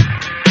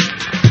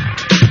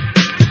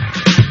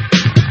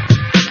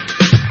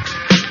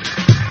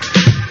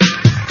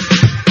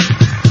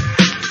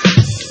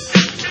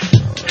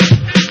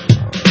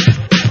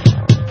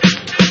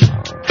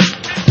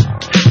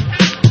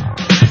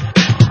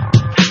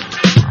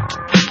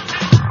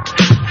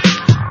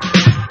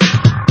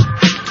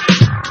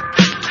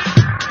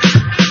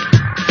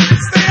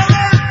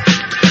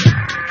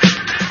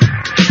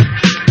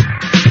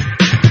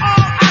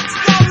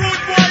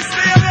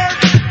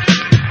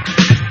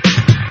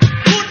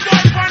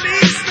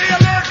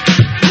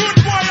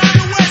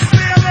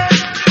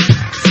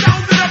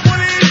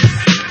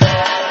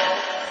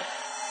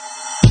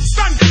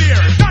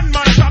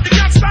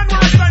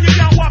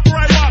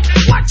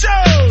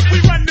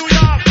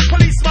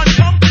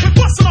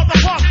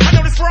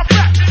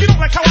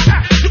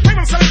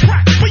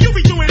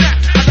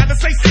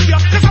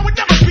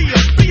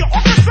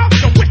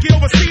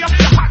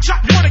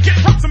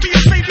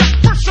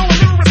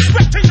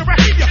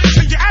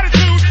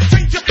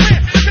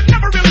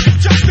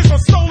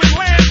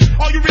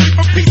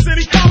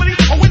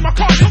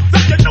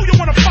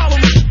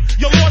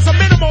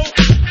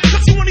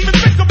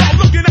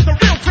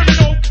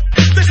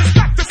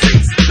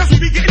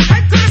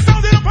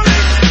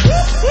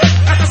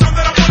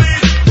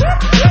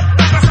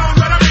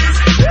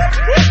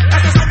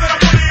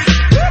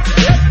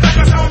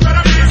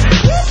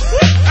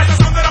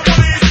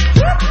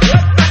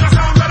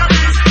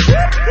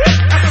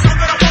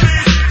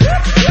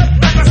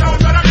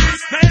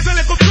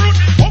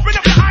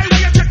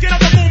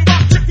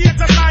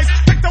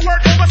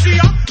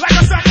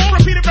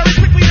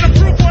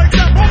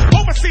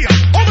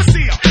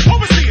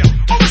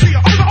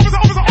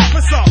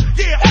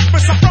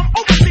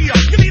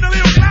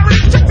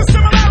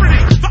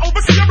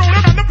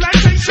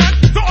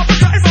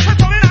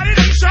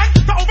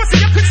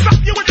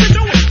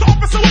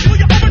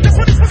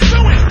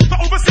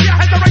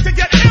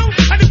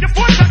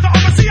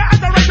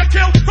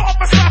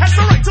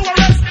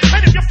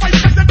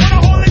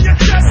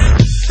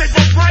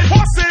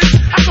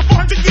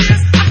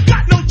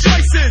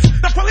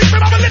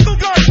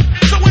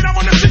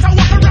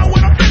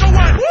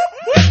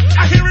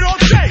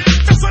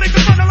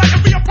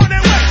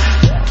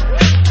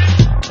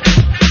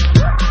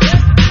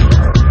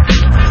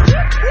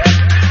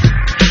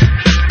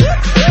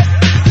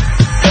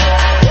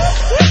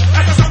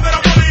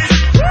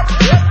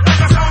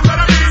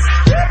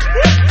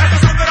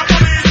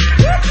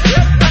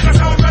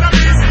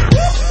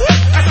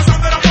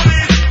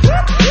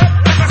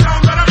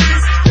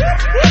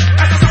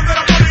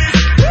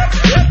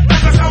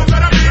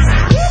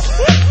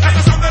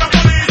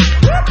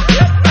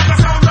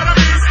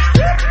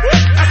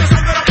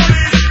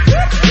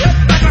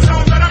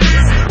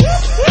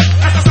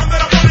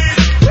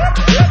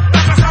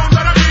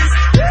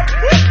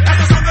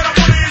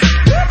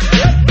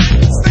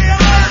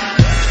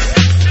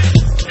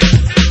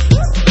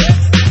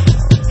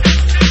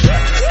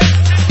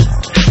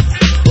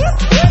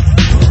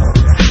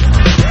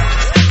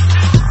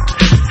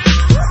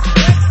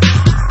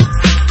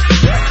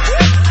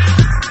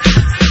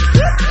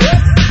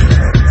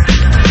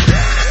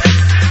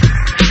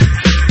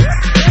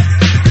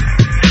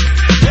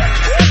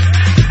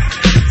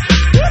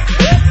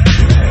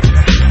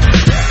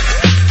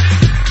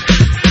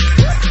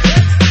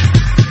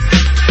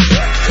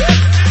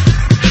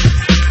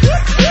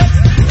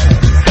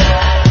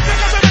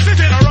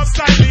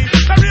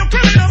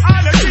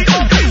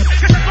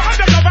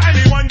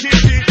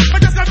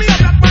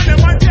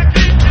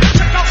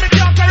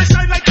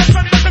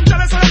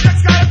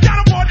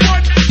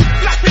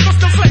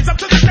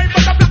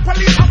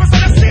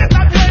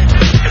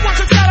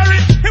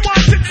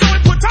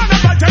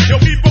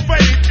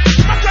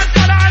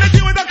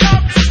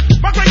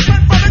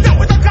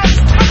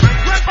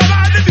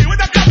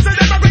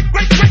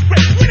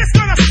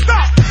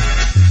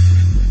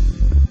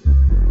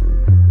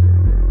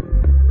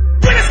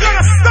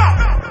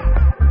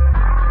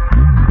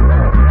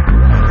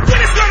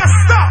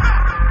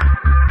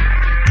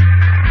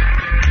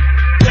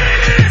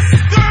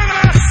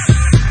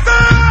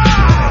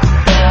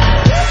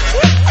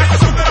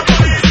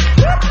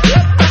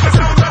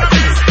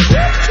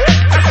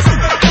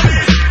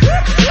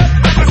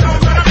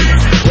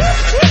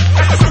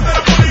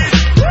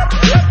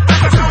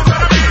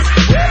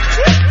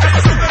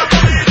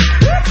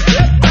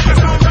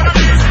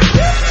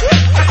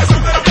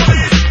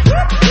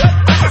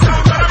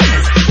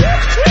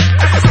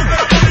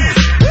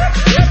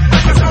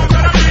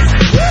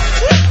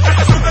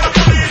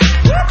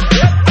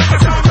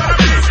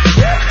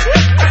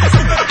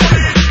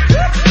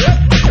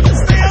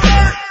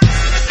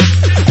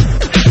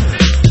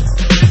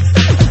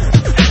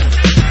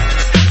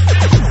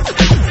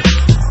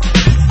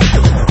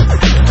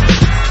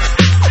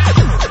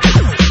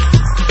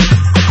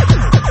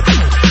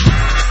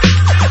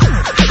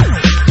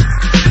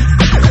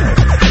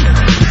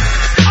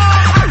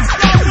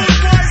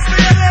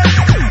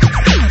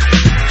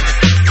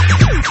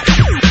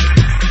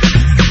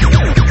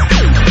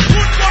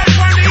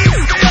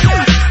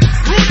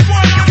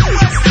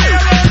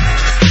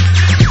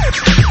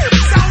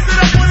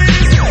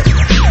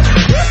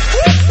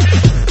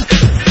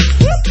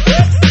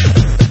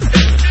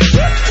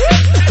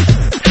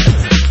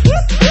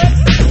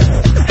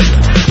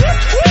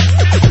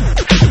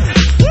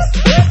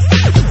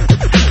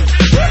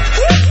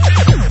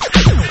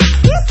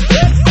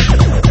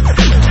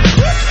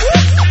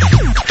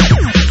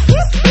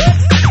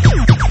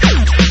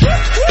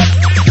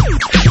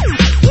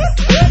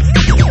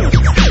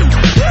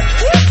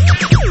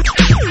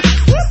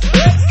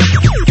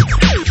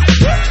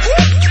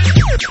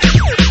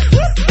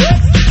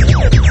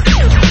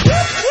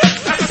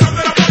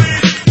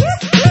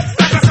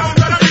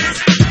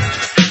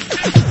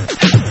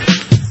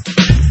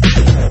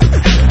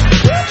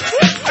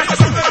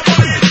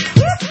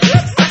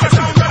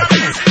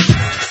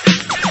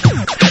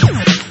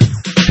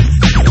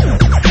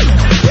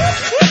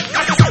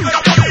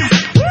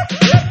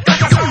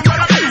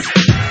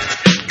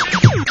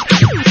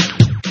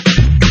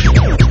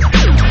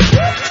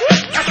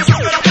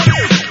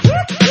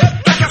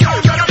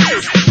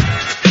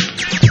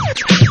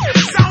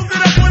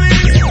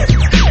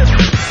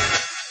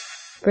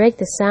 break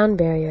the sound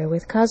barrier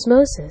with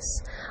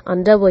Cosmosis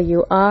on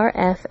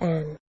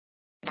WRFN.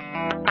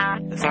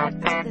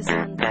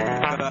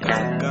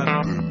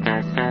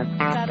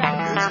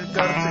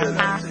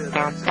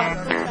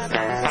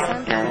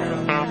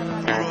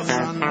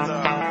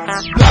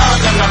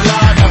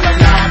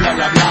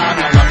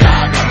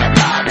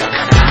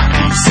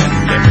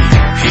 Dicen de mí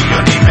y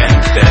yo ni me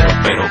entero,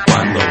 pero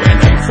cuando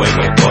ven el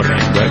fuego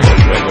corren luego,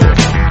 luego.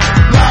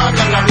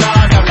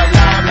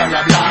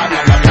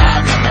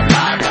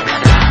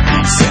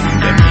 Dicen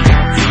de mí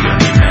y yo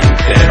ni me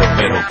entero,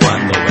 pero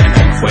cuando ven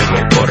el fuego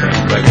corren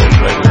luego,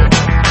 luego.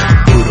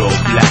 Puro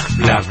bla,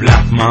 bla, bla,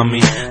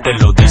 mami, te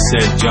lo dice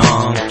el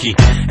junkie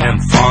en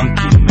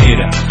funky.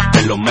 Mira,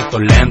 te lo meto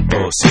lento,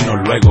 sino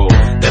luego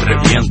te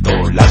reviento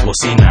las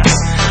bocinas.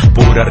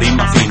 Pura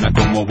rima fina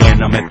como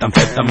buena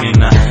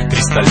metanfetamina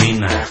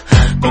cristalina,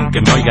 con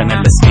que me oigan en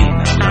la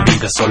esquina. La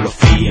vida solo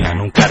fía,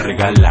 nunca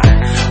regala.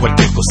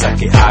 Cualquier cosa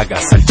que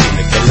hagas, al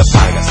chile que la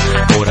pagas.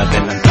 Por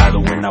adelantado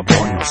o en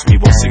abonos, mi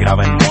voz se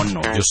graba en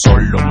mono. Yo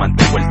solo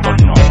mantengo el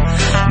tono,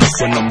 no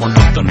sueno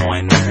monótono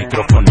en el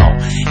micrófono.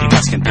 Y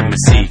más gente me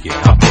sigue,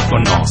 ¿a poco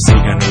no?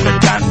 Sigan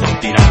inventando,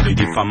 tirando y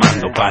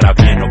difamando, para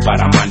bien o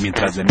para mal,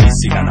 mientras de mí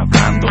sigan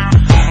hablando.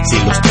 Si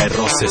los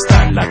perros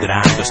están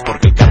ladrando, es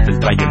porque el cártel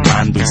trae el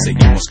mando y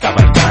seguimos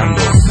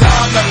cabalgando.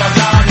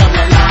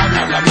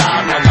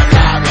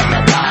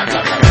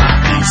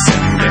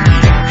 Dicen de mí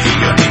y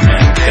yo ni me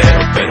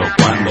entero, pero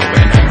cuando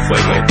ven el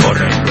fuego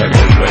corren luego,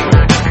 luego.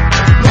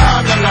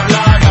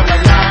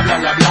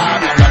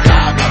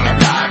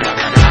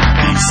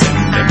 Dicen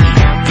de mí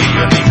y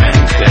yo ni me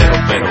entero,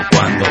 pero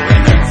cuando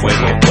ven el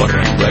fuego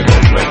corren luego,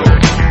 luego.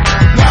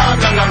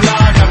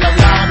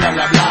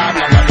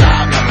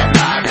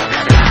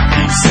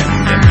 Dicen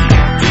de mí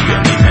y yo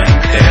ni me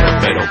entero,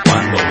 pero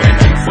cuando ven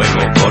el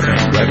fuego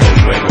corren luego,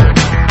 luego.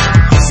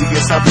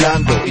 Sigues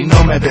hablando y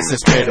no me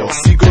desespero.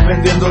 Sigo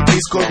vendiendo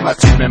discos, más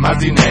chisme, más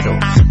dinero.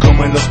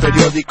 Como en los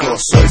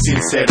periódicos, soy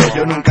sincero,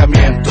 yo nunca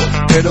miento.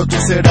 Pero tú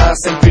serás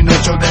el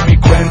Pinocho de mi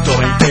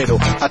cuento entero.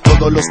 A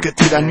todos los que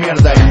tiran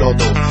mierda y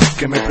lodo,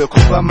 que me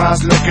preocupa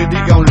más lo que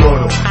diga un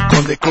loro.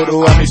 Con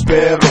decoro a mis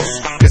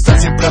perros, que están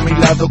siempre a mi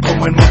lado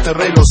como en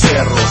Monterrey los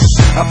cerros.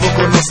 ¿A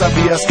poco no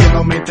sabías que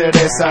no me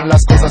interesan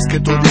las cosas que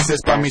tú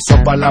dices? Pa' mí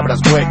son palabras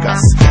huecas.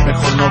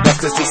 Mejor no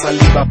gastes tu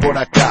saliva por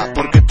acá,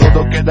 porque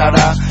todo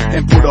quedará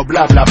en puro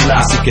bla bla bla.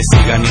 Así que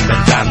sigan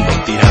inventando,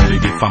 tirando y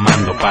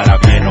difamando, para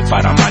bien o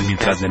para mal,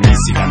 mientras de mí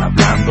sigan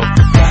hablando.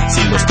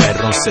 Si los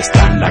perros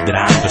están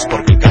ladrando, es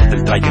porque el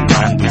cártel trae el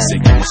mando y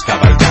seguimos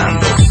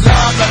cabalgando.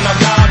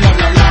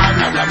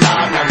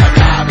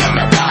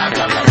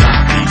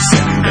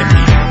 Dicen de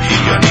mí y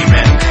yo ni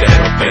me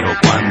entero, pero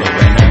cuando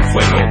ven el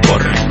fuego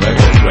corren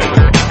luego,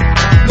 luego.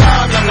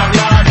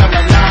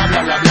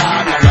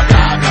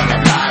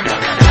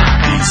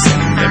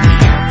 Dicen de mí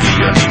y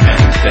yo ni me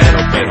entero,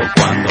 pero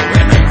cuando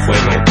ven el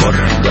fuego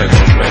corren luego,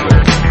 luego.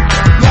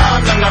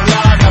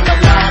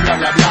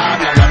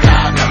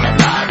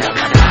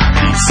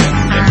 Dicen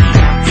de mí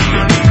y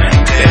yo ni me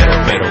entero,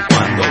 pero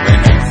cuando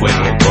ven el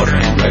fuego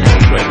corren luego,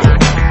 luego.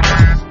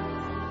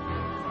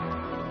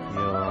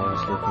 Yo, I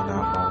was looking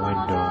out my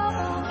window,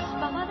 man,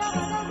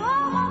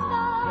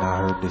 and I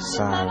heard the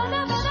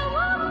sirens.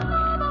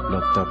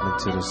 Looked up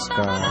into the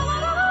sky,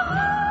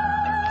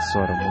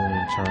 saw the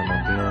moon turn to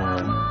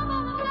blood.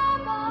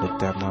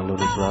 Looked at my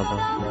little brother,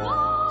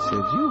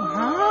 said, "You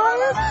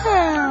high as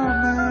hell,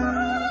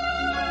 man."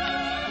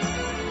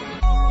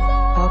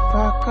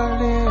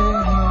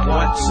 Apocalypse.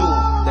 1, 2,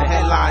 the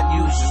headline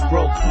news just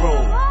broke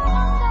through.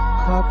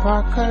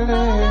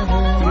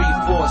 Apocalypse. 3,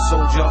 4,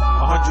 soldier,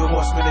 100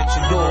 horsemen at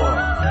your door.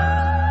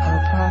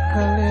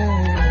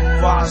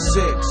 Apocalypse. 5,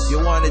 6, you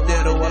want it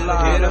dead or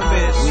alive? Hit or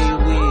miss.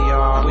 We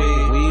are.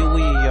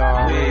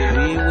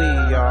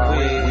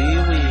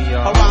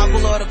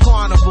 Arrival of the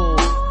carnival.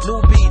 New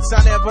beats, I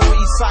never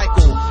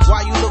recycle.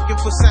 While you looking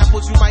for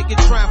samples, you might get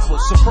trampled.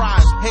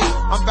 Surprise, hey,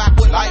 I'm back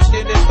with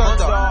lightning and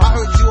thunder. I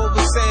heard you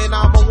over saying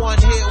I'm a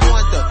one-hit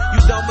wonder. You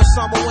done with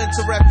summer,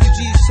 winter,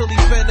 refugees till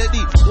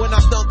infinity. When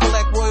I'm done,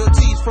 collect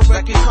royalties from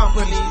record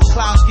companies.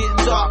 Clouds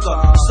getting darker,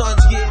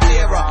 sun's getting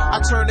nearer. I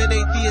turn an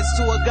atheist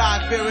to a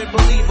God-fearing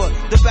believer.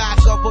 The back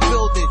of a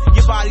building,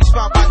 your body's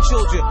found by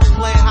children.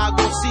 Playing hide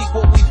go seek,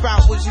 what we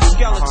found was your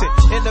skeleton.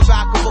 In the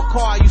back of a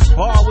car, you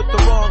spar with the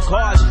wrong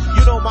cards.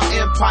 You know my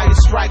empire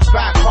strikes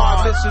back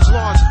hard. Missiles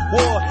launched,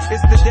 war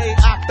is the day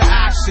after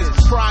ashes.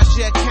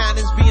 Project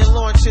cannons being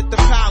launched at the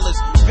palace.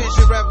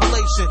 Vision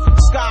revelation,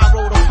 sky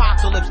road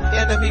apocalypse.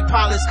 Enemy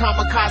pilots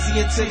kamikaze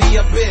into the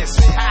abyss.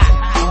 1,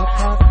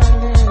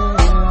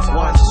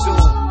 2,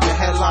 the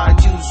headline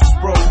news just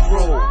broke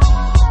through.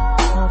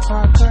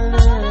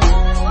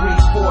 3,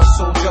 4,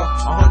 soldier,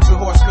 100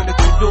 horsemen at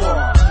your door.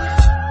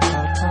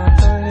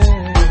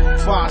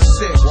 5,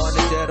 6,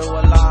 wanted dead or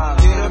alive.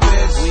 Hit or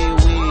miss. We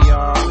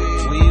are.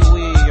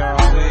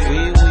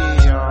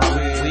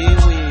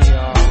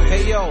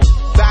 Hey yo,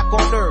 back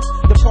on earth,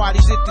 the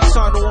party's at the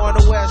tunnel on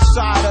the west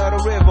side of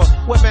the river.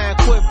 Where man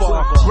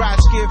quiver,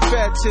 rats get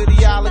fed to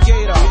the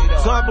alligator.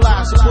 Gun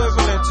blast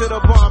equivalent to the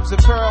bombs in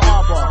Pearl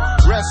Harbor.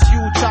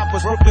 Rescue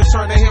choppers, Brooklyn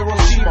turn to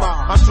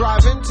Hiroshima. I'm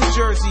driving to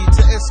Jersey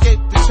to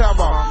escape the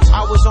terror.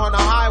 I was on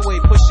the highway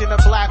pushing a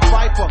black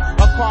Viper.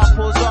 A car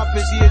pulls up,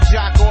 is he a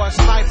jack or a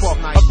sniper?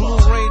 A blue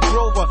Range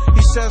Rover,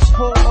 he says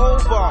pull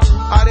over.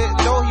 I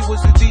didn't know he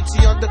was the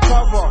DT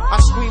undercover. I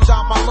screamed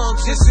out my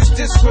lungs, this is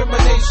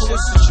discrimination,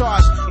 it's a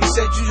charge. He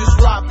said you just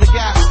robbed the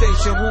gas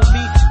station. Who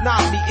me?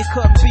 Not me, it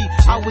couldn't be.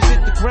 I was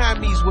at the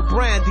Grammys with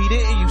Brandy,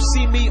 didn't you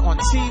see me on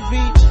TV?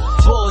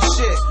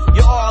 Bullshit,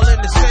 you're all in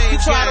the same. He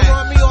tried to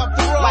run me off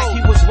the road like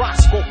he was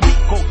Roscoe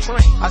Pico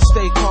Train. I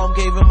stayed calm,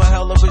 gave him a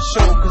hell of a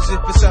show, cause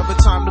if it's ever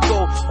time to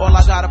go, all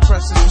I gotta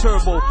press is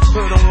turbo.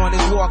 Heard him on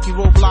his walkie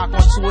roadblock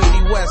on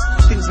 280 West.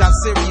 Things got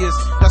serious,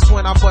 that's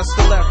when I bust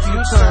the left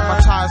U-turn.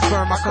 My tires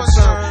burned, my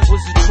concern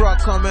was the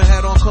truck coming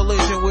head on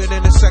collision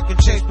within a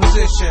second change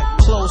position.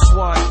 Close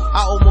one,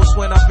 I almost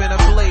went up in a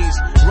blaze,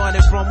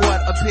 running from what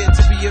appeared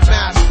to be a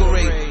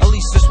masquerade. At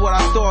least that's what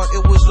I thought,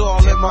 it was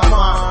all in my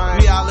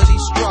mind. Reality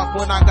struck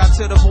when I got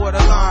to the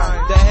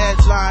borderline. The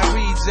headline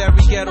reads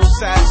every ghetto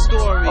sad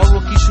story. A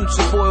rookie shoots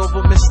a boy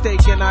over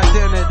mistaken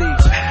identity.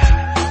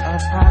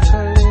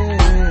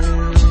 Apocalypse.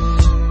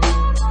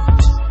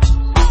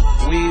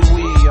 We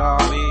are.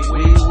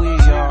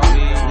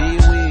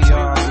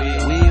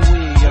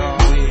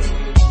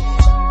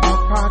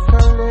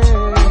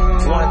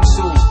 Apocalypse. 1,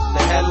 2,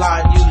 the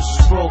headline you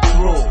scroll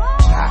through.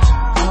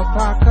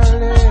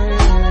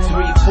 Apocalypse.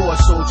 3, 4,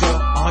 soldier,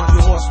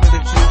 100 horsemen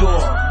at your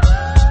door.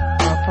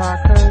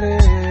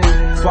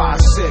 Apocalypse. 5,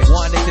 6,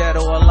 wanted dead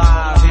or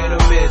alive, hit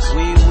or miss.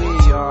 We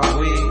are.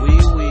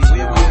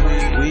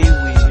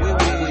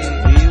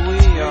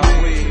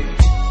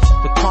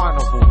 The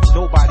carnival,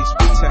 nobody's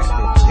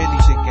protected.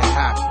 Anything can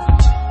happen.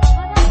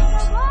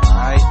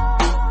 Alright?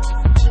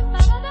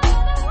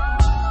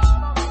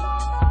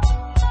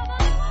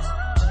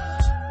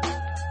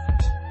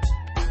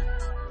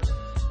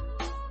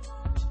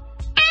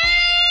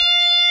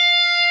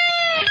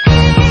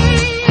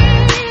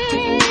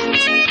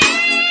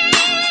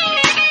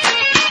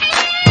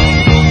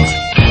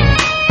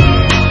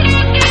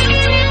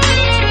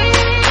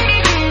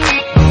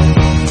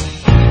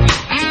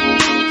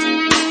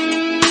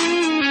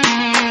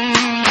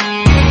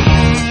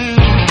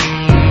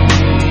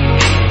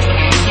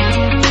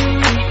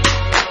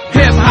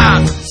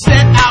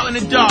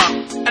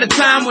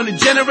 When a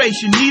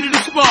generation needed a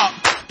spark,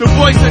 the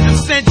voice of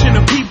dissension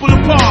of people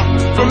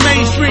apart from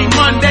mainstream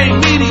mundane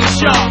media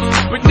sharp.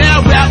 But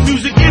now rap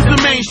music is the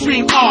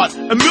mainstream art,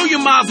 a million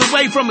miles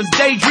away from its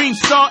daydream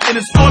start, and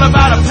it's all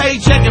about a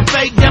paycheck and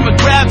fake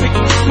demographics.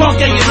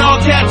 Punk and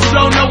all cats who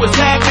don't know what's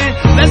happening.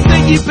 Let's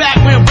take it back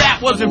when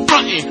rap wasn't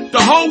frontin'.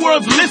 The whole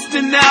world's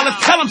listening now.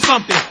 Let's tell them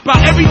something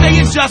about everyday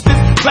injustice,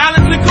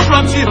 violence and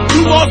corruption.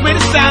 New laws made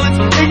of silence,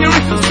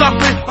 ignorance and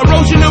suffering,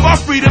 erosion of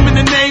our freedom in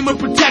the name of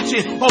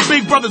protection. While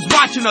big brothers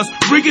watching us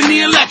rigging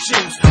the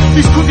elections.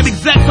 These crooked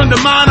execs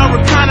undermine our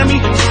economy,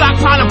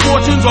 stockpiling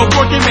fortunes or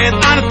working man's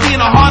honesty,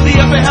 and are hardly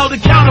ever held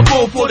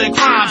accountable for their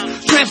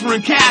crimes.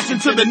 Transferring cash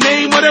into the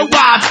name of their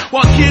wives,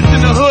 while kids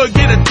in the hood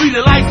get a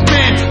treated like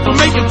man for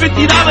making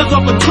 $50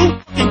 off of 2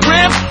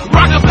 grams.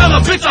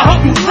 Rockefeller, bitch, I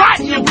hope you rot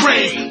in your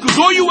grave. Cause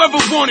all you ever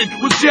wanted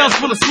was jails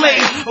full of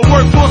slaves, a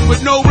workforce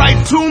with no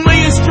rights, 2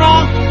 million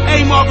strong.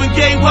 Hey Marvin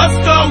Gaye, what's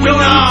going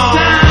on?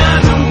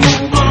 Time to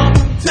move on,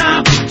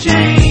 time to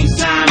change,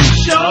 time to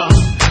show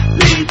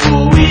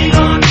people we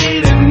don't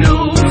need a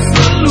new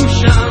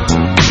solution.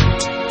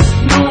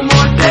 No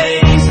more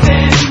days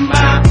standing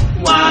by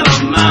while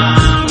our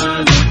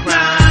mamas are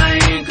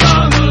crying,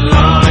 cause the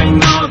law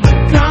ignored the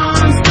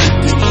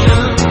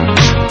Constitution.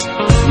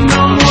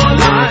 No more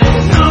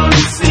lies, no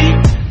deceit,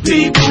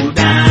 people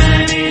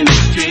dying in the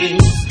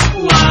streets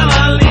while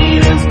our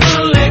leaders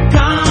collect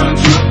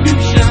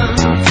contributions.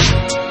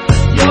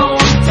 Yo,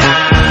 I'm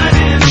tired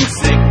and I'm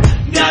sick,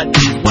 got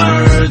these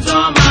words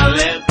on my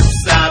lips.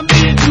 I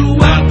bid you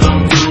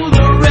welcome to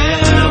the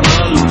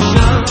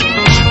revolution.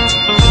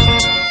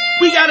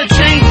 We gotta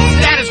change the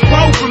status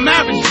quo from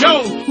average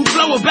Joes who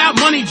flow about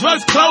money,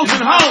 drugs, clothes,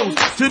 and hoes,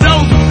 to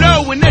those who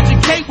know and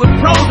educate with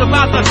pros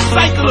about the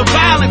cycle of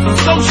violence and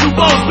social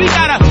woes. We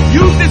gotta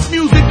use this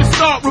music to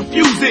start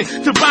refusing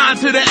to bind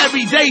to the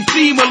everyday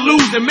theme of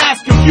losing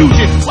mass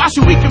confusion. Why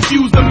should we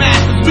confuse the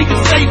masses? We can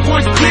say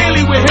points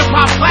clearly with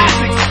hip-hop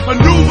classics. A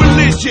new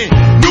religion,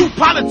 new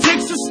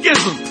politics, a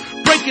schism,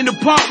 breaking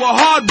apart with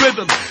hard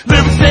rhythms.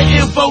 Lyrics that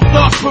invoke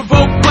thoughts,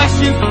 provoke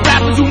questions.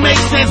 Rappers who make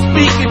sense,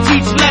 speak and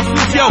teach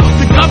lessons. Yo,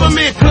 the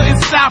government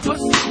couldn't stop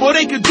us. All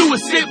they could do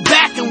is sit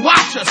back and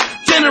watch us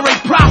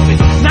generate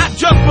profits. Not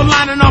just for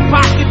lining our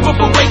pockets, but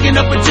for waking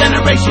up a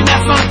generation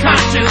that's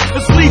unconscious.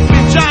 A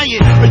sleeping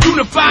giant, a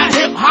unified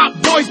hip-hop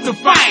voice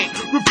defiant,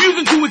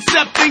 refusing to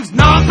accept things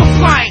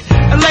non-compliant.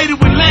 Elated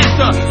with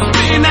laughter,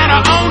 spitting out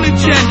our own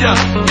agenda,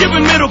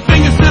 giving middle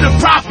fingers to the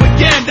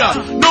propaganda.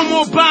 No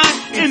more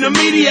buying in the the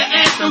media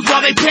anthems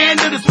while they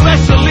pander to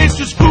special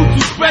interest groups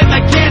who spread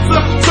like cancer,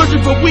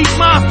 searching for weak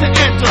minds to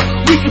enter.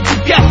 We can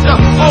forget the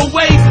old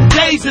ways and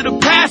days of the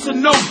past,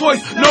 and no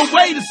voice, no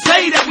way to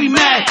say that we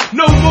mad.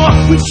 No more,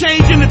 we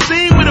changing the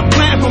theme with a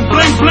plan from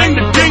bling bling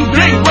to ding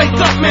ding. Wake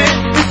up, man,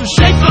 it's a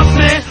shake up,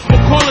 man, or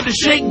call it a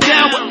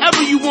shakedown.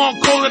 Whatever you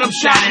want, call it. I'm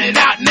shouting it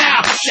out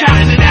now,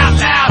 shouting it out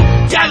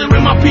loud.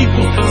 Gathering my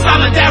people,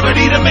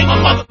 solidarity to make my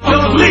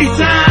motherfucker bleed.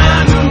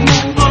 Time to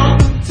move on,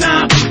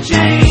 time to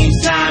change,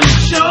 time to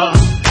show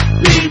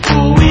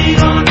people we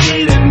gon'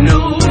 need a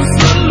new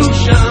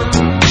solution.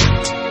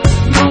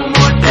 No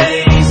more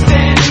days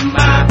standing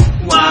by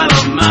while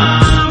our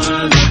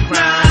mamas are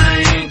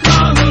crying,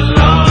 'cause the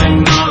law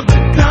ignores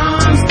the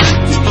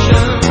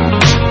Constitution.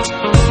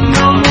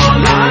 No more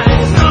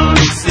lies, no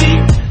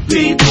deceit,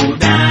 people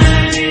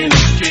dying in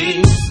the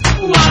streets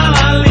while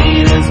our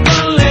leaders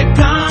collect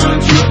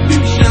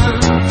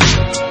contributions.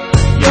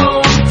 Yo,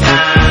 I'm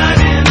tired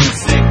and I'm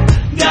sick,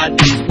 got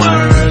these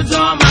words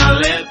on my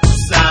lips.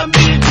 I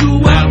bid you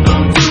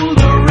welcome to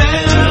the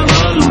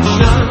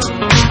revolution.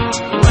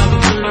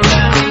 Welcome to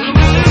the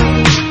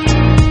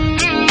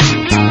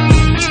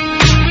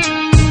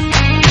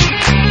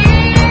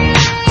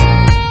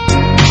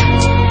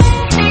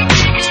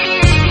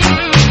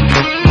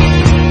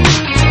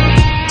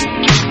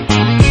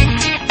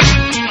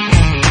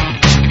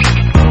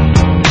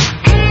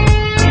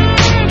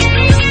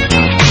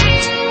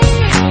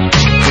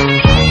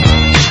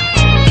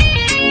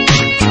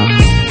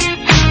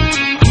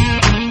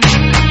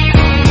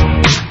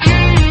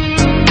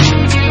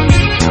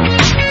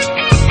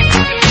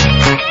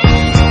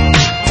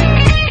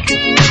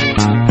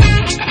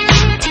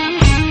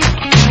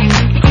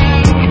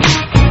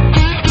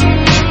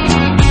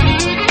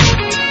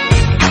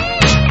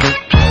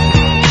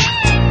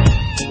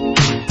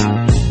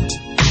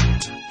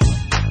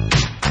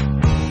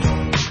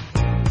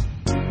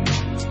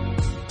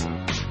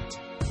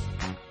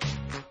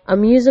A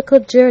musical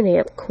journey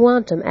of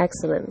quantum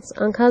excellence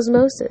on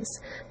Cosmosis,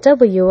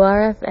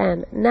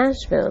 WRFN,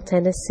 Nashville,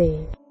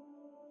 Tennessee.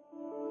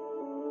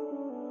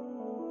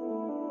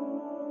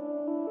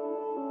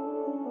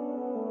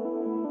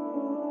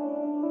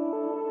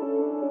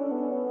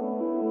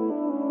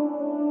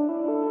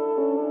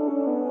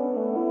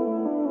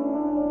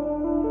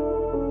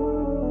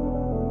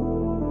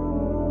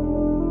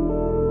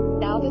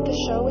 Now that the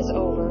show is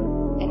over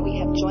and we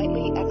have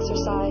jointly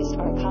exercised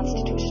our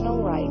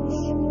constitutional rights,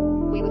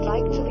 we would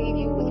like to leave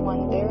you with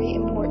one very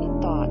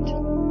important thought.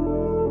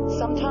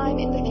 Sometime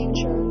in the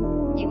future,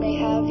 you may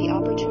have the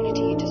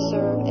opportunity to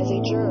serve as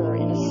a juror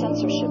in a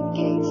censorship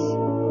case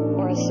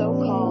or a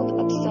so-called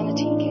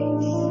obscenity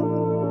case.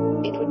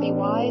 It would be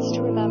wise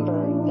to remember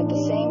that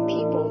the same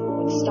people who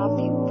would stop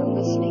you from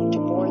listening to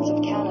Boards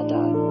of Canada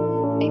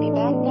may be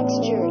back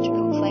next year to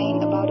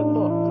complain about a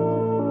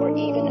book or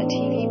even a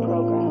TV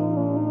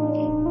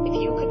program. If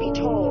you could be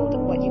told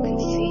what you can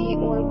see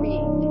or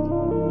read,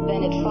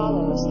 then it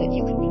follows that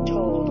you can be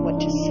told what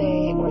to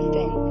say or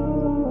think.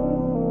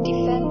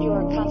 Defend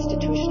your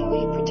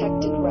constitutionally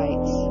protected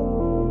rights.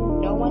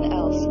 No one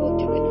else will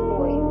do it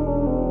for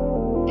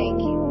you.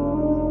 Thank you.